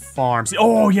some farms.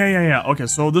 Oh, yeah. Okay,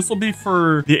 so this will be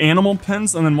for the animal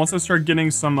pens, and then once I start getting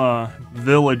some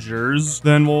villagers,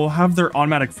 then we'll have their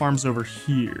automatic farms over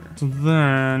here.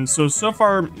 So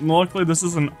far, luckily this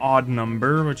is an odd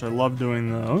number, which I love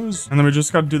doing those. And then we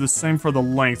just got to do the same for the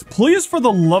length. Please, for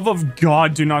the love of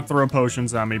God, do not throw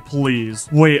potions at me, please.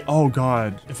 Wait, oh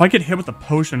God. If I get hit with a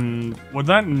potion, would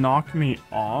that knock me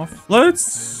off?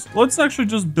 Let's actually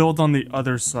just build on the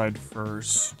other side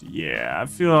first. Yeah, I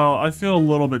feel a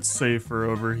little bit safer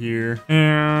over here.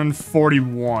 And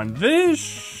 41. This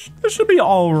should be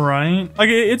all right. Like,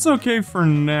 it's okay for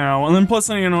now. And then plus,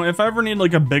 you know, if I ever need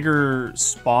like a bigger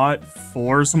spot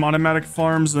for some automatic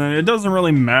farms, then it doesn't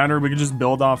really matter. We could just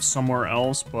build off somewhere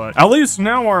else. But at least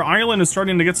now our island is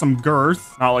starting to get some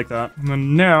girth. Not like that. And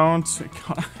then now,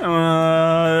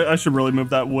 I should really move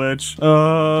that witch.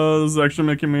 This is actually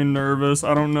making me nervous.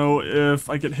 I don't know if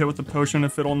I get hit with the potion,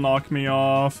 if it'll knock me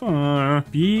off.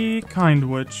 Be kind,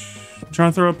 witch.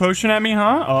 Trying to throw a potion at me,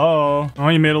 huh? Oh,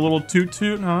 you made a little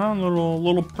toot-toot, huh?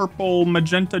 Little purple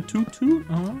magenta toot-toot,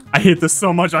 huh? I hate this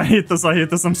so much. I hate this.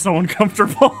 I'm so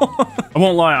uncomfortable. I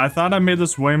won't lie. I thought I made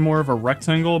this way more of a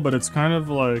rectangle, but it's kind of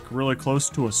like really close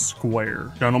to a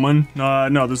square. Gentlemen,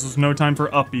 no, this is no time for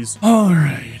uppies.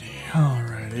 Alrighty.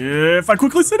 If I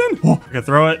quickly sit in. Oh, okay,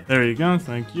 throw it. There you go.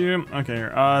 Thank you. Okay,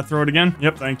 here, throw it again.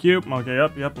 Yep, thank you. Okay,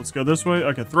 yep. Let's go this way.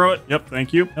 Okay, throw it. Yep,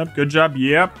 thank you. Yep, good job.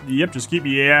 Yep. Just keep.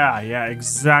 Yeah,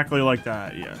 exactly like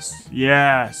that.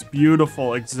 Yes,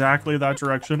 beautiful. Exactly that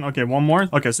direction. Okay, one more.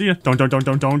 Okay, see ya. Don't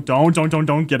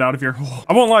get out of here. Oh,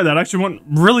 I won't lie, that actually went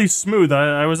really smooth.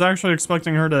 I was actually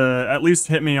expecting her to at least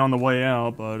hit me on the way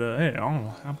out, but hey,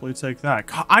 I'll happily take that.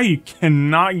 God, I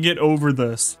cannot get over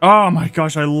this. Oh my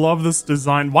gosh, I love this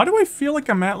design. Why do I feel like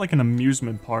I'm at like an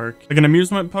amusement park? Like an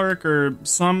amusement park or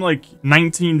some like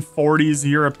 1940s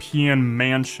European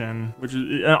mansion, which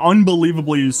is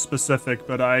unbelievably specific,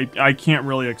 but I can't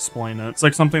really explain it. It's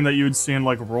like something that you would see in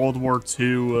like World War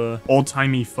II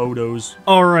old-timey photos.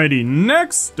 Alrighty,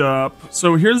 next up.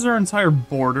 So here's our entire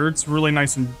border. It's really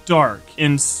nice and dark.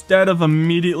 Instead of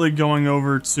immediately going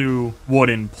over to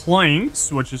wooden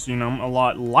planks, which is, you know, a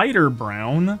lot lighter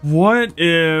brown, what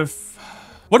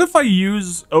if I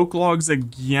use oak logs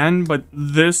again, but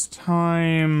this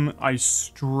time I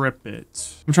strip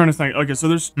it? I'm trying to think. Okay, so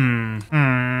there's,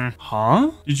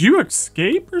 huh? Did you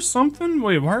escape or something?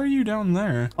 Wait, why are you down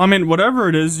there? I mean, whatever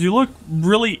it is, you look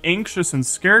really anxious and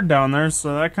scared down there,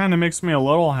 so that kind of makes me a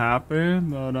little happy.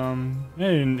 But,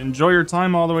 hey, enjoy your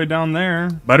time all the way down there.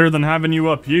 Better than having you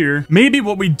up here. Maybe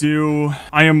what we do,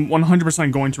 I am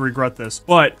 100% going to regret this,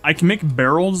 but I can make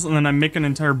barrels and then I make an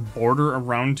entire border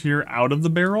around here out of the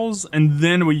barrels, and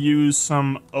then we use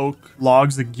some oak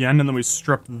logs again, and then we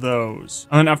strip those.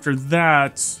 And then after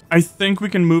that, I think we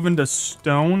can move into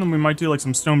stone, and we might do like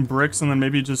some stone bricks, and then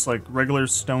maybe just like regular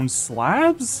stone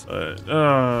slabs.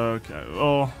 Okay.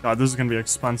 Oh God, this is gonna be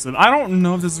expensive. I don't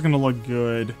know if this is gonna look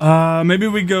good. Maybe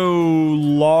we go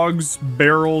logs,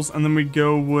 barrels, and then we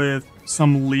go with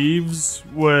some leaves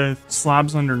with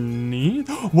slabs underneath.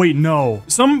 Wait, no.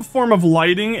 Some form of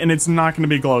lighting, and it's not going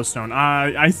to be glowstone.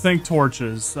 I think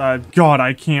torches. God,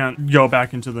 I can't go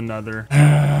back into the nether.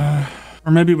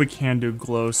 Or maybe we can do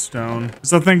glowstone.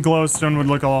 So I think glowstone would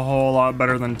look a whole lot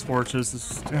better than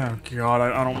torches. Oh God,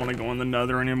 I don't want to go in the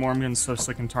nether anymore. I'm getting so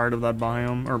sick and tired of that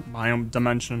biome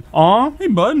dimension. Aw, hey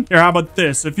bud. Here, how about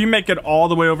this? If you make it all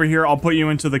the way over here, I'll put you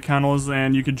into the kennels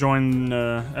and you could join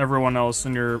everyone else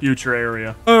in your future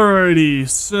area. Alrighty,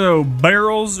 so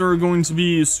barrels are going to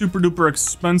be super duper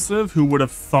expensive. Who would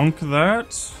have thunk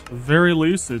that? At the very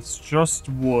least, it's just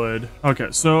wood. Okay,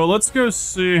 so let's go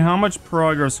see how much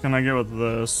progress can I get with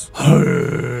this.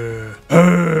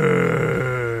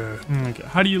 Okay,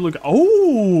 how do you look?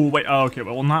 Oh, wait. Oh, okay,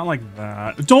 well, not like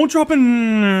that. Don't drop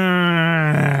in.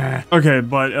 Okay,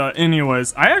 but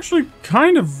anyways, I actually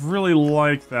kind of really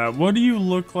like that. What do you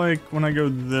look like when I go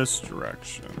this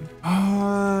direction?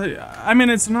 I mean,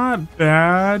 it's not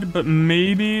bad, but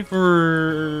maybe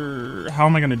for... How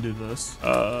am I gonna do this?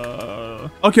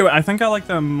 Okay, wait, I think I like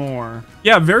that more.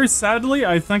 Yeah, very sadly,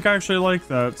 I think I actually like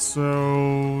that.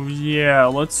 So, yeah,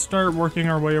 let's start working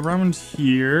our way around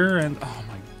here, and... Oh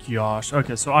my gosh.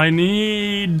 Okay, so I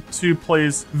need to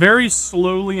place very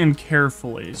slowly and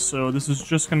carefully. So this is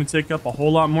just going to take up a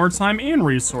whole lot more time and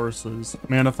resources.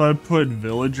 Man, if I put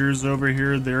villagers over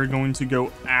here, they're going to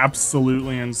go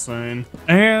absolutely insane.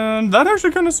 And that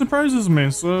actually kind of surprises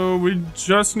me. So we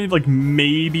just need like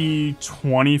maybe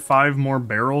 25 more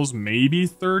barrels, maybe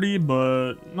 30,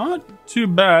 but not too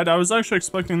bad. I was actually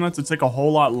expecting that to take a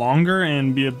whole lot longer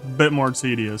and be a bit more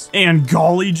tedious. And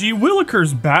golly gee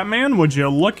willikers, Batman, would you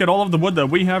look at all of the wood that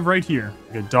we have right here.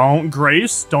 Okay, don't,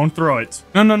 Grace, don't throw it.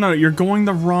 No, you're going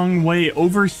the wrong way.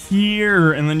 Over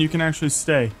here, and then you can actually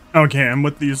stay. Okay, and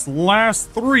with these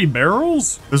last 3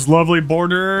 barrels, this lovely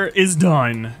border is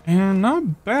done. And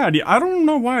not bad. I don't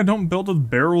know why I don't build with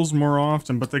barrels more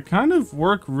often, but they kind of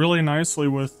work really nicely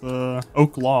with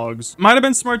oak logs. Might have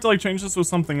been smart to like change this with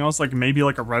something else, like maybe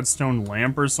like a redstone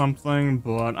lamp or something,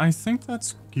 but I think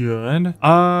that's good.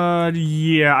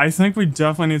 Yeah, I think we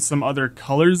definitely need some other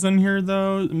colors in here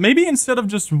though. Maybe instead of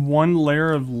just 1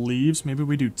 layer of leaves, maybe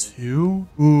we do 2.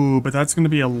 Ooh, but that's gonna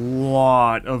be a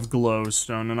lot of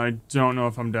glowstone, and I don't know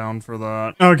if I'm down for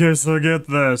that. Okay, so get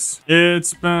this.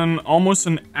 It's been almost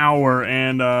an hour,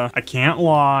 and I can't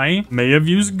lie, may have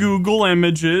used Google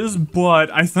Images, but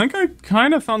I think I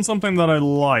kind of found something that I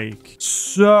like.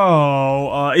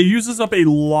 So, it uses up a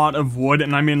lot of wood,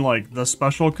 and I mean like the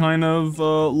special kind of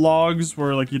logs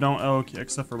where like you don't, oh, okay,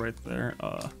 except for right there.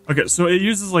 Okay, so it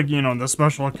uses like, you know, the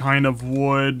special kind of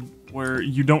wood where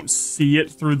you don't see it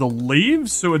through the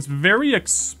leaves, so it's very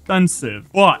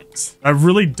expensive, but that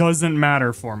really doesn't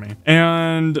matter for me.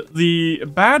 And the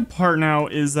bad part now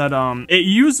is that it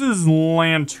uses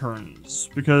lanterns,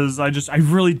 because I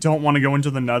really don't want to go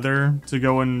into the nether to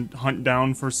go and hunt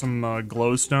down for some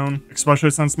glowstone, especially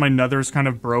since my nether is kind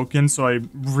of broken, so I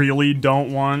really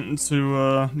don't want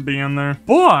to be in there.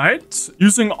 But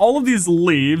using all of these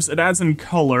leaves, it adds in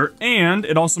color, and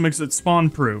it also makes it spawn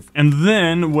proof. And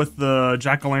then with the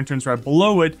jack-o'-lanterns right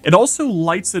below it, it also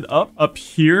lights it up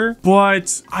here,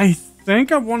 but I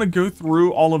think I want to go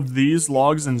through all of these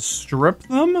logs and strip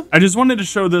them. I just wanted to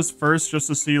show this first just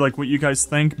to see like what you guys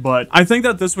think, but I think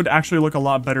that this would actually look a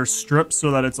lot better stripped so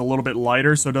that it's a little bit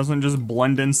lighter, so it doesn't just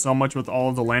blend in so much with all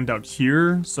of the land out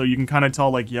here. So you can kind of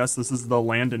tell like, yes, this is the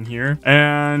land in here.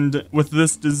 And with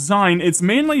this design, it's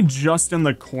mainly just in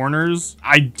the corners.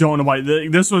 I don't know why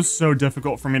this was so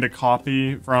difficult for me to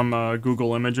copy from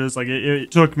Google Images. Like it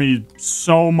took me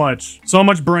so much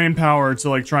brain power to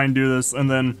like try and do this, and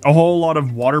then a whole lot of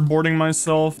waterboarding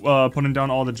myself, putting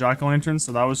down all the jack-o'-lanterns,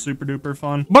 so that was super duper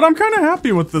fun. But I'm kind of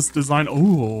happy with this design.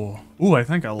 Ooh, I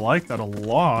think I like that a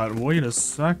lot. Wait a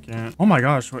second. Oh my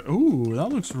gosh. Wait, ooh, that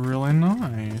looks really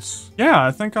nice. Yeah,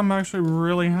 I think I'm actually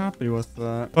really happy with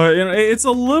that. But you know, it's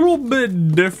a little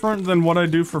bit different than what I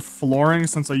do for flooring,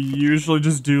 since I usually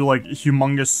just do like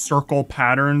humongous circle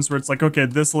patterns where it's like, okay,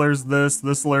 this layer's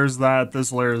this layer's that,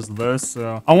 this layer's this.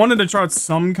 So I wanted to try out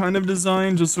some kind of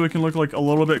design just so it can look like a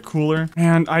little bit cooler.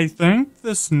 And I think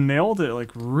this nailed it like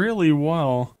really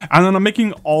well. And then I'm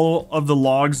making all of the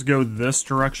logs go this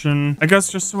direction, I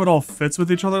guess, just so it all fits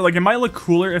with each other. Like it might look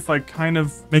cooler if I kind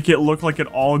of make it look like it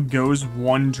all goes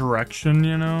one direction,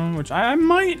 you know, which I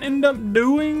might end up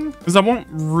doing, because that won't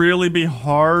really be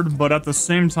hard, but at the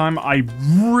same time, I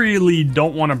really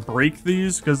don't want to break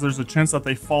these because there's a chance that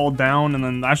they fall down, and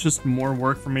then that's just more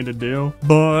work for me to do.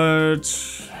 But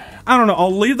I don't know.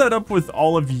 I'll leave that up with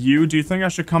all of you. Do you think I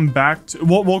should come back to...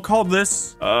 We'll call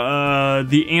this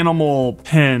the animal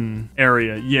pen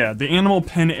area. Yeah, the animal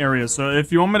pen area. So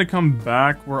if you want me to come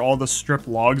back where all the stripped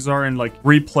logs are and like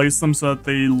replace them so that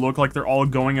they look like they're all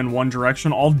going in one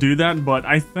direction, I'll do that. But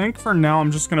I think for now,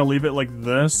 I'm just going to leave it like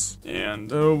this.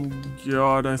 And oh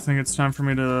god, I think it's time for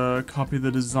me to copy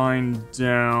the design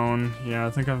down. Yeah, I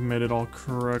think I've made it all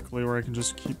correctly where I can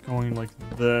just keep going like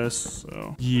this.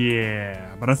 So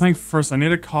yeah, but I think first I need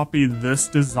to copy this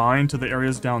design to the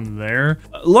areas down there.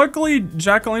 Luckily,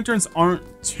 jack-o'-lanterns aren't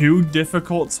too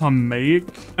difficult to make,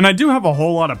 and I do have a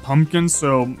whole lot of pumpkins,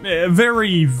 so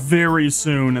very, very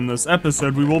soon in this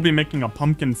episode we will be making a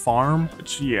pumpkin farm,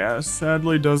 which yeah,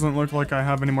 sadly doesn't look like I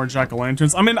have any more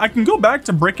jack-o'-lanterns. I mean, I can go back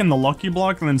to breaking the lucky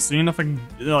block and then seeing if I can,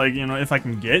 like, you know, if I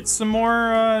can get some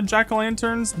more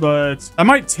jack-o'-lanterns, but that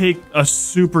might take a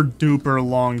super duper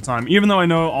long time, even though I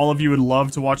know all of you would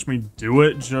love to watch me do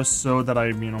it just just so that I,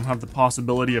 you know, have the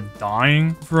possibility of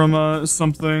dying from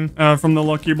something from the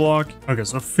lucky block. Okay,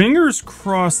 so fingers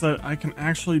crossed that I can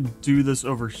actually do this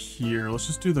over here. Let's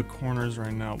just do the corners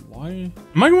right now. Why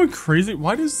am I going crazy?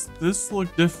 Why does this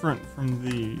look different from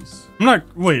these?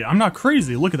 I'm not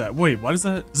crazy. Look at that. Wait, why does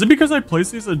that? Is it because I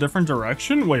placed these a different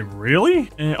direction? Wait, really?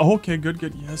 Okay, good.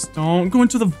 Yes, don't go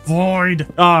into the void.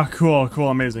 Ah, cool,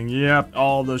 amazing. Yep,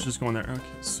 all of those just going there. Okay,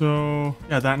 so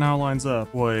yeah, that now lines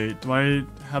up. Wait, do I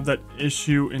have that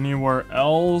issue anywhere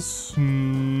else?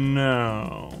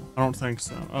 No, I don't think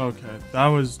so. Okay,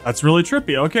 that's really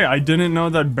trippy. Okay, I didn't know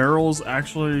that barrels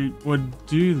actually would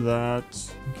do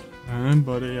that.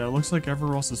 But yeah, it looks like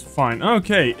everywhere else is fine.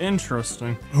 Okay,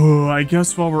 interesting. Oh, I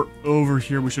guess while we're over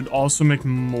here, we should also make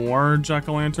more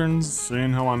jack-o'-lanterns,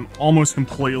 seeing how I'm almost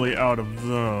completely out of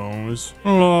those.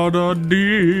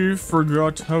 La-da-dee,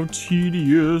 forgot how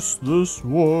tedious this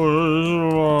was.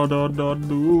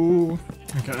 La-da-da-doo.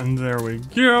 Okay, and there we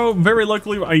go. Very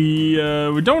luckily,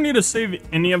 we don't need to save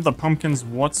any of the pumpkins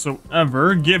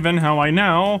whatsoever, given how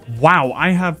wow,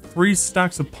 I have 3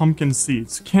 stacks of pumpkin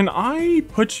seeds. Can I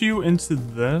put you into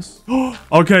this?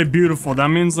 Okay, beautiful. That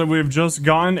means that we've just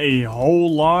gotten a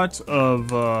whole lot of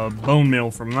bone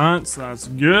meal from that, so that's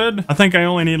good. I think I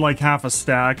only need like half a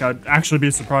stack. I'd actually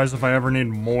be surprised if I ever need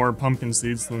more pumpkin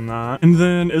seeds than that. And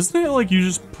then, isn't it like you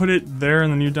just put it there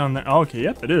and then you down there? Okay,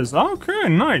 yep, it is. Okay,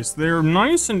 nice. They're nice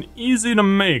and easy to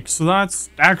make, so that's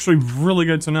actually really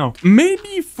good to know.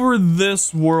 Maybe for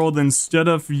this world, instead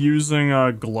of using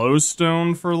a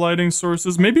glowstone for lighting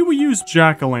sources, maybe we use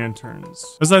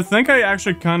jack-o'-lanterns, because I think I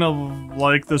actually kind of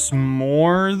like this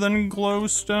more than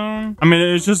glowstone. I mean,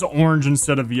 it's just orange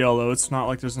instead of yellow. It's not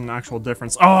like there's an actual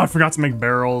difference. Oh, I forgot to make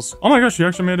barrels. Oh my gosh, you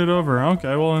actually made it over.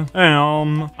 Okay, well, hey,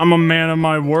 I'm a man of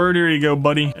my word. Here you go,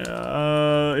 buddy.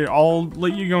 I'll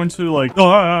let you go into like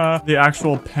the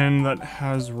actual pen that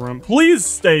has room. Please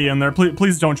stay in there.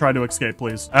 Please don't try to escape,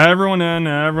 please. Everyone in,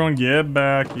 everyone get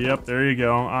back. Yep, there you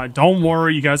go. Don't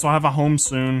worry, you guys will have a home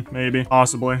soon. Maybe,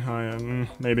 possibly,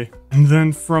 maybe. And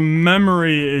then from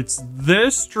memory, it's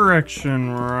this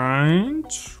direction, right?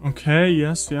 Okay,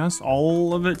 yes,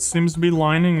 all of it seems to be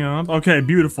lining up. Okay,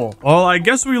 beautiful. Well, I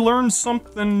guess we learn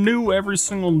something new every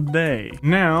single day.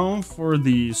 Now for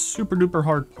the super duper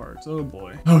hard part. Oh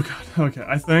boy. Oh god, okay,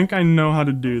 I think I know how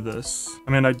to do this.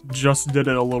 I mean, I just did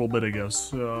it a little bit ago,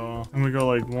 so I'm gonna go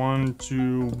like 1,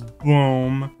 2,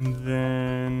 boom, and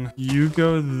then you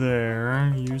go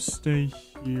there, you stay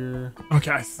here.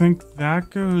 Okay, I think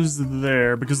that goes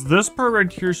there, because this part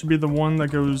right here should be the one that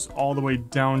goes all the way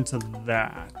down to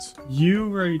that. You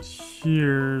right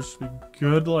here should be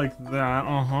good like that.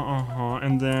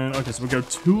 And then, okay, so we go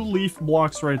 2 leaf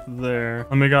blocks right there.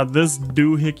 And we got this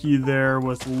doohickey there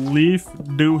with leaf,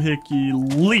 doohickey,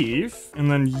 leaf.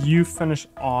 And then you finish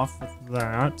off with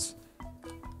that.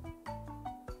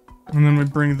 And then we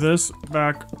bring this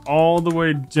back all the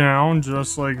way down,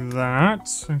 just like that.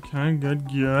 Okay,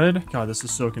 good. God, this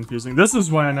is so confusing. This is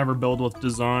why I never build with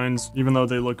designs, even though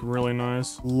they look really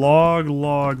nice. Log.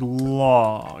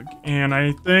 And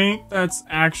I think that's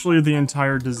actually the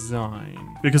entire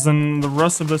design, because then the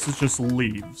rest of this is just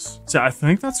leaves. So I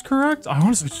think that's correct. I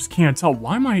honestly just can't tell.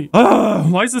 Why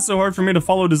is it so hard for me to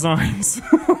follow designs?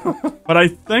 But I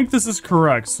think this is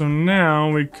correct. So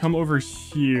now we come over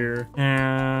here,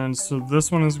 and so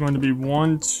this one is going to be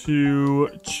 1, 2,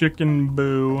 chicken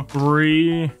boo,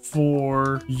 3,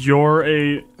 4, you're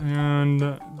 8, and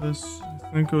this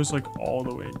I think goes like all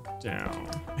the way down.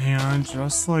 And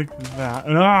just like that.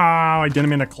 Ah, I didn't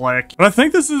mean to click. But I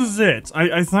think this is it.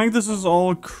 I think this is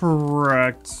all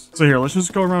correct. So here, let's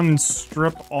just go around and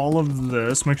strip all of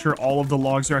this. Make sure all of the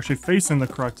logs are actually facing the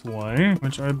correct way,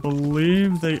 which I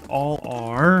believe they all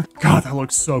are. God, that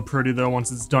looks so pretty though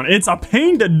once it's done. It's a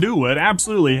pain to do it.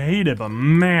 Absolutely hate it, but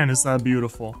man, is that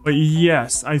beautiful. But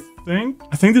yes, I think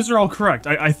these are all correct.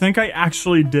 I think I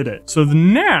actually did it. So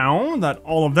now that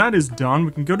all of that is done,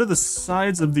 we can go to the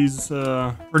sides of these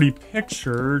pretty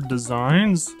picture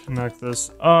designs. Connect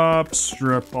this up,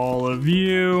 strip all of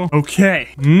you. Okay,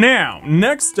 now,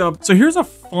 next up, so here's a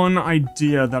fun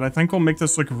idea that I think will make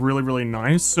this look really, really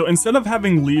nice. So instead of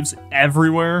having leaves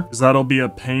everywhere, because that'll be a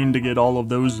pain to get all of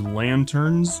those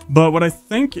lanterns, but what I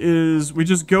think is we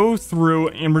just go through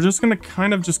and we're just gonna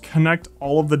kind of just connect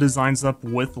all of the designs up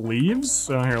with leaves.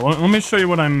 So here, let me show you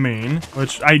what I mean,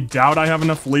 which I doubt I have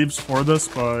enough leaves for this,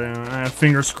 but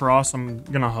fingers crossed, I'm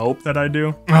gonna hope that I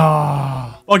do.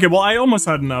 Okay, well, I almost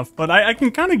had enough, but I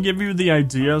can kind of give you the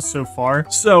idea so far.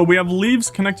 So we have leaves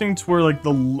connecting to where like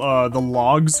the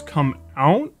logs come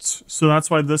out. So that's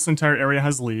why this entire area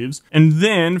has leaves. And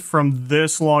then from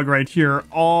this log right here,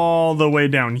 all the way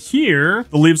down here,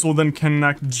 the leaves will then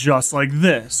connect just like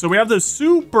this. So we have this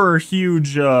super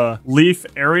huge leaf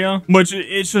area, which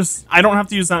it's just, I don't have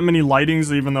to use that many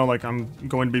lightings, even though like I'm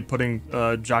going to be putting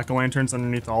jack-o'-lanterns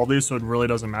underneath all of these, so it really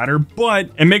doesn't matter. But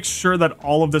it makes sure that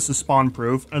all of this is spawn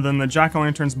proof. And then the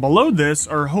jack-o'-lanterns below this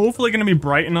are hopefully going to be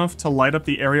bright enough to light up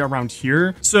the area around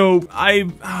here. So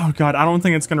oh God, I don't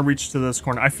think it's going to reach to this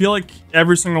corner. I feel like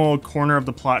every single corner of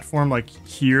the platform, like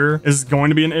here, is going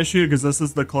to be an issue because this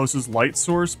is the closest light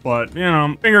source, but you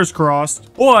know, fingers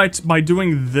crossed. But by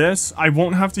doing this, I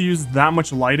won't have to use that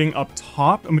much lighting up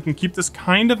top, and we can keep this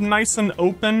kind of nice and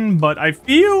open. But I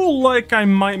feel like I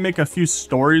might make a few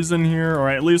stories in here, or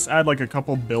at least add like a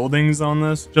couple buildings on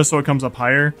this, just so it comes up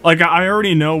higher. Like I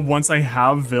already know once I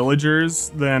have villagers,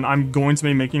 then I'm going to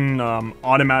be making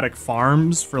automatic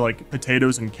farms for like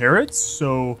potatoes and carrots.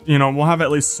 So, you know, we'll have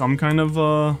at least some kind of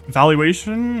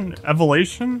evolution,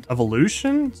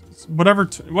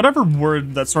 whatever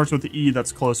word that starts with E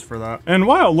that's close for that. And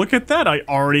wow, look at that. I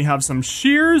already have some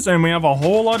shears and we have a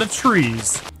whole lot of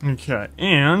trees. Okay,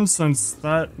 and since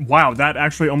that, wow, that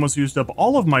actually almost used up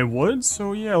all of my wood.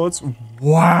 So yeah,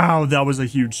 wow, that was a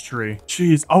huge tree.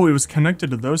 Jeez. Oh, it was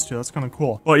connected to those two. That's kind of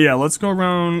cool. But yeah, let's go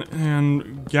around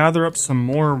and gather up some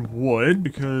more wood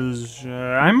because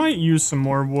I might use some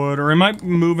more wood, or I might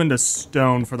move into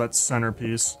stone for that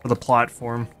centerpiece for the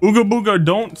platform. Ooga booga,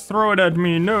 don't throw it at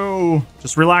me. No,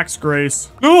 just relax, Grace.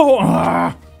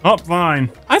 Oh, oh,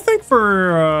 fine. I think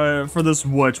for this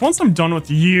witch, once I'm done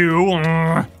with you,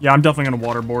 yeah, I'm definitely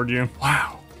gonna waterboard you.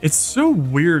 Wow. It's so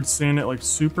weird seeing it like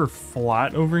super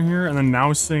flat over here and then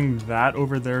now seeing that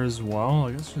over there as well.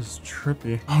 Like it's just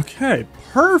trippy. Okay,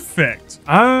 perfect.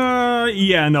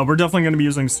 Yeah, no, we're definitely going to be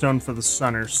using stone for the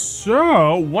center.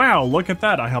 So, wow, look at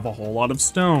that. I have a whole lot of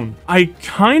stone. I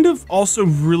kind of also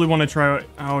really want to try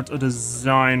out a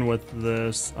design with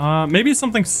this. Maybe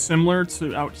something similar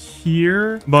to out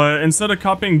here, but instead of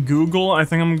copying Google, I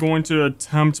think I'm going to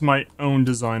attempt my own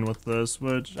design with this,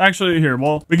 which actually here,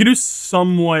 well, we could do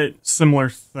somewhat similar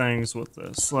things with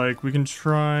this. Like we can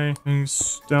try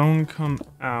stone come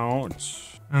out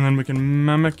and then we can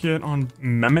mimic it on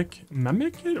mimic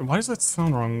it. Why does that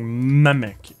sound wrong?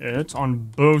 Mimic it on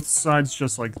both sides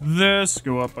just like this.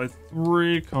 Go up by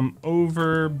 3, come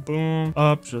over, boom,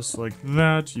 up just like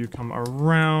that. You come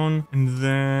around and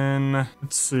then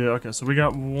let's see. Okay, so we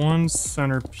got one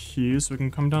center piece. We can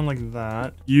come down like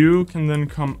that. You can then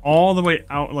come all the way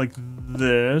out like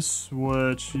this,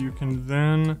 which you can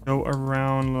then go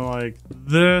around like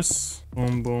this.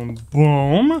 Boom, boom,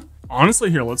 boom.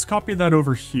 Honestly, here, let's copy that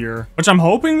over here, which I'm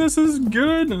hoping this is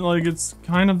good. Like, it's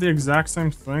kind of the exact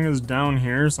same thing as down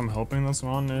here, so I'm hoping that's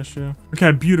not an issue.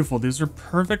 Okay, beautiful. These are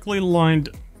perfectly lined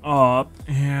up.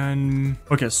 And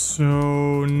okay,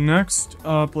 so next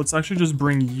up, let's actually just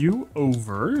bring you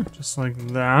over just like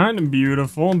that.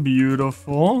 Beautiful,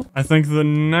 beautiful. I think the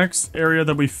next area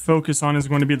that we focus on is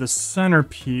going to be the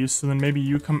centerpiece. So then maybe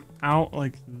you come out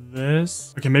like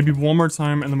this. Okay, maybe one more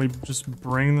time and then we just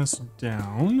bring this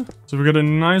down. So we got a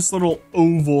nice little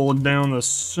oval down the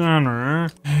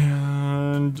center.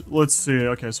 And let's see.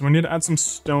 Okay, so we need to add some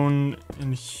stone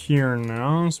in here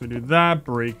now. So we do that,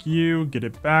 break you, get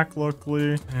it back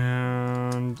luckily.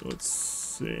 And let's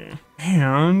see.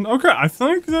 And okay, I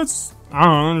think that's, I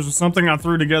don't know, there's just something I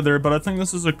threw together, but I think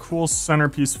this is a cool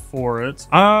centerpiece for it.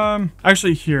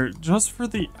 Actually here, just for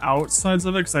the outsides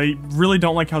of it, because I really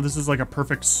don't like how this is like a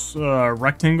perfect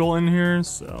rectangle in here.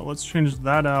 So let's change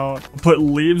that out. I'll put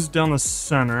leaves down the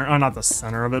center, not the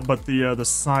center of it, but the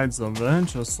sides of it,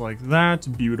 just like that.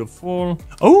 Beautiful.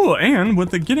 Oh, and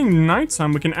with it getting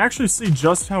nighttime, we can actually see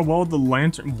just how well the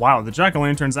lantern, wow, the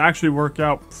jack-o'-lanterns actually work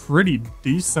out pretty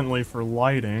decently for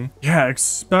lighting. Yeah,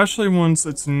 especially once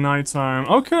it's nighttime.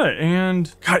 Okay,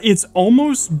 and God, it's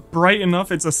almost bright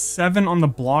enough. It's a 7 on the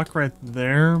block right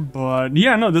there, but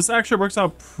yeah, no, this actually works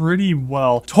out pretty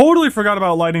well. Totally forgot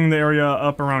about lighting the area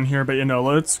up around here, but you know,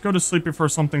 let's go to sleep before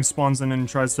something spawns in and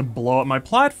tries to blow up my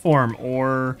platform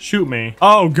or shoot me.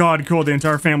 Oh God, cool, the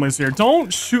entire family's here.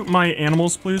 Don't shoot my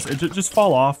animals, please. Just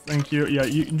fall off, thank you. Yeah,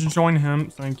 you join him,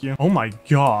 thank you. Oh my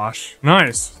gosh,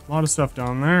 nice. A lot of stuff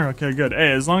down there. Okay, good.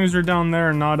 Hey, as long as you're down there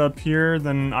and not up here,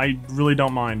 then I really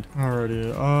don't mind.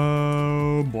 Alrighty.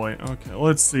 Oh boy. Okay,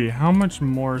 let's see. How much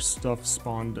more stuff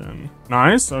spawned in?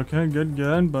 Nice. Okay, good,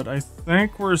 good. But I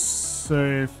think we're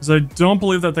safe. Because I don't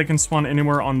believe that they can spawn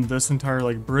anywhere on this entire,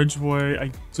 like, bridgeway.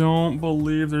 I don't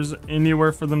believe there's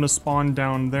anywhere for them to spawn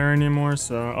down there anymore.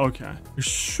 So, okay. We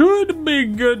should be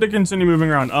good to continue moving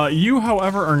around. You,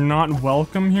 however, are not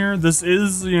welcome here. This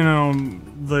is, you know,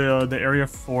 the area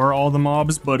for all the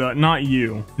mobs, but not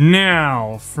you.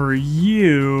 Now, for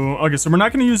you... Okay, so we're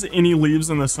not going to use any leaves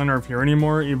in the center of here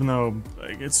anymore, even though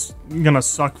like, it's gonna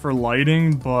suck for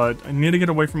lighting, but I need to get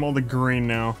away from all the green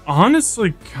now.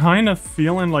 Honestly, kind of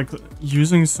feeling like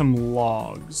using some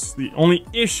logs. The only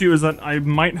issue is that I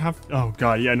might have... Oh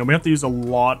god, yeah, no, we have to use a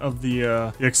lot of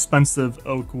the expensive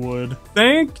oak wood. I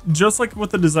think, just like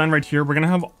with the design right here, we're gonna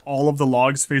have all of the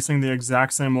logs facing the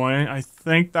exact same way. I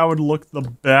think that would look the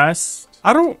best.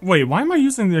 Wait, why am I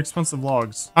using the expensive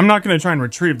logs? I'm not gonna try and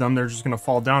retrieve them, they're just gonna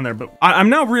fall down there, but I'm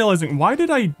now realizing, why did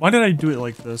I do it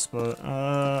like this? But,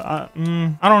 I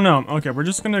don't know. Okay, we're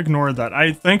just gonna ignore that.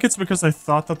 I think it's because I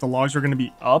thought that the logs were gonna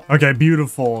be up. Okay,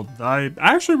 beautiful. I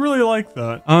actually really like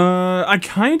that. I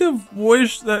kind of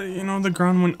wish that, you know, the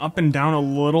ground went up and down a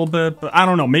little bit, but I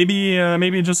don't know.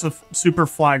 Maybe just a super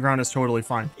flat ground is totally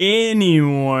fine.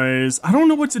 Anyways, I don't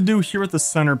know what to do here at the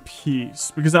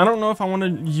centerpiece, because I don't know if I want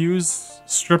to use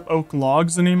strip oak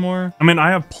logs anymore. I mean,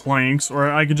 I have planks,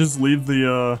 or I could just leave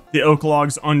the oak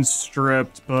logs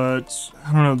unstripped, but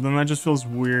I don't know, then that just feels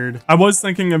weird. I was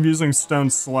thinking of using stone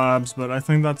slabs, but I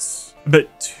think that's a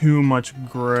bit too much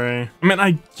gray. I mean,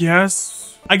 I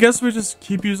guess we just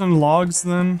keep using logs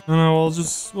then. I don't know,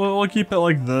 we'll keep it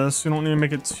like this. You don't need to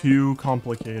make it too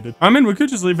complicated. I mean, we could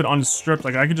just leave it unstripped.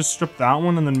 Like, I could just strip that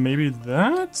one and then maybe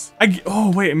that?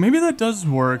 Oh, wait, maybe that does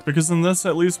work, because then this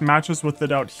at least matches with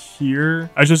it out here.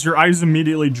 Your eyes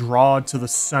immediately draw to the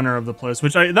center of the place,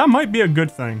 which that might be a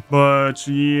good thing. But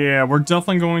yeah, we're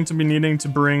definitely going to be needing to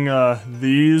bring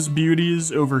these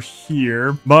beauties over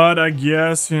here. But I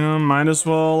guess, you know, might as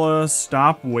well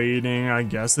stop waiting. I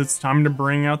guess it's time to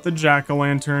bring out the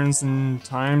jack-o'-lanterns and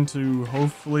time to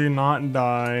hopefully not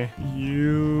die.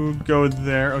 You go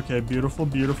there. Okay, beautiful,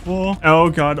 beautiful. Oh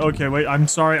god, okay, wait, I'm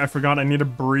sorry, I forgot I need to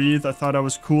breathe. I thought I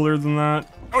was cooler than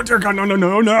that. Oh dear god, no, no,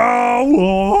 no, no!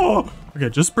 Oh. Okay,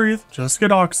 just breathe. Just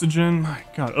get oxygen. My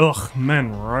god, ugh,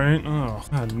 men, right? Ugh,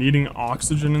 god, needing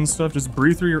oxygen and stuff. Just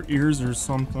breathe through your ears or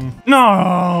something. No!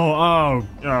 Oh,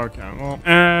 okay,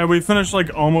 well, we finished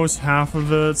like almost half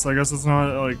of it, so I guess it's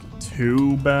not like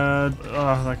too bad.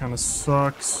 Ugh, that kind of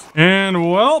sucks.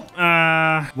 And well,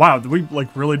 wow, we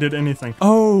like really did anything.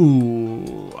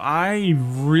 Oh, I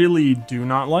really do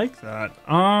not like that.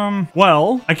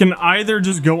 Well, I can either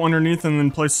just go underneath and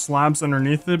then place slabs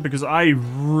underneath it, because I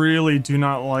really do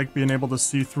not like being able to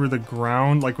see through the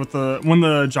ground, like with when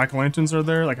the jack-o'-lanterns are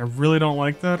there. Like, I really don't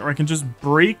like that. Or I can just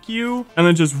break you and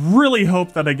then just really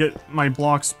hope that I get my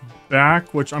blocks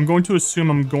back, which I'm going to assume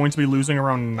I'm going to be losing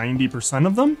around 90%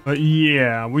 of them. But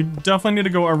yeah, we definitely need to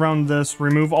go around this,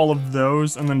 remove all of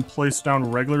those, and then place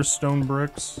down regular stone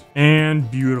bricks.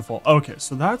 And beautiful. Okay,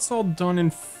 so that's all done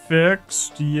and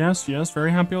fixed. Yes, yes,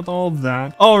 very happy with all of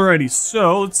that. Alrighty,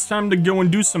 so it's time to go and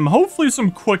do hopefully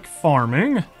some quick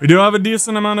farming. We do have a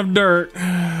decent amount of dirt.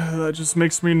 That just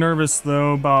makes me nervous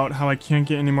though about how I can't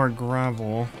get any more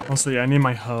gravel. Also, yeah, I need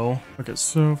my hoe. Okay,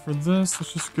 so for this,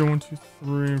 let's just go 1, 2,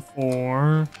 3,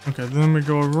 4. Okay, then we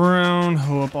go around,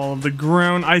 hoe up all of the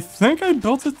ground. I think I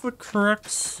built it the correct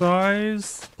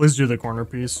size. Please do the corner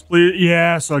piece. Please,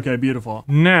 yes, okay, beautiful.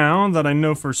 Now that I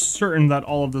know for certain that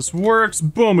all of this works,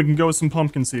 boom, we can go with some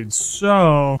pumpkin seeds.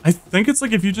 So I think it's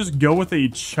like if you just go with a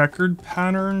checkered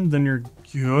pattern, then you're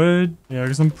good. Yeah,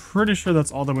 because I'm pretty sure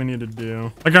that's all that we need to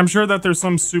do. Like, I'm sure that there's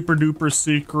some super duper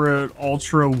secret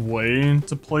ultra way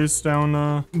to place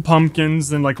down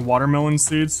pumpkins and like watermelon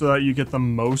seeds so that you get the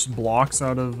most blocks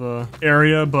out of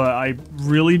area, but I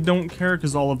really don't care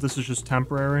because all of this is just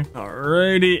temporary.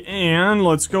 Alrighty, and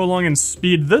let's go along and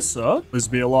speed this up. Please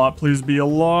be a lot, please be a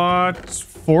lot.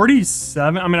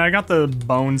 47. I mean, I got the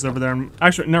bones over there.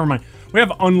 Actually, never mind. We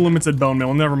have unlimited bone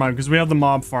meal. Never mind, because we have the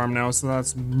mob farm now, so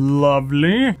that's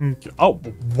lovely. Okay. Oh,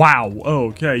 wow.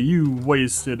 Okay, you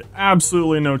wasted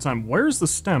absolutely no time. Where's the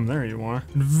stem? There you are.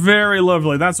 Very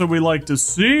lovely. That's what we like to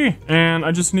see. And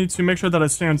I just need to make sure that I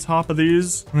stay on top of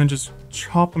these and then just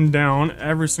chop them down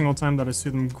every single time that I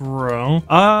see them grow.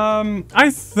 I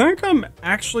think I'm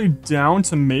actually down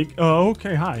to make, oh,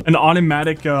 okay, hi. An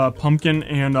automatic pumpkin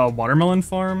and watermelon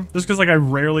farm. Just because like I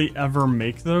rarely ever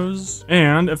make those.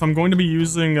 And if I'm going to be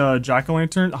using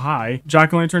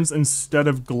jack-o'-lanterns instead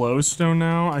of glowstone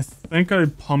now, I think a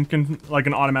pumpkin, like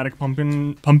an automatic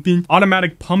pumpkin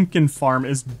farm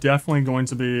is definitely going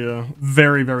to be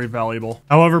very, very valuable.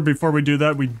 However, before we do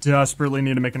that, we desperately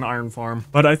need to make an iron farm.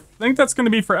 But I think that's going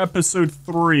to be for episode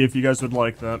 3 if you guys would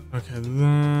like that. Okay,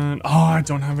 then... Oh, I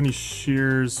don't have any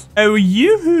shears. Oh,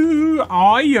 yoo-hoo!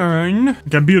 Iron!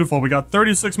 Okay, beautiful. We got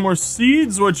 36 more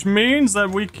seeds, which means that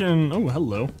we can... Oh,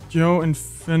 hello. Go and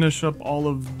finish up all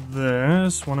of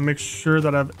this. Want to make sure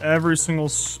that I have every single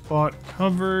spot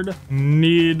covered.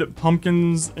 Need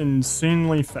pumpkins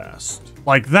insanely fast.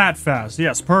 Like that fast.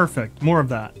 Yes, perfect. More of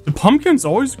that. Do pumpkins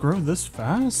always grow this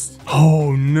fast?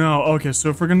 Oh, no. Okay, so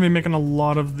if we're going to be making a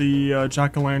lot of the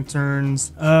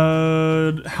jack-o'-lanterns,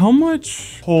 how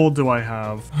much coal do I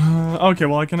have? Okay,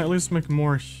 well, I can at least make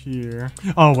more here.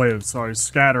 Oh, wait, sorry.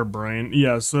 Scatterbrain.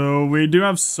 Yeah, so we do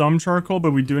have some charcoal,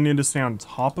 but we do need to stay on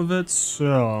top of it.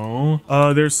 So,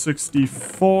 there's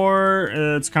 64.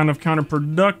 It's kind of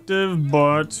counterproductive,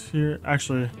 but here,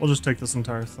 actually, we'll just take this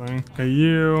entire thing. Okay,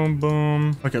 you, boom.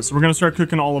 Okay, so we're gonna start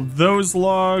cooking all of those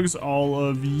logs, all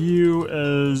of you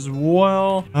as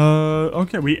well.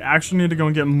 Okay, we actually need to go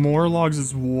and get more logs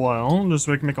as well, just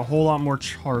so we can make a whole lot more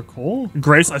charcoal.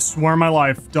 Grace, I swear on my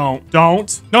life, don't,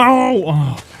 no!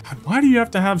 Oh, God, why do you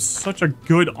have to have such a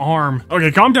good arm?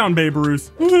 Okay, calm down, Babe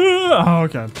Ruth. Oh,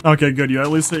 okay, good, you at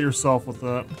least hit yourself with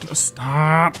that. Just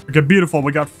stop. Okay, beautiful,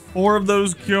 we got 4 of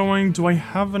those going. Do I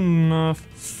have enough?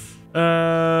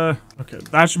 Okay,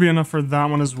 that should be enough for that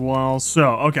one as well.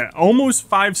 So, okay, almost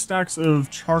 5 stacks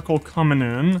of charcoal coming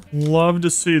in. Love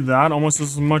to see that, almost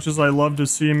as much as I love to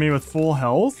see me with full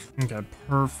health. Okay,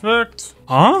 perfect.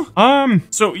 Huh?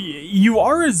 So you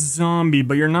are a zombie,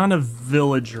 but you're not a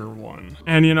villager one.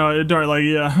 And you know, like,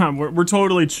 yeah, we're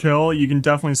totally chill. You can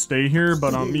definitely stay here,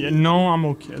 but yeah, no, I'm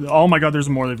okay. Oh my God, there's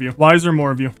more of you. Why is there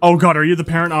more of you? Oh God, are you the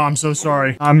parent? Oh, I'm so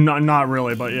sorry. I'm not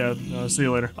really, but yeah, see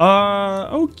you later.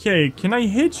 Okay, can I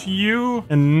hit you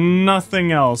and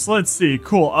nothing else? Let's see.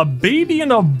 Cool. A baby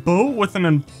in a boat with an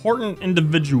important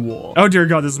individual. Oh dear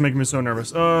God, this is making me so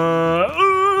nervous.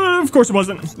 Of course it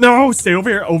wasn't. No, stay over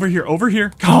here, over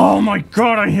here. Oh my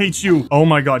God, I hate you. Oh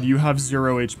my God, you have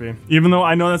 0 HP. Even though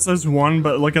I know that says 1,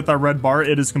 but look at that red bar,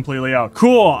 it is completely out.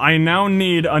 Cool, I now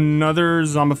need another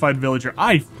zombified villager.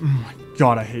 Oh my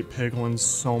God, I hate piglins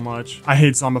so much. I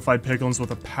hate zombified piglins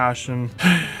with a passion.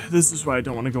 This is why I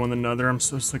don't want to go in the nether. I'm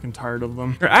so sick and tired of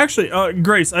them. Actually,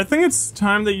 Grace, I think it's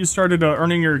time that you started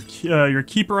earning your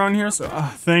keep around here. So,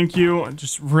 thank you. I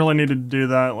just really needed to do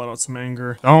that. Let out some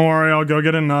anger. Don't worry, I'll go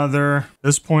get another. At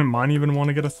this point, might even want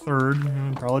to get a 3rd.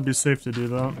 It'd probably be safe to do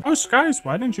that. Oh, Skies,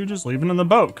 why didn't you just leave it in the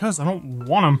boat? Because I don't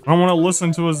want him. I don't want to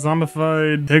listen to a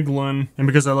zombified piglin. And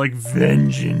because I like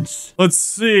vengeance. Let's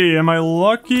see. Am I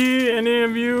lucky? Any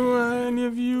of you?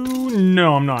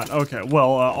 No, I'm not. Okay,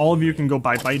 well, all of you can go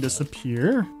bye-bye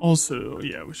disappear. Also,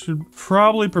 yeah, we should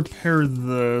probably prepare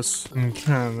this.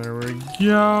 Okay, there we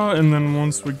go. And then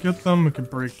once we get them, we can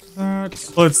break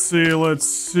that. Let's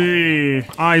see.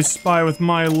 I spy with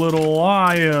my little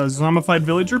eye. Zombified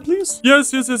villager, please?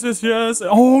 Yes.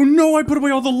 Oh no, I put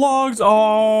away all the logs.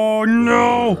 Oh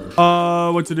no.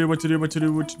 What to do?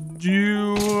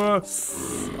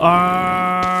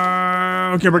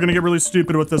 Okay, we're gonna get really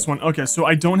stupid with this one. Okay, so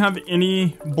I don't have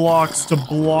any blocks to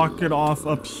block it off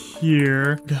up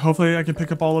here. Okay, hopefully I can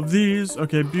pick up all of these.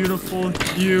 Okay, beautiful.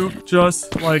 You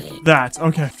just like that.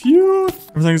 Okay, phew.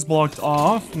 Everything's blocked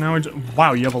off. Now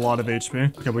wow, you have a lot of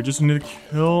HP. Okay, we just need to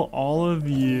kill all of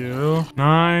you.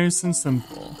 Nice and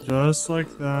simple. Just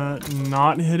like that.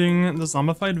 Not hitting the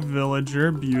zombified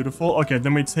villager. Beautiful. Okay,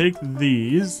 then we take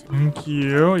these. Thank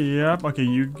you. Yep. Okay,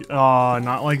 you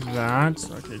not like that.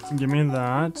 Okay, give me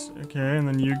that. Okay, and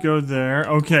then you go there.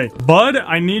 Okay, bud,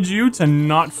 I need you to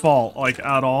not fall, like,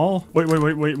 at all. Wait.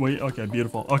 Okay,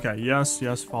 beautiful. Okay,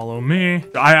 yes, follow me.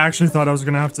 I actually thought I was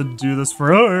gonna have to do this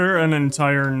for an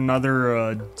entire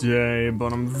another day,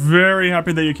 but I'm very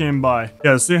happy that you came by.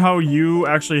 Yeah, see how you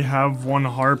actually have 1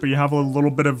 heart, but you have a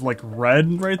little bit of, like,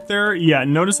 red right there? Yeah,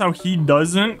 notice how he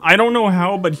doesn't? I don't know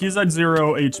how, but he's at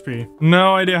 0 HP.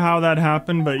 No idea how that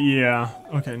happened, but yeah.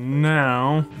 Okay,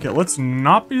 now... Okay, let's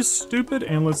not be stupid,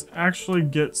 and let's actually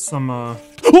get some,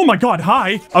 Oh my God,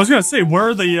 hi! I was gonna say, where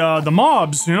are the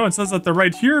mobs? You know, it says that they're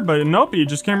right here, but nope, you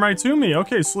just came right to me.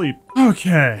 Okay, sleep.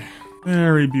 Okay.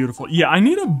 Very beautiful. Yeah, I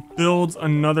need to build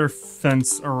another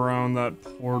fence around that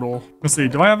portal. Let's see,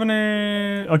 do I have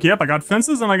any... Okay, yep, I got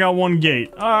fences and I got 1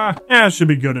 gate. Yeah, it should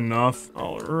be good enough.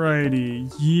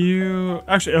 Alrighty, you...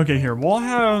 Actually, okay, here, we'll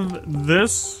have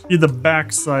this be the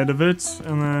back side of it,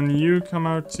 and then you come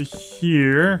out to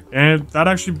here. And that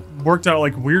actually worked out,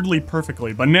 like, weirdly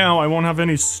perfectly. But now I won't have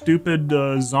any stupid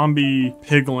zombie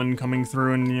piglin coming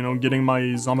through and, you know, getting my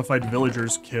zombified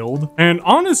villagers killed. And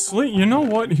honestly, you know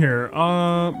what? Here,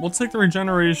 We'll take the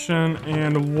regeneration,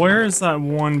 and where is that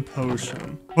one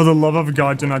potion? For the love of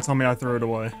God, do not tell me I threw it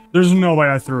away. There's no way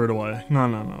I threw it away. No,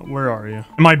 no, no. Where are you?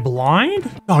 Am I blind?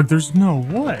 Dog, there's no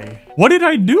way. What did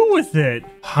I do with it?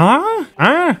 Huh?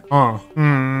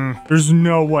 There's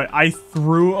no way. I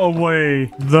threw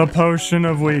away the potion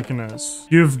of weakness.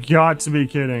 You've got to be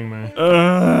kidding me.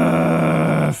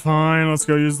 Fine. Let's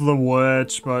go use the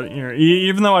witch. But you know,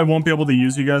 even though I won't be able to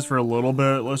use you guys for a little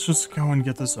bit, let's just go and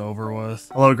get this over with.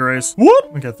 Hello, Grace.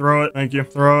 Whoop. Okay, throw it. Thank you.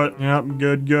 Throw it. Yep,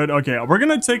 good, good. Okay, we're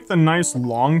gonna take the nice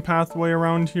long pathway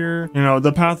around here. You know,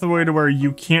 the pathway to where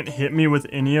you can't hit me with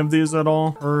any of these at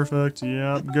all. Perfect.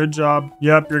 Yep, good job.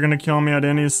 Yep, you're gonna kill me at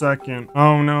any second.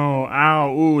 Oh no.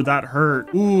 Ow. Ooh, that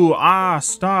hurt. Ooh,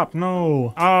 stop.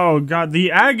 No. Oh god,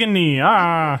 the agony.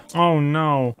 Oh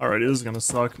no. Alright, this is gonna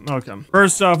suck. Okay.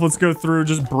 First off, let's go through,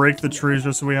 just break the trees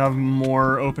just so we have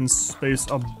more open space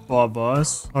above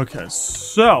us. Okay,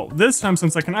 so this time,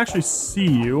 since I can actually see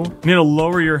you, I need to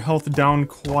lower your health down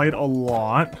quite a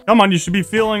lot. Come on, you should be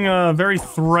feeling very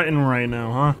threatened right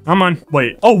now, huh? Come on.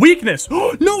 Wait. Oh, weakness.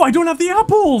 No, I don't have the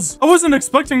apples. I wasn't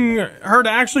expecting her to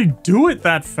actually do it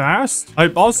that fast. I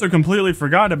also completely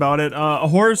forgot about it. A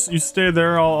horse, you stay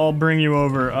there. I'll bring you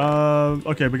over.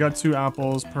 Okay, we got 2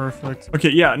 apples. Perfect.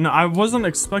 Okay, yeah, no, I wasn't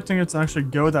expecting it to actually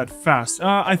go that fast.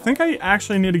 I think I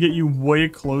actually need to get you way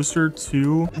closer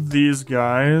to these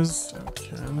guys.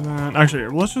 Okay, actually,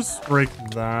 let's just break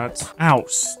that. Ow,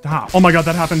 stop. Oh my god,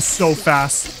 that happened so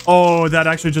fast. Oh, that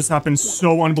actually just happened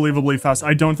so unbelievably fast.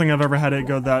 I don't think I've ever had it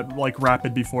go that, like,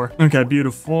 rapid before. Okay,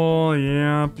 beautiful.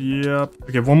 Yep, yep.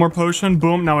 Okay, one more potion.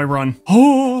 Boom, now I run.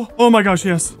 Oh my gosh,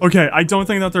 yes. Okay, I don't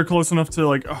think that they're close enough to,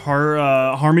 like,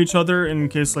 harm each other in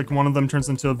case, like, one of them turns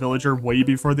into a villager way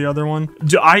before the other one.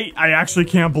 I actually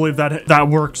can't believe that that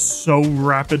works so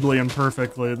rapidly and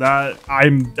perfectly. That,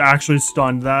 I'm actually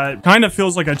stunned. That kind of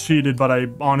feels like I cheated, but I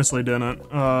honestly didn't.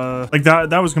 Like,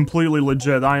 that was completely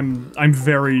legit. I'm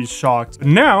very shocked.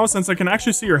 Now, since I can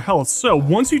actually see your health, so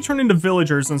once you turn into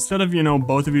villagers, instead of, you know,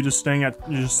 both of you just staying at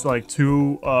just like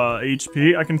 2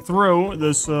 HP, I can throw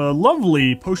this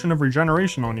lovely potion of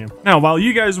regeneration on you. Now, while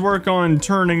you guys work on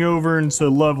turning over into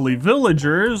lovely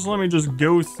villagers, let me just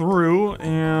go through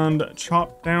and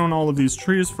chop down all of these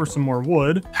trees for some more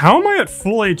wood. How am I at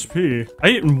full HP? I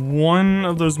ate one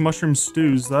of those mushroom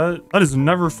stews. That has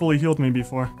never fully healed me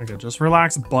before. Okay, just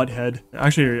relax, butthead.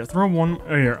 Actually, here, throw one.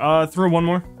 Oh, here, throw one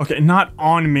more. Okay, not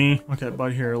on me. Okay,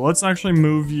 but here, let's actually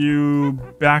move you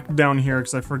back down here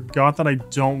because I forgot that I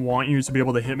don't want you to be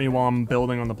able to hit me while I'm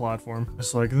building on the platform.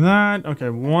 Just like that. Okay,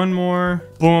 one more.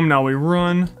 Boom, now we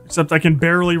run. Except I can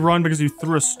barely run because you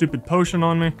threw a stupid potion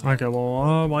on me. Okay,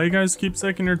 well, while you guys keep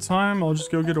taking your time, I'll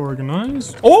just go get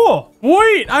organized. Oh,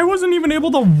 wait, I wasn't even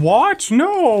able to watch.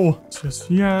 No. Just,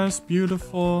 yes,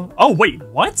 beautiful. Oh, wait,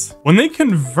 what? When they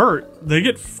convert, they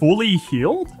get fully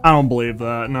healed? I don't believe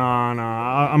that. Nah,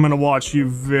 I'm gonna watch you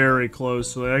very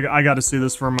closely. I gotta see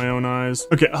this for my own eyes.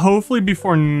 Okay, hopefully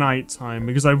before nighttime,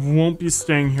 because I won't be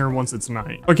staying here once it's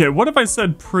night. Okay, what if I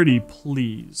said pretty,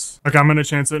 please? Okay, I'm gonna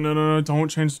chance it. No, don't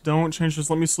change, just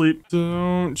let me sleep.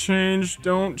 Don't change.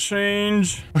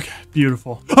 Okay,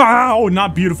 beautiful. Ow,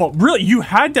 not beautiful. Really, you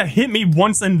had to hit me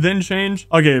once and then change?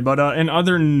 Okay, but in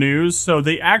other news, so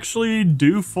they actually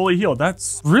do fully heal.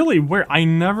 That's really weird. I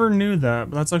never knew that,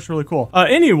 but that's actually really cool.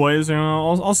 Anyways, you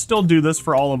know, I'll still do this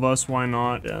for all of us. Why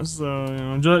not? Yeah, so, you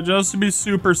know, just to be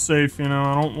super safe, you know,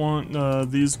 I don't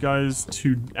want these guys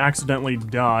to accidentally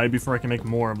die before I can make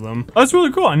more of them. That's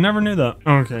really cool. I never knew that.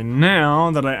 Okay,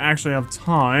 now that I actually have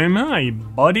time, hi,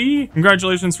 buddy.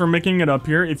 Congratulations for making it up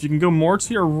here. If you can go more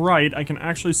to your right, I can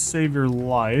actually save your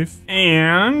life.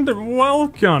 And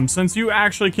welcome. Since you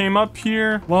actually came up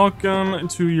here, welcome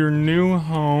to your new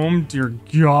home. Dear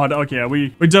God. Okay, we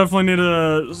definitely need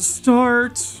to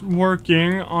start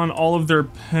working on all of their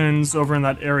pens over in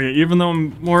that area, even though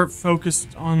I'm more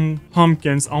focused on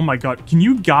pumpkins. Oh my God. Can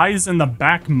you guys in the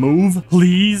back move,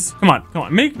 please? Come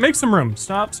on. Make some room.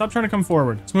 Stop trying to come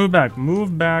forward. Let's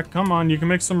move back. Come on. You can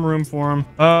make some room for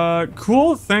them.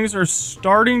 Cool. Things are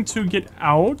starting to get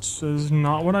out. This is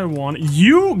not what I want.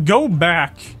 You go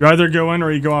back. You either go in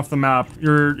or you go off the map.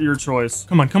 Your choice.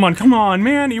 Come on,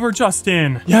 man. You were just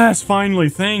in. Yes, finally.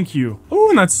 Thank you. Oh,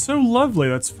 and that's so lovely.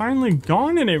 That's finally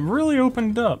gone and it really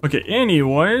opened up. Okay,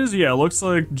 anyways, yeah, looks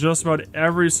like just about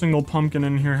every single pumpkin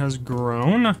in here has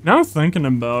grown. Now thinking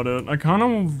about it, I kind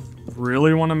of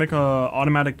really want to make a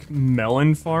automatic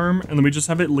melon farm, and then we just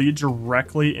have it lead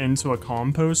directly into a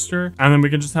composter, and then we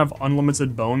can just have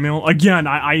unlimited bone meal. Again,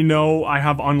 I know I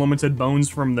have unlimited bones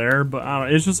from there, but I don't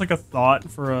know, it's just like a thought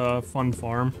for a fun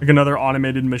farm. Like another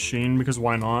automated machine, because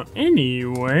why not?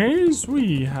 Anyways,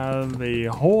 we have a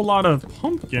whole lot of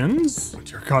pumpkins. Oh,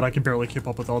 dear God, I can barely keep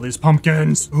up with all these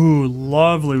pumpkins. Ooh,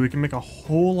 lovely. We can make a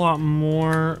whole lot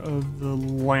more of the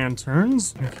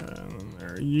lanterns. Okay.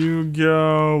 There you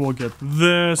go. We'll get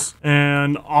this.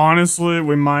 And honestly,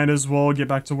 we might as well get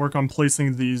back to work on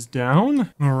placing these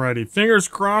down. Alrighty. Fingers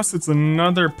crossed it's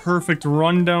another perfect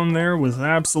run down there with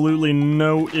absolutely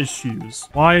no issues.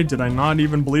 Why did I not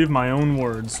even believe my own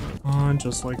words?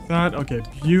 Just like that. Okay,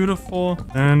 beautiful.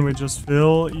 Then we just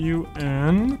fill you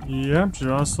in. Yep,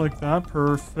 just like that.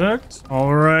 Perfect.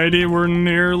 Alrighty, we're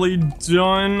nearly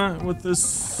done with this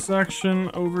section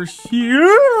over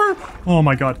here. Oh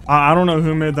my God. I don't know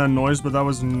who made that noise, but that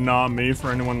was not me, for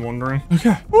anyone wondering.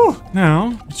 Okay. Whew.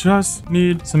 Now, we just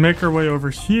need to make our way over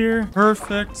here.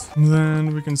 Perfect.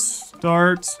 Then we can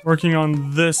start working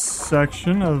on this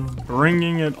section of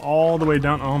bringing it all the way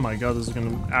down. Oh my God, this is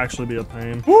gonna actually be a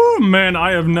pain. Oh man,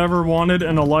 I have never wanted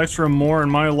an Elytra more in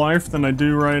my life than I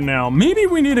do right now. Maybe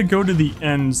we need to go to the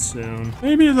end soon.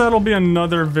 Maybe that'll be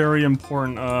another very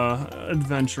important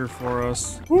adventure for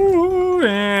us. Ooh,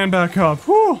 and back up.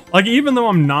 Whew. Like, even though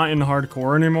I'm not in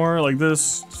hardcore anymore, like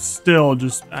this still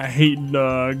just, I hate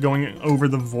going over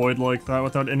the void like that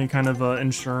without any kind of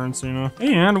insurance, you know?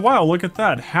 And wow, look at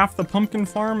that. Half the pumpkin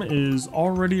farm is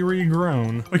already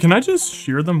regrown. Wait, can I just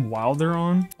shear them while they're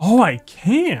on? Oh, I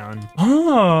can.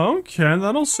 Oh, okay.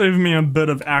 That'll save me a bit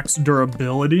of axe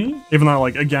durability. Even though,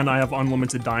 like, again, I have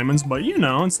unlimited diamonds, but you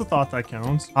know, it's the thought that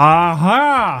counts.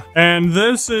 Aha! And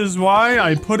this is why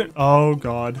I put it. Oh,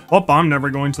 God. Oh, I'm never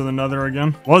going to the Nether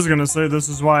again. Was gonna say this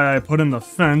is why I put in the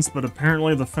fence, but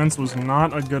apparently the fence was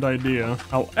not a good idea.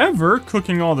 However,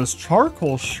 cooking all this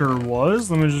charcoal sure was.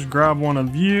 Let me just grab one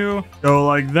of you, go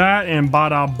like that, and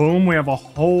bada boom, we have a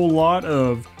whole lot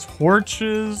of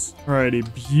torches. Alrighty,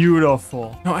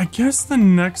 beautiful. Now, I guess the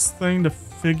next thing to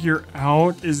figure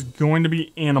out is going to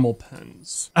be animal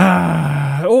pens.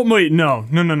 Oh wait, no.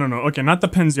 Okay, not the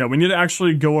pens yet. We need to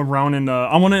actually go around and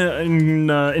I want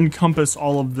to encompass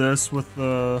all of this with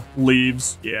the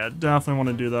leaves. Yeah, definitely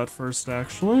want to do that first,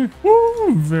 actually.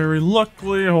 Woo, very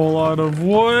luckily, a whole lot of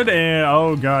wood, and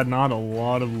oh God, not a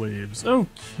lot of leaves.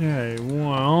 Okay,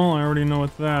 well, I already know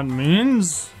what that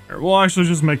means. We'll actually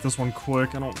just make this one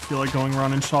quick. I don't feel like going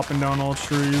around and chopping down all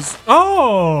trees.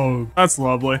 Oh, that's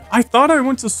lovely. I thought I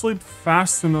went to sleep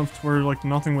fast enough to where like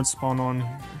nothing would spawn on here.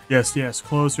 Yes,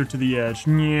 closer to the edge.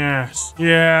 Yes.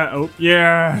 Yeah. Oh,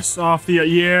 yes. Off the,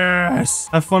 yes.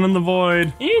 Have fun in the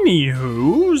void.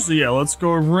 Anywho, so yeah, let's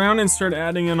go around and start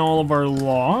adding in all of our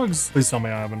logs. Please tell me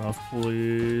I have enough,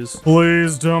 please.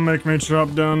 Please don't make me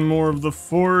chop down more of the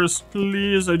forest,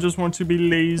 please. I just want to be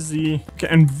lazy. Okay,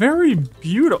 and very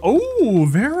beautiful. Oh,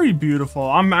 very beautiful.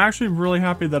 I'm actually really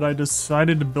happy that I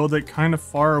decided to build it kind of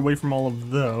far away from all of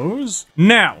those.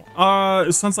 Now,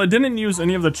 since I didn't use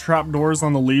any of the trapdoors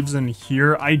on the leaves in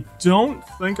here, I don't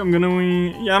think I'm gonna,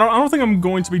 I don't think I'm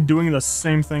going to be doing the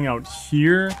same thing out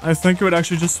here. I think it would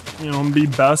actually just, you know, be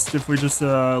best if we just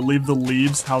leave the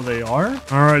leaves how they are.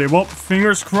 Alrighty, well,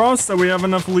 fingers crossed that we have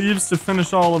enough leaves to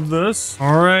finish all of this.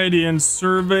 Alrighty, and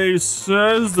survey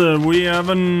says that we have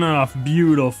enough.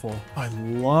 Beautiful. I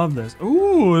love this.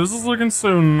 Ooh, this is looking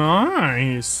so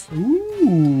nice.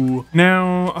 Ooh.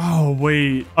 Now, oh,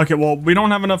 wait. Okay, well, we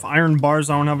don't have enough iron bars.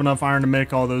 I don't have enough iron to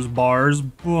make all those bars,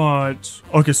 but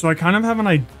okay, so I kind of have an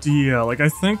idea. Like, I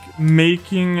think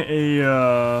making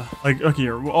a like, okay,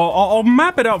 here, I'll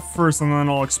map it out first and then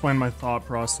I'll explain my thought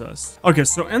process. Okay,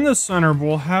 so in the center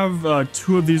we'll have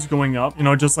 2 of these going up, you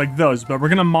know, just like those, but we're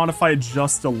gonna modify it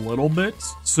just a little bit.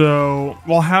 So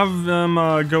we'll have them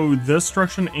go this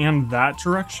direction and that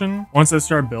direction once I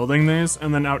start building these,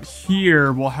 and then out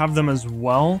here we'll have them as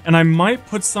well, and I might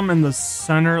put some in the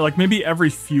center, like maybe every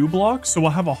few blocks, so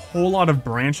we'll have a whole lot of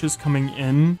branches coming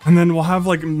in, and then we'll have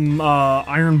like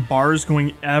iron bars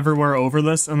going everywhere over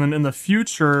this, and then in the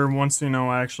future, once, you know,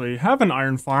 I actually have an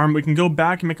iron farm, we can go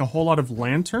back and make a whole lot of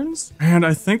lanterns, and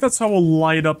I think that's how we'll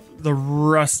light up the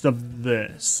rest of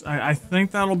this. I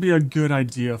think that'll be a good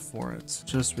idea for it.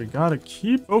 Just, we gotta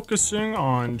keep focusing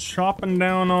on chopping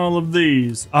down all of these.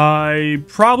 Jeez, I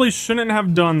probably shouldn't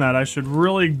have done that. I should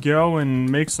really go and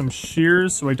make some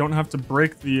shears so I don't have to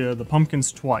break the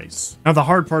pumpkins twice. Now the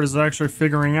hard part is actually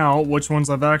figuring out which ones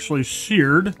I've actually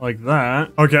sheared, like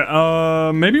that.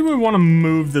 Okay, maybe we want to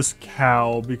move this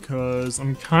cow because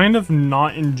I'm kind of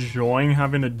not enjoying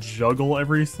having to juggle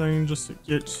everything just to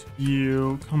get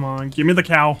you. Come on, give me the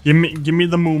cow. Give me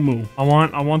the moo. I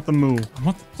want the moo. I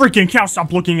want the freaking cow.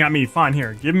 Stop looking at me. Fine,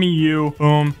 here. Give me you.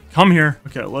 Boom. Come here.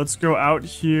 Okay, let's go out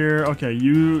here. Okay,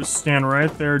 you stand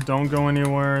right there. Don't go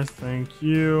anywhere. Thank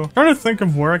you. I'm trying to think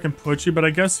of where I can put you, but I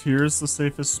guess here's the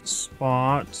safest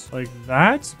spot. Like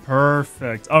that?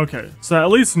 Perfect. Okay, so at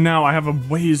least now I have a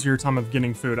way easier time of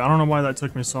getting food. I don't know why that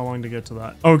took me so long to get to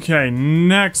that. Okay,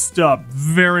 next up.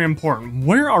 Very important.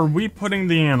 Where are we putting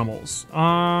the animals?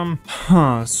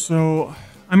 So...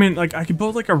 I mean, like, I could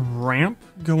build, like, a ramp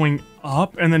going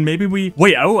up, and then maybe we...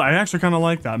 Wait, oh, I actually kind of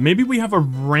like that. Maybe we have a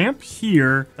ramp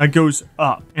here that goes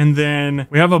up, and then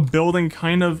we have a building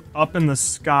kind of up in the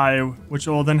sky, which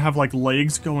will then have, like,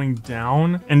 legs going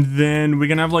down, and then we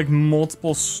can have, like,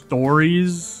 multiple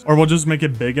stories, or we'll just make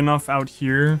it big enough out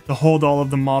here to hold all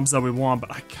of the mobs that we want,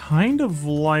 but I kind of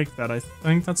like that. I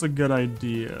think that's a good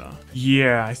idea.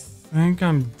 Yeah, I think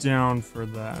I'm down for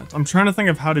that. I'm trying to think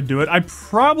of how to do it. I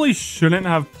probably shouldn't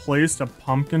have placed a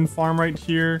pumpkin farm right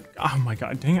here. Oh my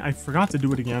god, dang it, I forgot to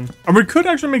do it again. Or we could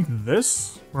actually make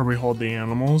this where we hold the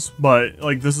animals, but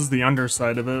like this is the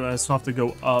underside of it. I still have to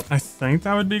go up. I think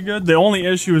that would be good. The only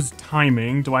issue is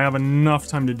timing. Do I have enough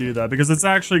time to do that? Because it's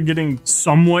actually getting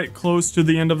somewhat close to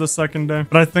the end of the second day.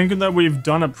 But I think that we've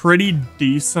done a pretty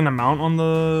decent amount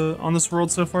on this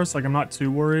world so far, so like I'm not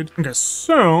too worried. Okay,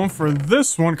 so for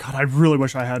this one, god, I really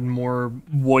wish I had more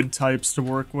wood types to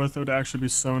work with. It would actually be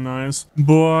so nice.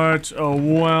 But, oh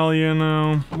well, you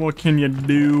know, what can you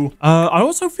do? I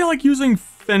also feel like using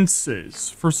fences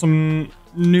for some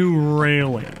new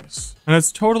railings. And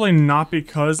it's totally not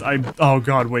because oh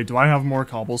god, wait, do I have more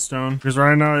cobblestone? Because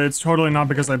right now it's totally not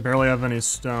because I barely have any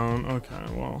stone. Okay,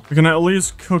 well, we can at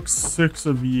least cook 6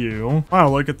 of you. Wow,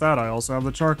 look at that. I also have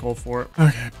the charcoal for it.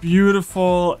 Okay,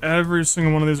 beautiful. Every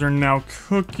single one of these are now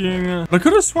cooking. I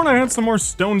could have sworn I had some more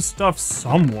stone stuff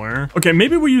somewhere. Okay,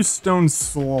 maybe we use stone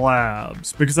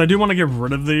slabs because I do want to get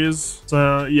rid of these.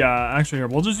 So yeah, actually here,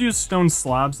 we'll just use stone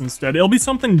slabs instead. It'll be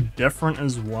something different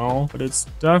as well, but it's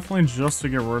definitely just to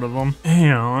get rid of them.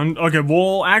 And okay,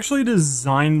 we'll actually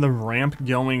design the ramp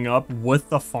going up with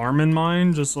the farm in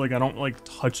mind, just so like I don't like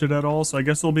touch it at all. So I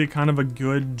guess it'll be kind of a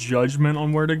good judgment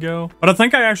on where to go. But I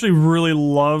think I actually really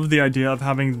love the idea of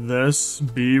having this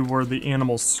be where the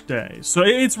animals stay. So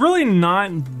it's really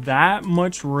not that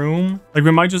much room. Like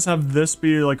we might just have this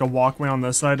be like a walkway on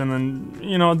this side, and then,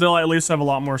 you know, they'll at least have a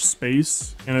lot more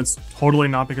space. And it's totally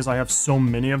not because I have so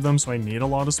many of them, so I need a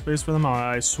lot of space for them.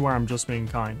 I swear I'm just being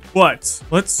kind. But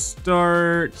let's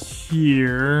start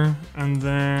here, and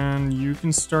then you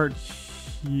can start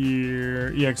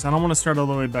here. Yeah, because I don't want to start all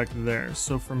the way back there.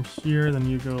 So from here, then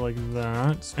you go like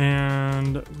that.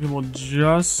 And we will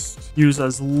just use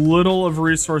as little of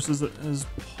resources as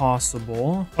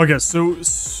possible. Okay, so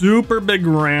super big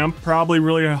ramp. Probably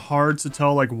really hard to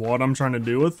tell like what I'm trying to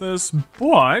do with this.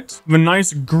 But a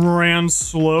nice grand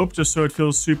slope just so it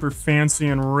feels super fancy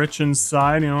and rich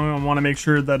inside. You know, I want to make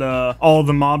sure that all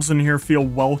the mobs in here feel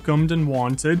welcomed and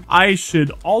wanted. I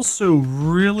should also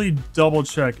really double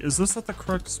check. Is this at the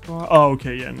correct spot? Oh,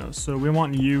 okay, yeah, no. So we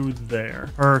want you there.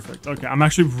 Perfect. Okay, I'm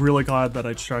actually really glad that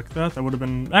I checked that. That would have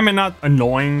been, I mean, not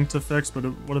annoying to fix, but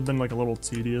it would have been like a little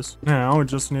tedious. Now we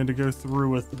just need to go through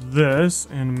with this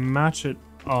and match it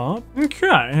up. Okay,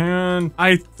 and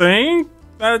I think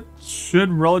that should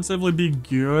relatively be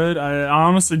good. I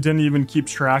honestly didn't even keep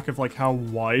track of like how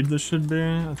wide this should be.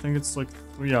 I think it's like,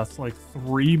 yeah, it's like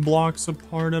 3 blocks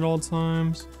apart at all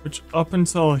times, which up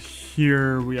until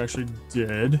here we actually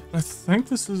did. I think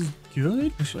this is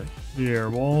good. Actually, here,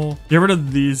 we'll get rid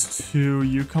of these 2.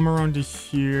 You come around to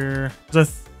here. I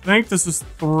think this is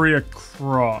 3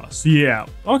 across. Yeah.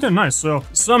 Okay, nice. So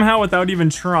somehow without even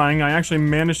trying, I actually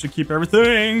managed to keep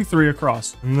everything 3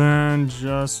 across. And then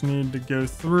just need to go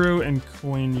through and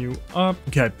clean you up.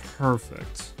 Okay,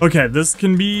 perfect. Okay, this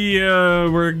can be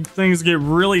where things get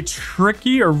really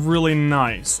tricky or really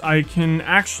nice. I can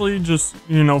actually just,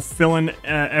 you know, fill in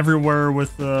everywhere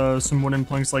with some wooden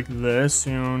planks like this.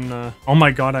 And oh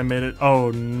my god, I made it. Oh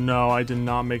no, I did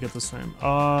not make it the same.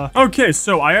 Okay,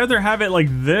 so I either have it like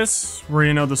this, where,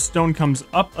 you know, the stone comes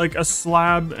up like a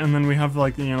slab, and then we have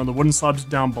like, you know, the wooden slabs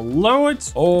down below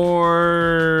it,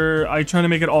 or I try to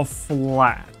make it all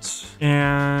flat.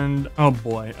 And oh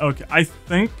boy. Okay, I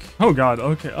think, oh god,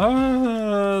 okay.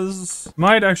 This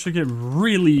might actually get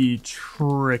really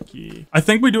tricky. I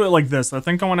think we do it like this. I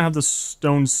think I want to have the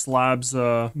stone slabs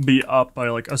be up by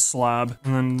like a slab,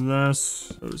 and then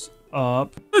this goes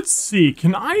up. Let's see,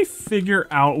 can I figure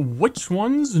out which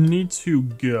ones need to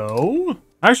go?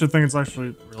 I actually think it's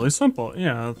actually really simple.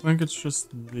 Yeah, I think it's just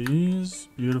these.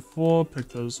 Beautiful. Pick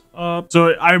those up.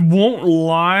 So I won't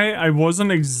lie, I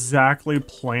wasn't exactly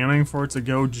planning for it to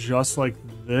go just like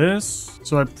this.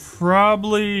 So I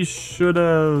probably should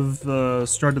have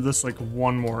started this like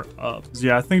one more up.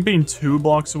 Yeah, I think being 2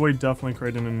 blocks away definitely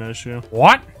created an issue.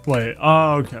 What? Wait,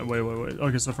 oh, okay, wait.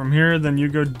 Okay, so from here, then you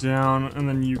go down, and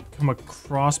then you come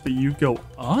across, but you go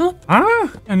up?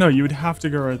 Ah? I know, you would have to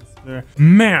go right there.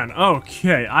 Man,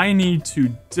 okay, I need to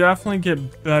definitely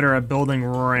get better at building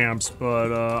ramps,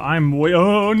 but I'm way,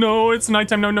 oh no, it's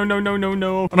nighttime,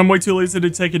 no. But I'm way too lazy to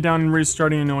take it down and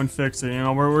restart it, you know, and fix it, you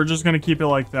know, we're just gonna keep it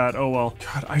like that, oh well.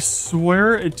 God, I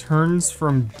swear it turns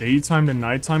from daytime to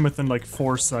nighttime within like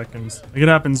 4 seconds. Like, it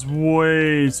happens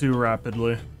way too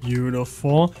rapidly.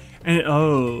 Beautiful. And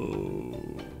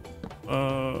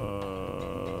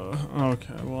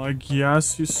okay, well, I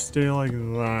guess you stay like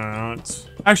that.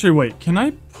 Actually, wait, can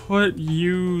I put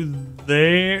you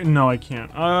there? No, I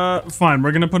can't. Fine,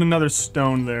 we're gonna put another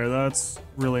stone there. That's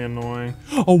really annoying.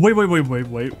 Oh, wait. Wait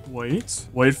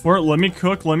for it. Let me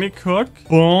cook.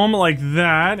 Boom, like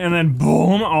that, and then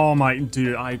boom. Oh my,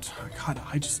 dude, God,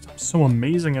 I'm so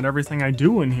amazing at everything I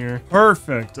do in here.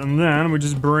 Perfect, and then we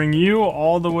just bring you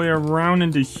all the way around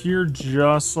into here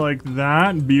just like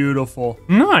that. Beautiful.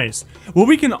 Nice. What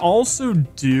we can also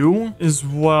do is,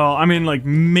 well, I mean, like,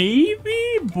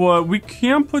 maybe, but we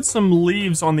can put some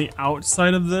leaves on the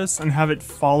outside of this and have it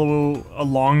follow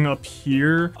along up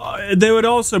here. They would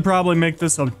also probably make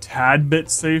this a tad bit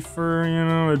safer, you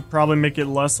know, it'd probably make it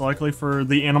less likely for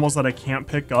the animals that I can't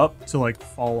pick up to like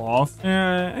fall off.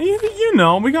 You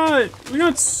know, we got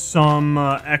some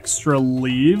extra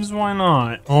leaves, why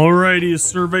not? Alrighty,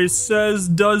 survey says,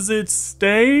 does it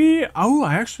stay? Oh,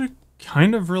 I actually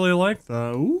kind of really like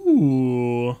that.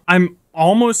 Ooh. I'm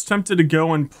almost tempted to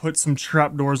go and put some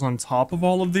trapdoors on top of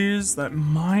all of these. That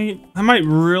might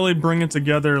really bring it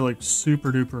together like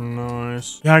super duper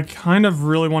nice. Yeah, I kind of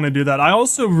really want to do that. I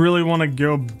also really want to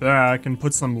go back and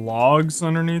put some logs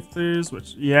underneath these,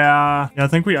 which yeah, I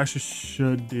think we actually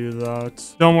should do that.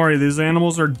 Don't worry, these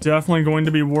animals are definitely going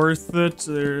to be worth it.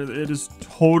 It is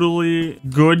totally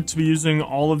good to be using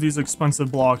all of these expensive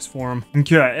blocks for them.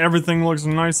 Okay, everything looks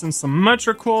nice and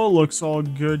symmetrical. Looks all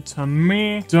good to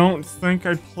me. Don't think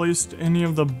I placed any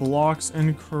of the blocks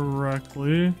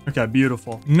incorrectly. Okay,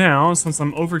 beautiful. Now, since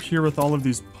I'm over here with all of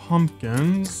these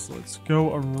pumpkins, let's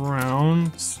go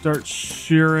around, start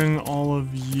shearing all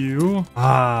of you.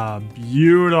 Ah,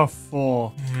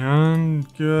 beautiful.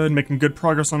 And good, making good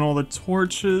progress on all the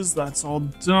torches. That's all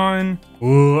done.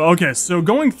 Ooh, okay, so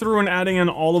going through and adding in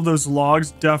all of those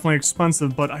logs, definitely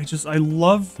expensive, but I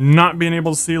love not being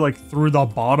able to see like through the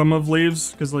bottom of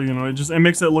leaves, because, you know, it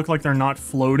makes it look like they're not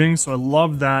floating, so I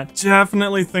love that.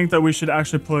 Definitely think that we should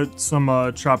actually put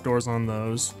some trapdoors on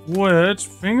those, which,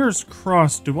 fingers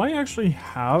crossed, do I actually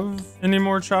have any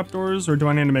more trapdoors, or do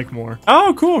I need to make more?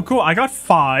 Oh, cool. I got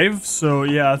 5, so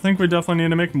yeah, I think we definitely need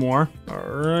to make more.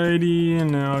 Alrighty,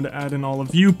 and now to add in all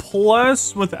of you,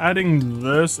 plus with adding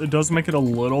this, it does make it a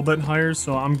little bit higher,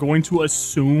 so I'm going to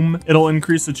assume it'll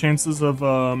increase the chances of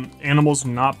animals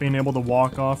not being able to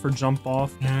walk off or jump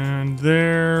off. And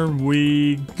there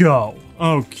we go.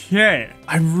 Okay,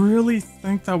 I really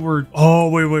think that we're... Oh,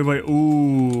 wait.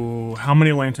 Ooh, how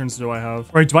many lanterns do I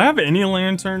have? Right, do I have any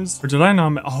lanterns? Or did I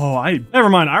not... Oh, never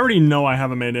mind. I already know I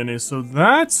haven't made any, so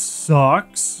that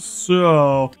sucks.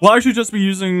 So, we'll actually just be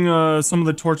using some of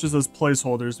the torches as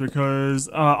placeholders, because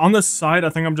on the side, I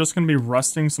think I'm just going to be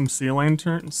resting some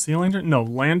lanterns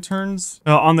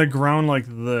on the ground like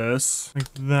this,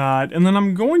 like that. And then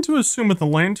I'm going to assume with the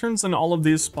lanterns in all of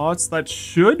these spots, that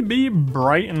should be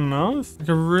bright enough. Like,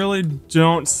 I really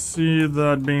don't see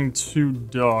that being too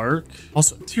dark.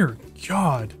 Also, dear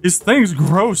God, these things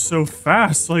grow so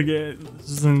fast. Like, this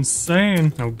is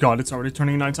insane. Oh God, it's already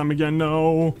turning nighttime again.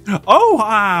 No. Oh,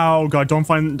 wow. God, don't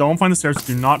find the stairs.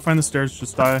 Do not find the stairs.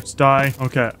 Just die.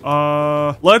 Okay.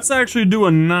 Let's actually do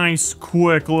a nice,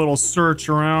 quick little search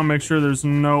around. Make sure there's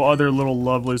no other little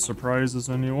lovely surprises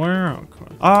anywhere.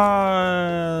 Okay.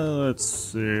 Let's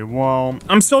see. Well,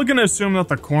 I'm still gonna assume that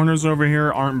the corners over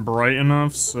here aren't bright bright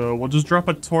enough, so we'll just drop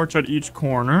a torch at each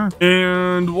corner.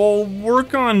 And we'll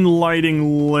work on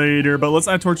lighting later, but let's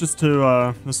add torches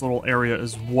to this little area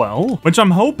as well, which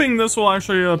I'm hoping this will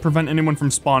actually prevent anyone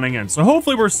from spawning in. So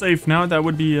hopefully we're safe now. That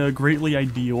would be greatly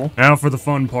ideal. Now for the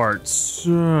fun part.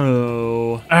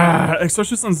 So,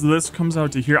 especially since this comes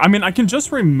out to here. I mean, I can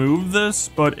just remove this,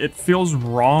 but it feels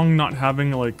wrong not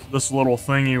having like this little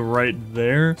thingy right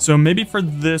there. So maybe for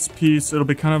this piece, it'll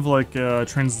be kind of like a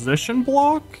transition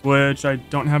block, which I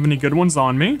don't have any good ones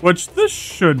on me, which this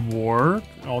should work.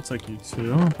 I'll take you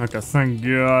too. Okay, thank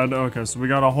God. Okay, so we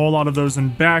got a whole lot of those in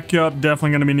backup.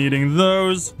 Definitely gonna be needing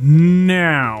those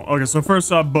now. Okay, so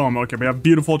first up, boom. Okay, we have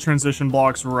beautiful transition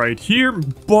blocks right here.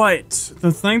 But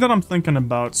the thing that I'm thinking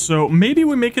about, so maybe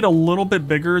we make it a little bit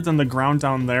bigger than the ground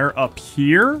down there up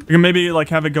here. We can maybe like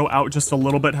have it go out just a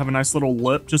little bit, have a nice little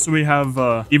lip, just so we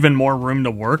have even more room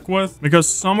to work with. Because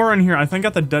somewhere in here, I think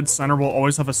at the dead center, we'll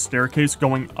always have a staircase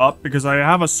going up, because I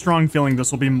have a strong feeling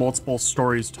this will be multiple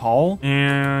stories tall.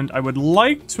 And I would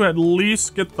like to at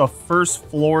least get the first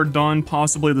floor done,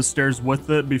 possibly the stairs with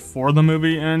it, before the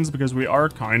movie ends, because we are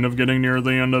kind of getting near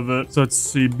the end of it. So let's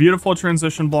see, beautiful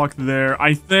transition block there.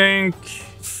 I think...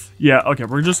 yeah, okay,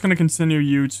 we're just gonna continue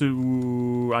you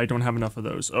to... I don't have enough of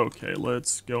those. Okay,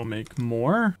 let's go make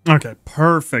more. Okay,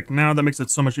 perfect. Now that makes it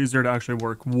so much easier to actually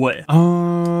work with.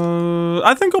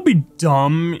 I think I'll be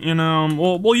dumb, you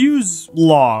know. We'll use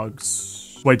logs.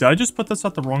 Wait, did I just put this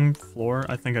at the wrong floor?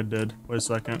 I think I did. Wait a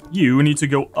second. You need to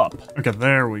go up. Okay,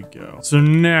 there we go. So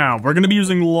now, we're gonna be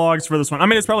using logs for this one. I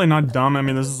mean, it's probably not dumb. I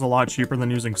mean, this is a lot cheaper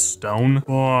than using stone.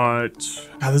 But,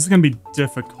 God, this is gonna be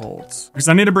difficult. Because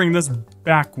I need to bring this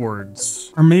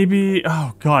backwards. Or maybe,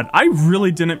 oh God, I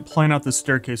really didn't plan out the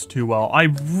staircase too well. I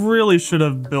really should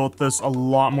have built this a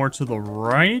lot more to the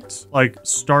right. Like,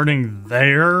 starting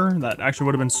there. That actually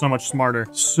would have been so much smarter.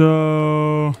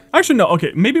 So, actually, no,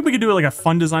 okay, maybe we could do like a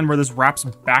fun design where this wraps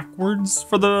backwards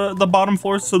for the bottom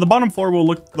floor. So the bottom floor will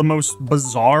look the most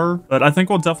bizarre, but I think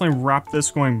we'll definitely wrap this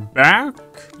going back,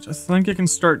 which I think it can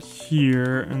start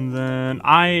here. And then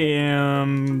I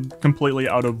am completely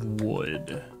out of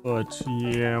wood. But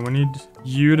yeah, we need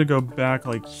you to go back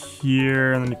like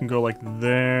here, and then you can go like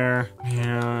there.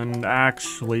 And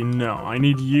actually, no, I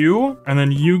need you, and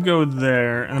then you go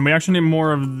there. And then we actually need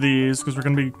more of these because we're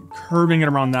going to be curving it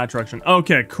around that direction.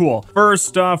 Okay, cool.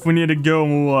 First off, we need to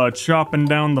go chopping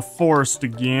down the forest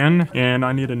again. And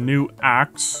I need a new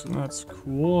axe. That's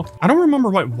cool. I don't remember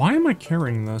why am I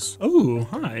carrying this? Oh,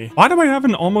 hi. Why do I have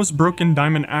an almost broken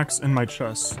diamond axe in my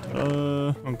chest?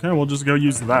 Okay, we'll just go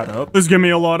use that up. Please give me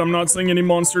a lot. I'm not seeing any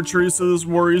monster trees, so this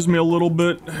worries me a little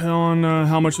bit on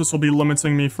how much this will be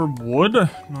limiting me for wood.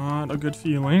 Not a good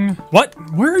feeling. What?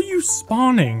 Where are you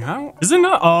spawning? How? Is it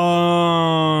not?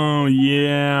 Oh,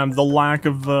 yeah. The lack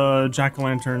of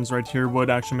jack-o'-lanterns right here would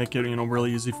actually make it, you know,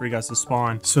 really easy for you guys to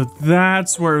spawn. So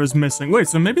that's where it was missing. Wait,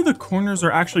 so maybe the corners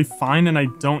are actually fine and I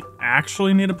don't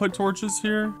actually need to put torches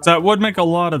here? That would make a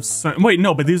lot of sense. Wait,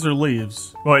 no, but these are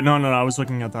leaves. Wait, no, I was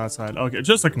looking at that side. Okay,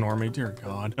 just ignore me, dear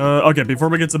God. Okay, before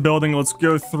we get to building, let's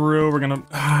go through. We're gonna,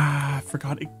 I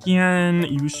forgot again.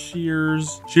 Use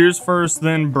shears. Shears first,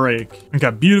 then break.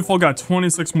 Okay, beautiful. Got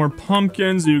 26 more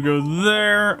pumpkins. You go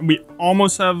there. We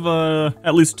almost have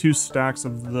at least 2 stacks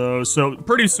of those. So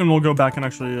pretty soon we'll go back and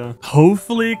actually,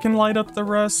 hopefully can light up the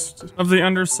rest of the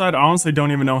underside. I honestly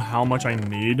don't even know how much I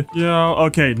need. Yeah,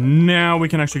 okay, now we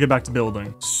can actually get back to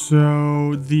building.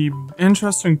 So the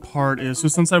interesting part is, so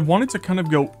since I wanted to kind of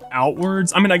go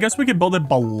outwards, I mean, I guess we could build it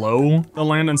below the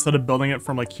land instead of building it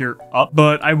from like here up,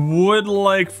 but I would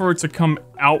like for it to come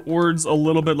outwards a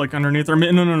little bit, like underneath, or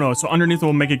no. So underneath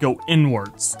we'll make it go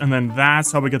inwards, and then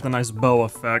that's how we get the nice bow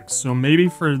effect. So maybe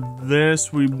for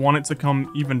this, we want it to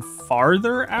come even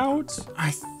farther out.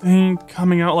 I think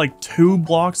coming out like 2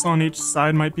 blocks on each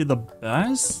side might be the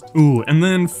best. Ooh, and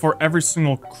then for every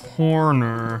single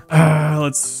corner,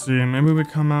 let's see, maybe we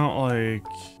come out like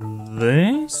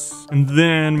this, and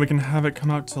then we can have it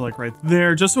come out to like right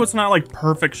there, just so it's not like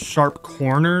perfect sharp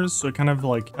corners, so it kind of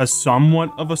like has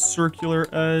somewhat of a circular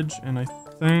edge. And I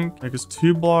think like it's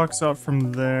 2 blocks out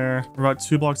from there. We're about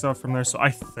 2 blocks out from there, so I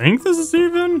think this is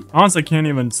even. Honestly, I can't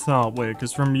even tell. Wait,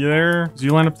 because from there, so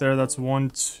you line up there, that's 1,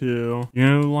 2.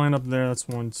 You line up there, that's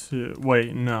 1, 2.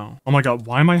 Wait, no. Oh my God,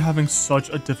 why am I having such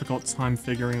a difficult time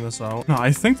figuring this out? No,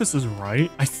 I think this is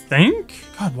right. I think?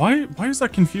 God, why is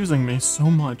that confusing me so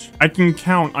much? I can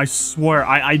count, I swear.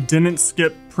 I didn't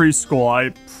skip preschool,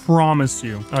 I promise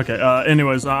you. Okay,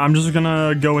 anyways, I'm just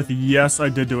gonna go with yes, I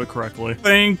did do it correctly. I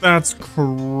think that's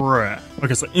correct.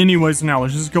 Okay, so anyways, now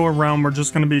let's just go around. We're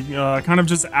just gonna be kind of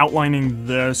just outlining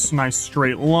this nice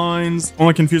straight lines.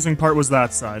 Only confusing part was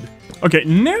that side. Okay,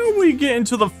 now we get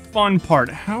into the fun part.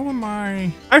 How am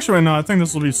I? Actually, no, I think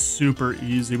this will be super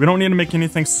easy. We don't need to make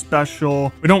anything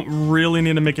special. We don't really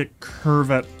need to make it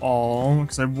curve at all,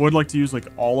 because I would like to use like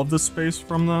all of the space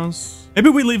from this. Maybe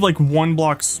we leave like 1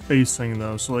 block spacing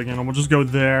though. So like, you know, we'll just go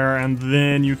there and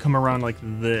then you come around like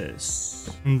this.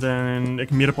 And then it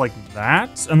can meet up like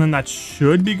that. And then that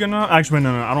should be gonna, actually,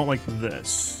 no, I don't like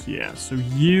this. Yeah, so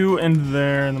you and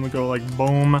there, and then we go like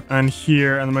boom, and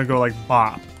here, and then we go like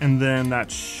bop. And then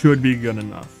that should be good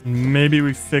enough. Maybe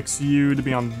we fix you to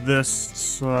be on this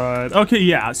side. Okay,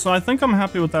 yeah, so I think I'm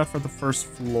happy with that for the first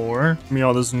floor. Give me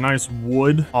all this nice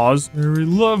wood. Pause. Very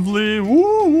lovely.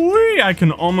 Woo-wee! I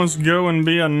can almost go and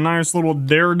be a nice little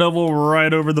daredevil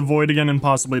right over the void again and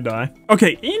possibly die.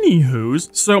 Okay, anywho's,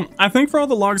 so I think for all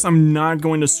the logs, I'm not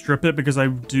going to strip it because I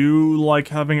do like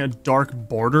having a dark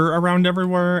border around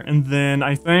everywhere. And then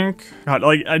I think, God,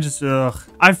 like,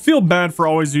 I feel bad for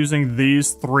always using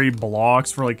these 3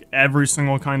 blocks for like every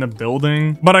single kind of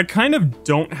building, but I kind of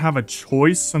don't have a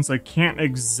choice since I can't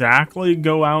exactly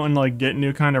go out and like get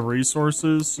new kind of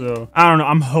resources. So I don't know.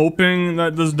 I'm hoping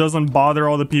that this doesn't bother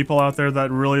all the people out there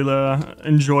that really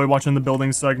enjoy watching the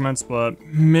building segments, but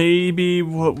maybe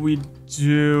what we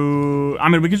do, I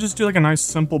mean, we could just do like a nice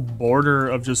simple border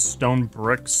of just stone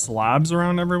brick slabs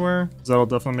around everywhere. That'll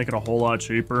definitely make it a whole lot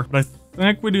cheaper. But I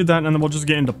think we do that and then we'll just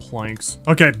get into planks.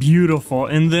 Okay, beautiful.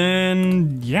 And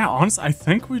then, yeah, honestly, I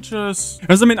think we just,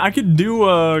 because I mean, I could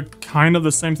do kind of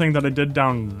the same thing that I did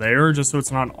down there, just so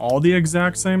it's not all the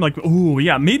exact same. Like, ooh,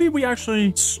 yeah, maybe we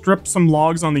actually strip some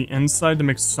logs on the inside to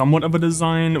make somewhat of a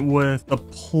design with the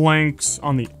planks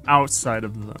on the outside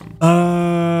of them.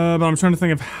 But I'm trying to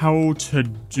think of how to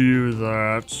do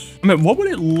that. I mean, what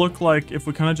would it look like if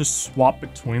we kind of just swap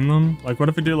between them? Like, what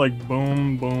if we do like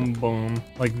boom, boom, boom,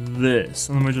 like this,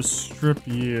 and then we just strip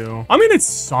you? I mean, it's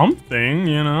something,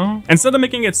 you know? Instead of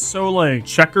making it so like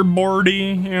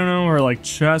checkerboardy, you know, or like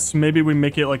chess, maybe we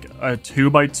make it like a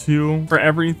 2x2 for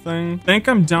everything. I think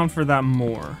I'm down for that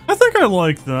more. I think I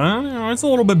like that. You know, it's a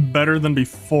little bit better than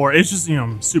before. It's just, you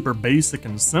know, super basic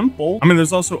and simple. I mean,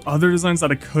 there's also other designs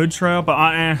that I could try out, but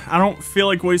I don't feel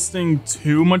like wasting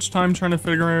too much time trying to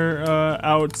figure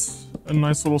out a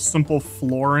nice little simple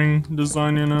flooring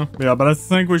design, you know? Yeah, but I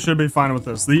think we should be fine with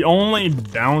this. The only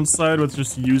downside with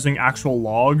just using actual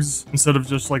logs instead of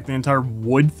just like the entire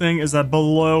wood thing is that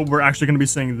below we're actually going to be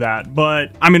seeing that.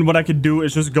 But I mean, what I could do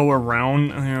is just go around,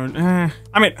 you know,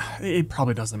 I mean, it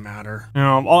probably doesn't matter. You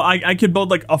know, I could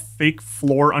build like a fake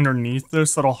floor underneath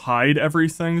this that'll hide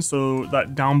everything so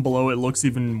that down below it looks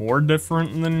even more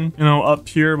different than, you know, up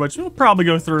here, which we'll probably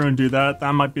go through and do that.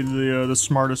 That might be the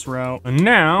smartest route. And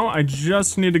now I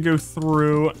just need to go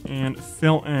through and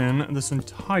fill in this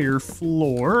entire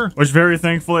floor, which very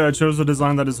thankfully I chose a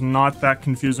design that is not that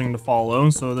confusing to follow.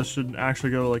 So this should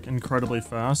actually go like incredibly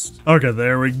fast. Okay,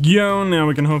 there we go. Now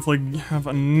we can hopefully have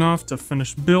enough to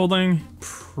finish building.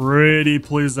 Pretty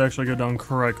please actually go down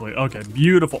correctly. Okay,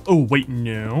 beautiful. Oh, wait,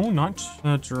 no, not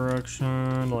that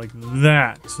direction, like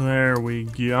that. There we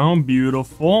go,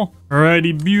 beautiful.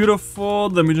 Alrighty, beautiful.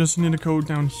 Then we just need to go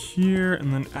down here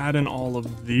and then add in all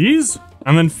of these.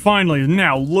 And then finally,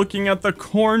 now looking at the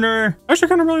corner, I actually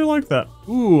kind of really like that.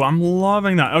 Ooh, I'm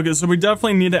loving that. Okay, so we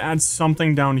definitely need to add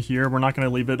something down here. We're not going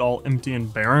to leave it all empty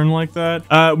and barren like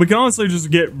that. We can honestly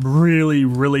just get really,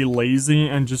 really lazy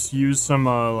and just use some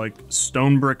like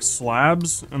stone brick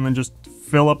slabs and then just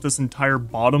fill up this entire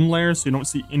bottom layer so you don't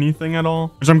see anything at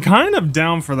all, which I'm kind of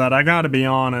down for that, I gotta be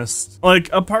honest. Like,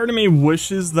 a part of me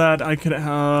wishes that I could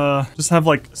just have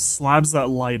like slabs that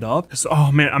light up. So,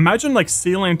 oh man, imagine like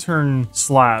sea lantern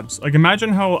slabs. Like, imagine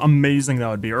how amazing that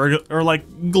would be, or like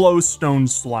glowstone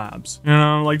slabs, you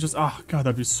know, like just, oh god,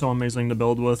 that'd be so amazing to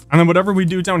build with. And then whatever we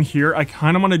do down here, I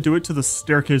kind of want to do it to the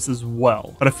staircase as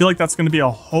well, but I feel like that's going to be a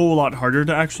whole lot harder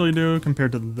to actually do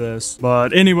compared to this.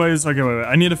 But anyways, okay, wait,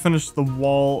 I need to finish the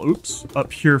wall, oops,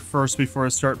 up here first before I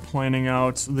start planning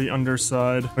out the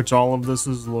underside, which all of this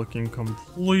is looking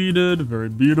completed. Very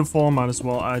beautiful. Might as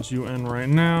well add you in right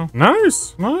now.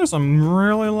 Nice, nice. I'm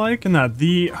really liking that.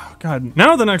 Oh god,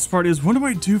 now the next part is, what do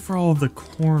I do for all of the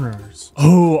corners?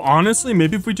 Oh, honestly,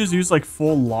 maybe if we just use like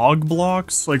full log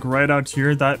blocks like right out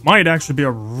here, that might actually be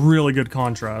a really good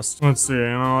contrast. Let's see, you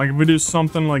know, like if we do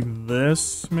something like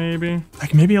this, maybe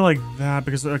like that,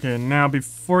 because okay, now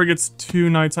before it gets too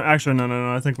nighttime, actually no,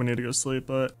 no. I think we need to go sleep,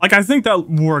 but like, I think that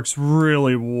works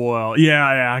really well.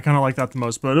 Yeah, I kind of like that the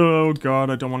most, but oh God,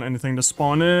 I don't want anything to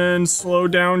spawn in. Slow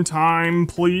down time,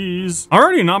 please.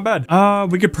 Alrighty, not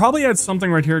bad. We could probably add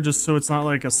something right here just so it's not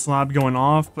like a slab going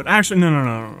off, but actually, no.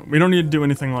 We don't need to do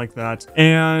anything like that.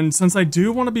 And since I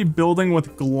do want to be building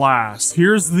with glass,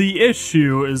 here's the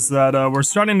issue is that we're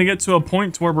starting to get to a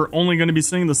point where we're only going to be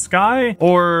seeing the sky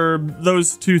or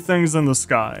those two things in the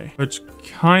sky, which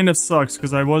kind of sucks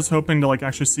because I was hoping to like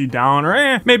actually see down,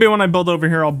 or maybe when I build over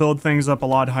here, I'll build things up a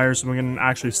lot higher so we can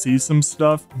actually see some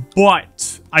stuff.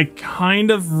 But I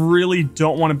kind of really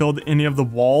don't want to build any of the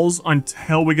walls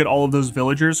until we get all of those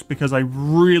villagers because I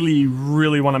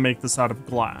really want to make this out of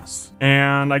glass.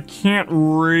 And I can't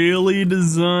really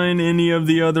design any of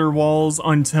the other walls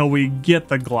until we get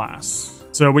the glass.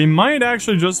 So we might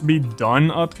actually just be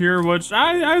done up here, which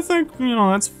I think, you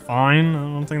know, that's fine. I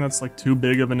don't think that's like too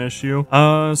big of an issue.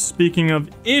 Speaking of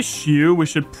issue, we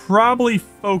should probably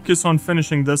focus on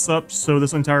finishing this up so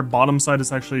this entire bottom side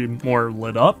is actually more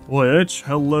lit up, which,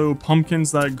 hello,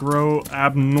 pumpkins that grow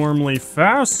abnormally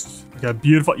fast. Okay,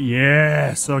 beautiful.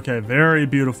 Yes. Okay, very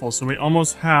beautiful. So we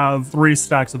almost have 3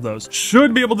 stacks of those.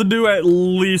 Should be able to do at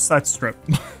least that strip.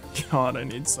 God, I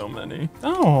need so many.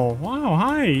 Oh, wow.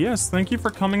 Hi. Yes, thank you for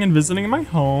coming and visiting my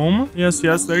home. Yes,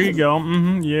 there you go.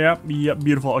 Yep,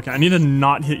 beautiful. Okay, I need to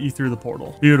not hit you through the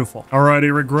portal. Beautiful.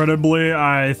 Alrighty, regrettably,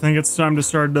 I think it's time to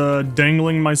start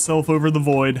dangling myself over the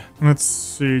void. Let's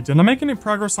see. Did I make any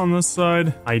progress on this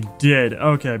side? I did.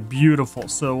 Okay, beautiful.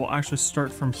 So we'll actually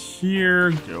start from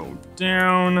here, go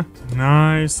down.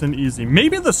 Nice and easy.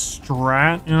 Maybe the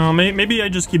strat, you know, maybe I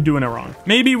just keep doing it wrong.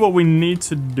 Maybe what we need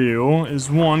to do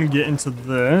is 1, get into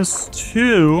this.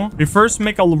 2, we first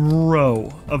make a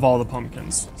row of all the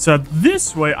pumpkins. So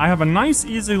this way, I have a nice,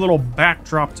 easy little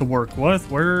backdrop to work with.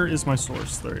 Where is my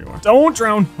source? There you are. Don't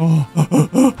drown.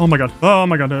 Oh my God. Oh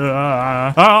my God.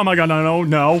 Oh my God.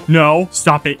 No.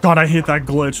 Stop it. God, I hate that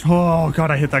glitch. Oh God,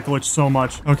 I hate that glitch so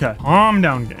much. Okay, calm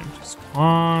down, game. Just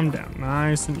calm down.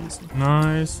 Nice and easy.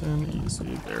 Nice and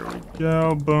easy. There we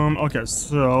go. Boom. Okay,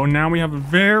 so now we have a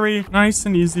very nice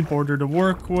and easy border to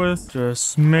work with.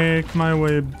 Just make my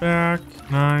way back.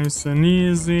 Nice and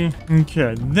easy.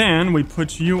 Okay, then we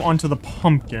put you onto the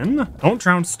pumpkin. Don't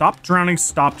drown. Stop drowning.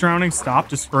 Stop drowning. Stop.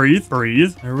 Just breathe.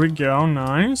 There we go.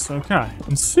 Nice. Okay.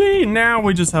 And see, now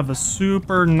we just have a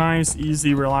super nice,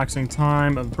 easy, relaxing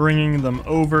time of bringing them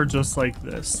over just like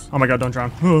this. Oh my God, don't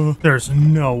drown. There's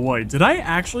no way. Did I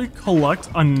actually collect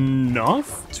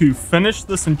enough to finish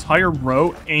this entire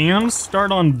row and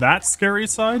start on that scary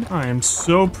side? I am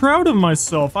so proud of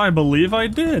myself. I believe I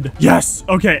did. Yes.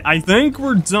 Okay, I think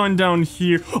we're done down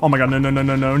here. Oh my God,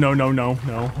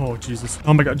 no. Oh Jesus.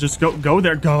 Oh my God, just go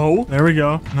there. Go. There we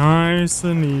go. Nice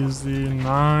and easy.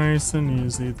 Nice and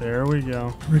easy. There we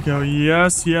go.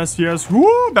 Yes.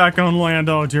 Woo, back on land.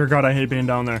 Oh dear God, I hate being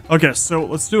down there. Okay, so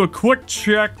let's do a quick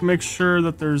check. Make sure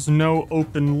that there's no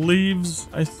open leaves.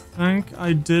 I think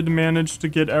I did manage to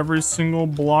get every single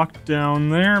block down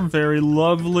there. Very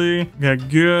lovely. Okay,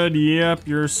 good. Yep,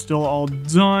 you're still all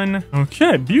done.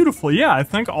 Okay, beautiful. Yeah, I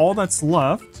think all that's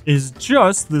left is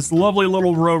just this lovely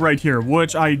little row right here,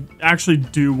 which I actually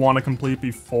do want to complete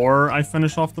before I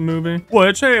finish off the movie.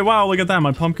 Which, hey, wow, look at that.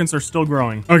 My pumpkins are still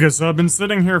growing. Okay, so I've been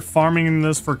sitting here farming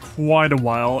this for quite a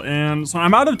while, and so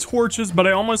I'm out of torches, but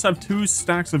I almost have 2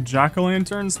 stacks of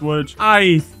jack-o'-lanterns, which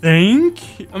I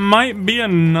think might be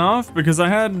enough because I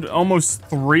had almost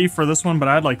 3 for this one, but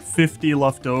I had like 50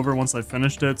 left over once I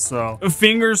finished it, so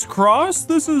fingers crossed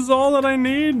this is all that I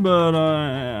need, but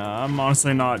I'm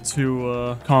honestly not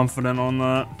too confident on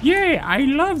that. Yay, I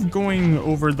love going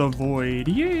over the void.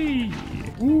 Yay.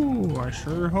 Ooh, I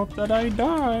sure hope that I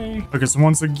die. Okay, so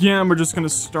once again, we're just gonna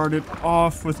start it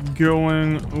off with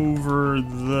going over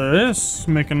this.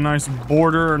 Make a nice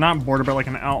border, or not border, but like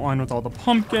an outline with all the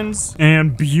pumpkins.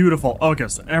 And beautiful. Okay,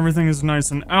 so everything is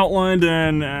nice and outlined,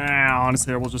 and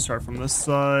honestly, I will just start from this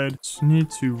side. Just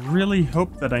need to really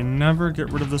hope that I never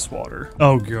get rid of this water.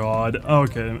 Oh God.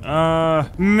 Okay,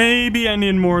 maybe I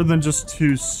need more than just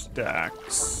 2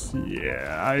 stacks.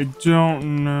 Yeah, I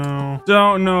don't know.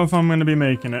 Don't know if I'm gonna be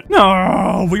making it.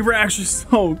 No, we were actually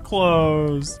so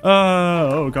close.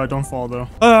 Oh God, don't fall though.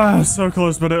 So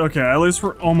close, but okay, at least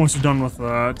we're almost done with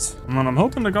that. And then I'm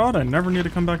hoping to God I never need to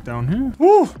come back down here.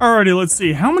 Woo. Alrighty, let's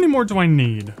see. How many more do I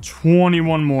need?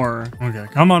 21 more. Okay,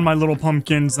 come on, my little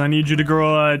pumpkins. I need you to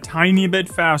grow a tiny bit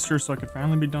faster so I could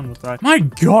finally be done with that. My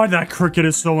God, that cricket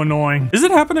is so annoying. Is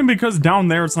it happening because down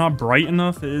there it's not bright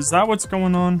enough? Is that what's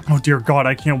going on? Oh dear God,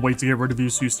 I can't wait to get rid of you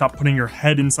so you stop putting your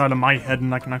head inside of my head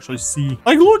and I can actually see.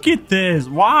 Like, look at this.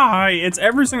 Why? It's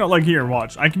every single, like, here,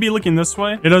 watch. I could be looking this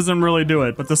way. It doesn't really do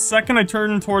it. But the second I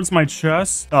turn towards my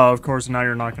chest, oh, of course, now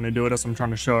you're not going to do it as I'm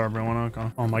trying to show everyone.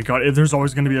 Okay. Oh my God. There's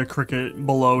always going to be a cricket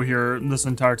below here this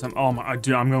entire time. Oh my,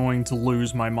 dude, I'm going to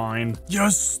lose my mind.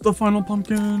 Yes, the final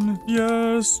pumpkin.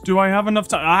 Yes. Do I have enough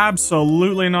time?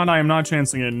 Absolutely not. I am not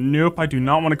chancing it. Nope. I do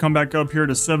not want to come back up here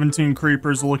to 17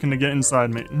 creepers looking to get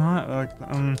inside me.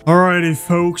 Alrighty,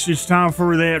 folks. It's time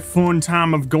for that fun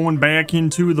time of going back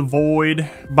into the void.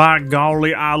 By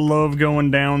golly, I love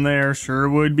going down there. Sure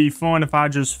would be fun if I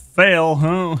just fell,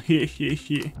 huh?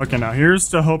 Okay, now here's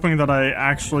to hoping that I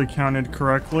actually counted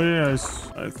correctly. I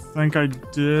think I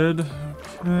did.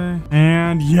 Okay.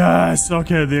 And yes,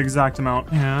 okay, the exact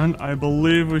amount. And I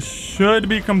believe we should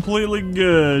be completely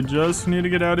good. Just need to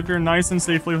get out of here nice and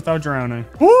safely without drowning.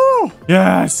 Woo!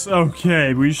 Yes,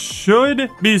 okay, we should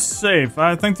be safe.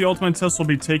 I think the ultimate test will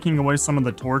be taking away some of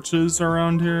the torches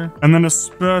around here. And then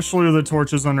especially the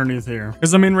torches underneath here.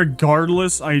 Because, I mean,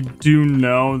 regardless, I do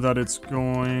know that it's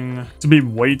going to be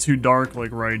way too dark,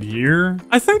 like right here.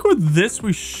 I think with this,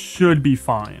 we should be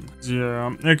fine.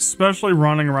 Yeah, especially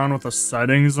running around with the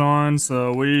settings on,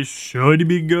 so we should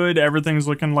be good. Everything's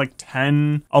looking like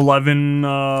 10, 11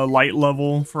 light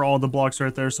level for all the blocks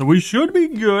right there, so we should be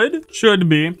good. Should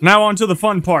be. Now on to the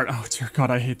fun part. Oh, dear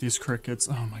God, I hate these crickets.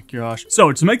 Oh my gosh.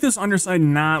 So to make this underside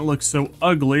not look so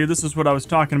ugly, this is what I was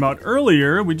talking about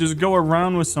earlier. We just go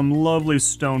around with some lovely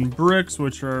stone bricks,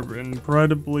 which are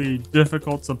incredibly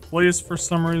difficult to place for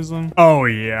some reason. Oh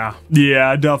yeah.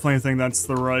 Yeah, I definitely think that's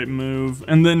the right move.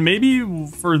 And then maybe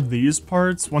for these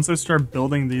parts, once I start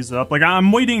building these up, like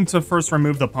I'm waiting to first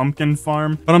remove the pumpkin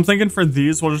farm, but I'm thinking for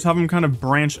these, we'll just have them kind of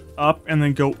branch up and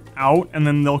then go out, and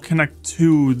then they'll connect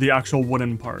to the actual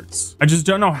wooden parts. I just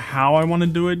don't know how I want to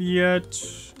do it yet.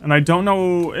 And I don't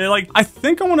know, like, I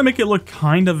think I want to make it look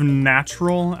kind of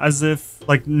natural, as if,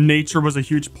 like, nature was a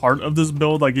huge part of this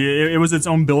build. Like, it was its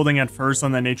own building at first,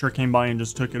 and then nature came by and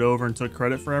just took it over and took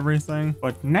credit for everything.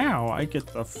 But now I get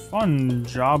the fun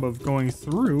job of going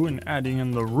through and adding in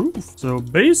the roof. So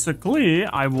basically,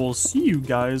 I will see you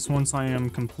guys once I am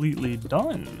completely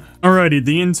done. Alrighty,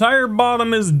 the entire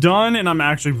bottom is done, and I'm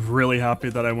actually really happy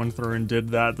that I went through and did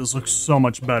that. This looks so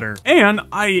much better. And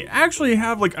I actually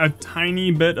have, like, a tiny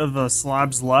bit of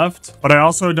slabs left, but I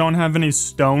also don't have any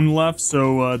stone left,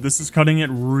 so this is cutting it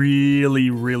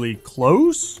really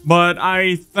close. But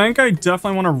I think I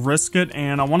definitely want to risk it,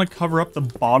 and I want to cover up the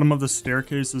bottom of the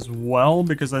staircase as well,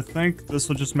 because I think this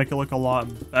will just make it look a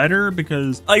lot better,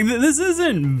 because like this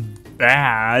isn't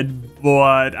bad,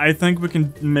 but I think we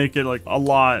can make it like a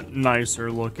lot nicer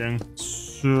looking.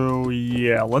 So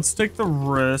yeah, let's take the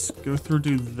risk, go through,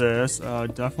 do this.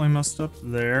 Definitely messed up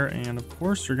there, and of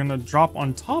course you're gonna drop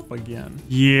on top again.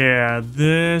 Yeah,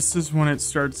 this is when it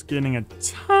starts getting a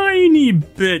tiny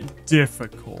bit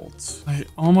difficult. I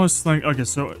almost think, okay,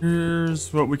 so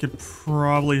here's what we could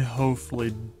probably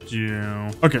hopefully do.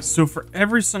 Okay, so for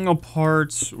every single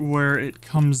part where it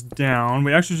comes down,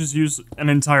 we actually just use an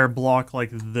entire block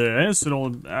like this.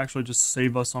 It'll actually just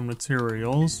save us on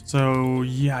materials. So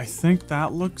yeah, I think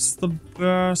that looks the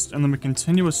best. And then we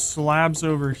continue with slabs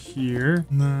over here.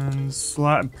 And then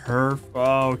slab,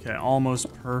 okay,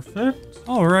 almost perfect.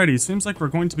 Alrighty, seems like we're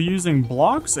going to be using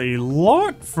blocks a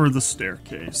lot for the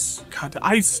staircase. God,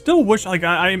 I still wish, like,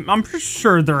 I'm pretty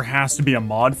sure there has to be a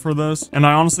mod for this. And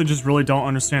I honestly just really don't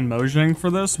understand motioning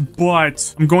for this,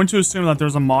 but I'm going to assume that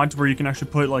there's a mod where you can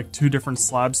actually put like 2 different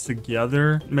slabs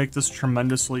together, make this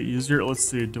tremendously easier. Let's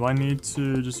see, do I need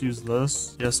to just use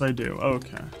this? Yes, I do.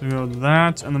 Okay, we go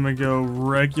that, and then we go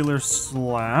regular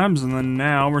slabs, and then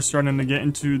now we're starting to get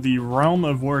into the realm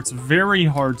of where it's very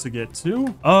hard to get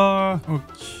to.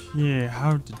 Okay,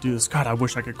 how to do this? God, I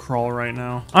wish I could crawl right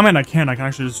now. I mean, I can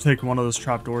actually just take one of those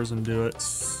trapdoors and do it. Let's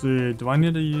see, do I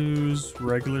need to use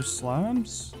regular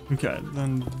slabs? Okay,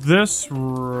 then this oh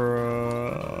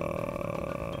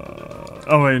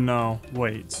wait, no,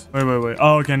 wait.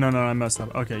 Oh, okay, no, I messed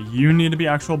up. Okay, you need to be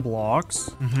actual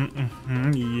blocks.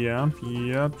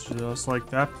 Yep, just like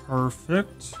that.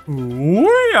 Perfect.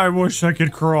 Wait, I wish I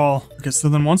could crawl. Okay, so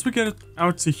then once we get it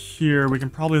out to here, we can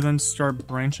probably then start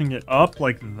branching it up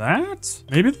like that.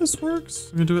 Maybe this works.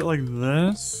 We can do it like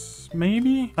this.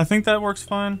 Maybe? I think that works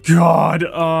fine. God,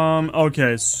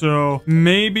 okay, so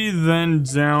maybe then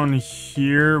down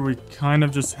here, we kind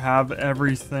of just have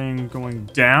everything going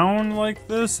down like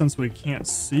this, since we can't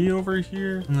see over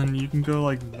here. And then you can go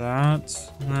like that,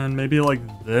 and then maybe like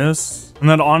this. And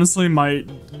that honestly might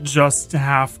just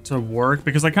have to work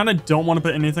because I kind of don't want to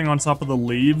put anything on top of the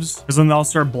leaves because then they'll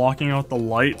start blocking out the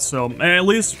light. So at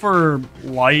least for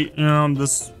light, you know,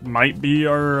 this might be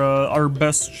our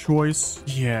best choice.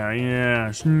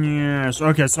 Yes.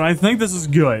 Okay, so I think this is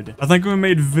good. I think we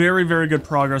made very, very good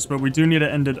progress, but we do need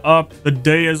to end it up. The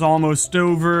day is almost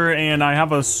over, and I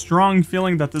have a strong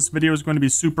feeling that this video is going to be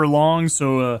super long,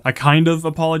 so I kind of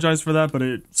apologize for that, but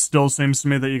it still seems to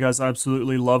me that you guys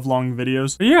absolutely love long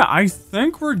videos. But yeah, I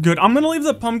think we're good. I'm gonna leave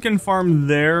the pumpkin farm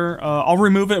there. I'll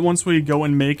remove it once we go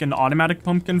and make an automatic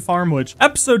pumpkin farm, which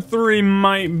episode 3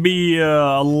 might be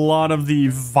a lot of the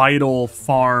vital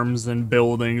farms and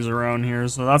buildings around here,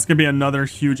 so that's gonna be another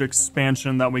huge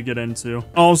expansion that we get into.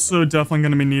 Also, definitely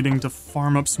gonna be needing to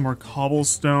farm up some more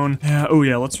cobblestone. Yeah, oh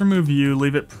yeah, let's remove you,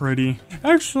 leave it pretty.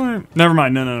 Actually, never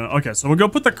mind, no. Okay, so we'll go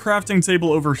put the crafting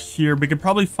table over here. We could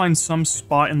probably find some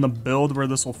spot in the build where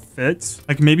this will fit.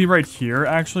 Like maybe right here,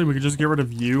 actually, we could just get rid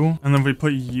of you. And then we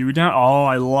put you down. Oh,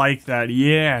 I like that.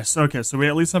 Yes. Okay, so we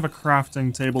at least have a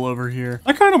crafting table over here.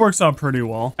 That kind of works out pretty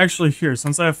well. Actually, here,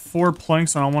 since I have 4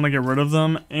 planks, I don't want to get rid of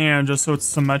them. And just so it's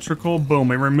symmetrical, boom,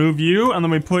 we remove you, and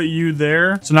then we put you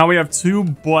there. So now we have 2,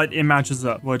 but it matches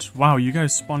up, which, wow, you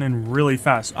guys spawn in really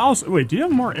fast. Also, wait, do you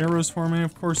have more arrows for me?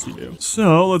 Of course you do.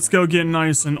 So let's go get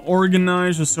nice and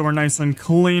organized, just so we're nice and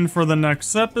clean for the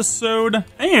next episode.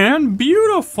 And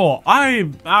beautiful. I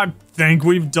think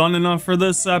we've done enough for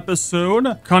this episode.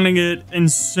 Cutting it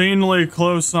insanely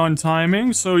close on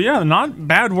timing. So yeah, not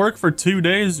bad work for 2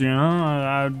 days, you know,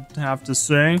 I'd have to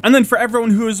say. And then for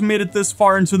everyone who has made it this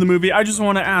far into the movie, I just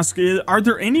want to ask, are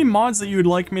there any mods that you would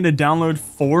like me to download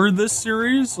for this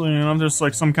series? You know, just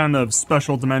like some kind of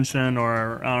special dimension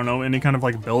or, I don't know, any kind of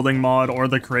like building mod or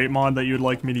the create mod that you'd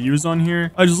like me to use on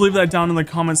here? Just leave that down in the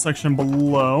comment section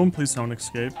below. Please don't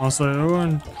escape. Also,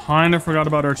 I kind of forgot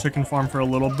about our chicken farm for a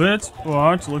little bit.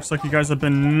 But looks like you guys have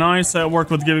been nice at work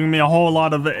with giving me a whole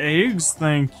lot of eggs.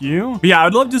 Thank you. But yeah,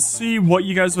 I'd love to see what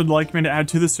you guys would like me to add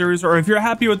to the series, or if you're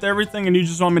happy with everything and you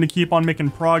just want me to keep on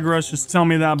making progress, just tell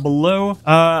me that below.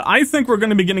 I think we're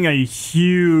going to be getting a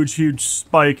huge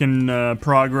spike in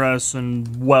progress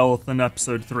and wealth in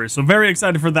episode 3. So very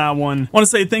excited for that one. I want to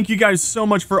say thank you guys so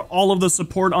much for all of the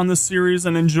support on this series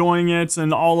and enjoying it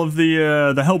and all of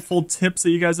the helpful tips that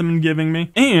you guys have been giving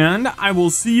me. And I will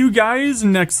see you guys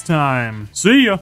next time. See ya!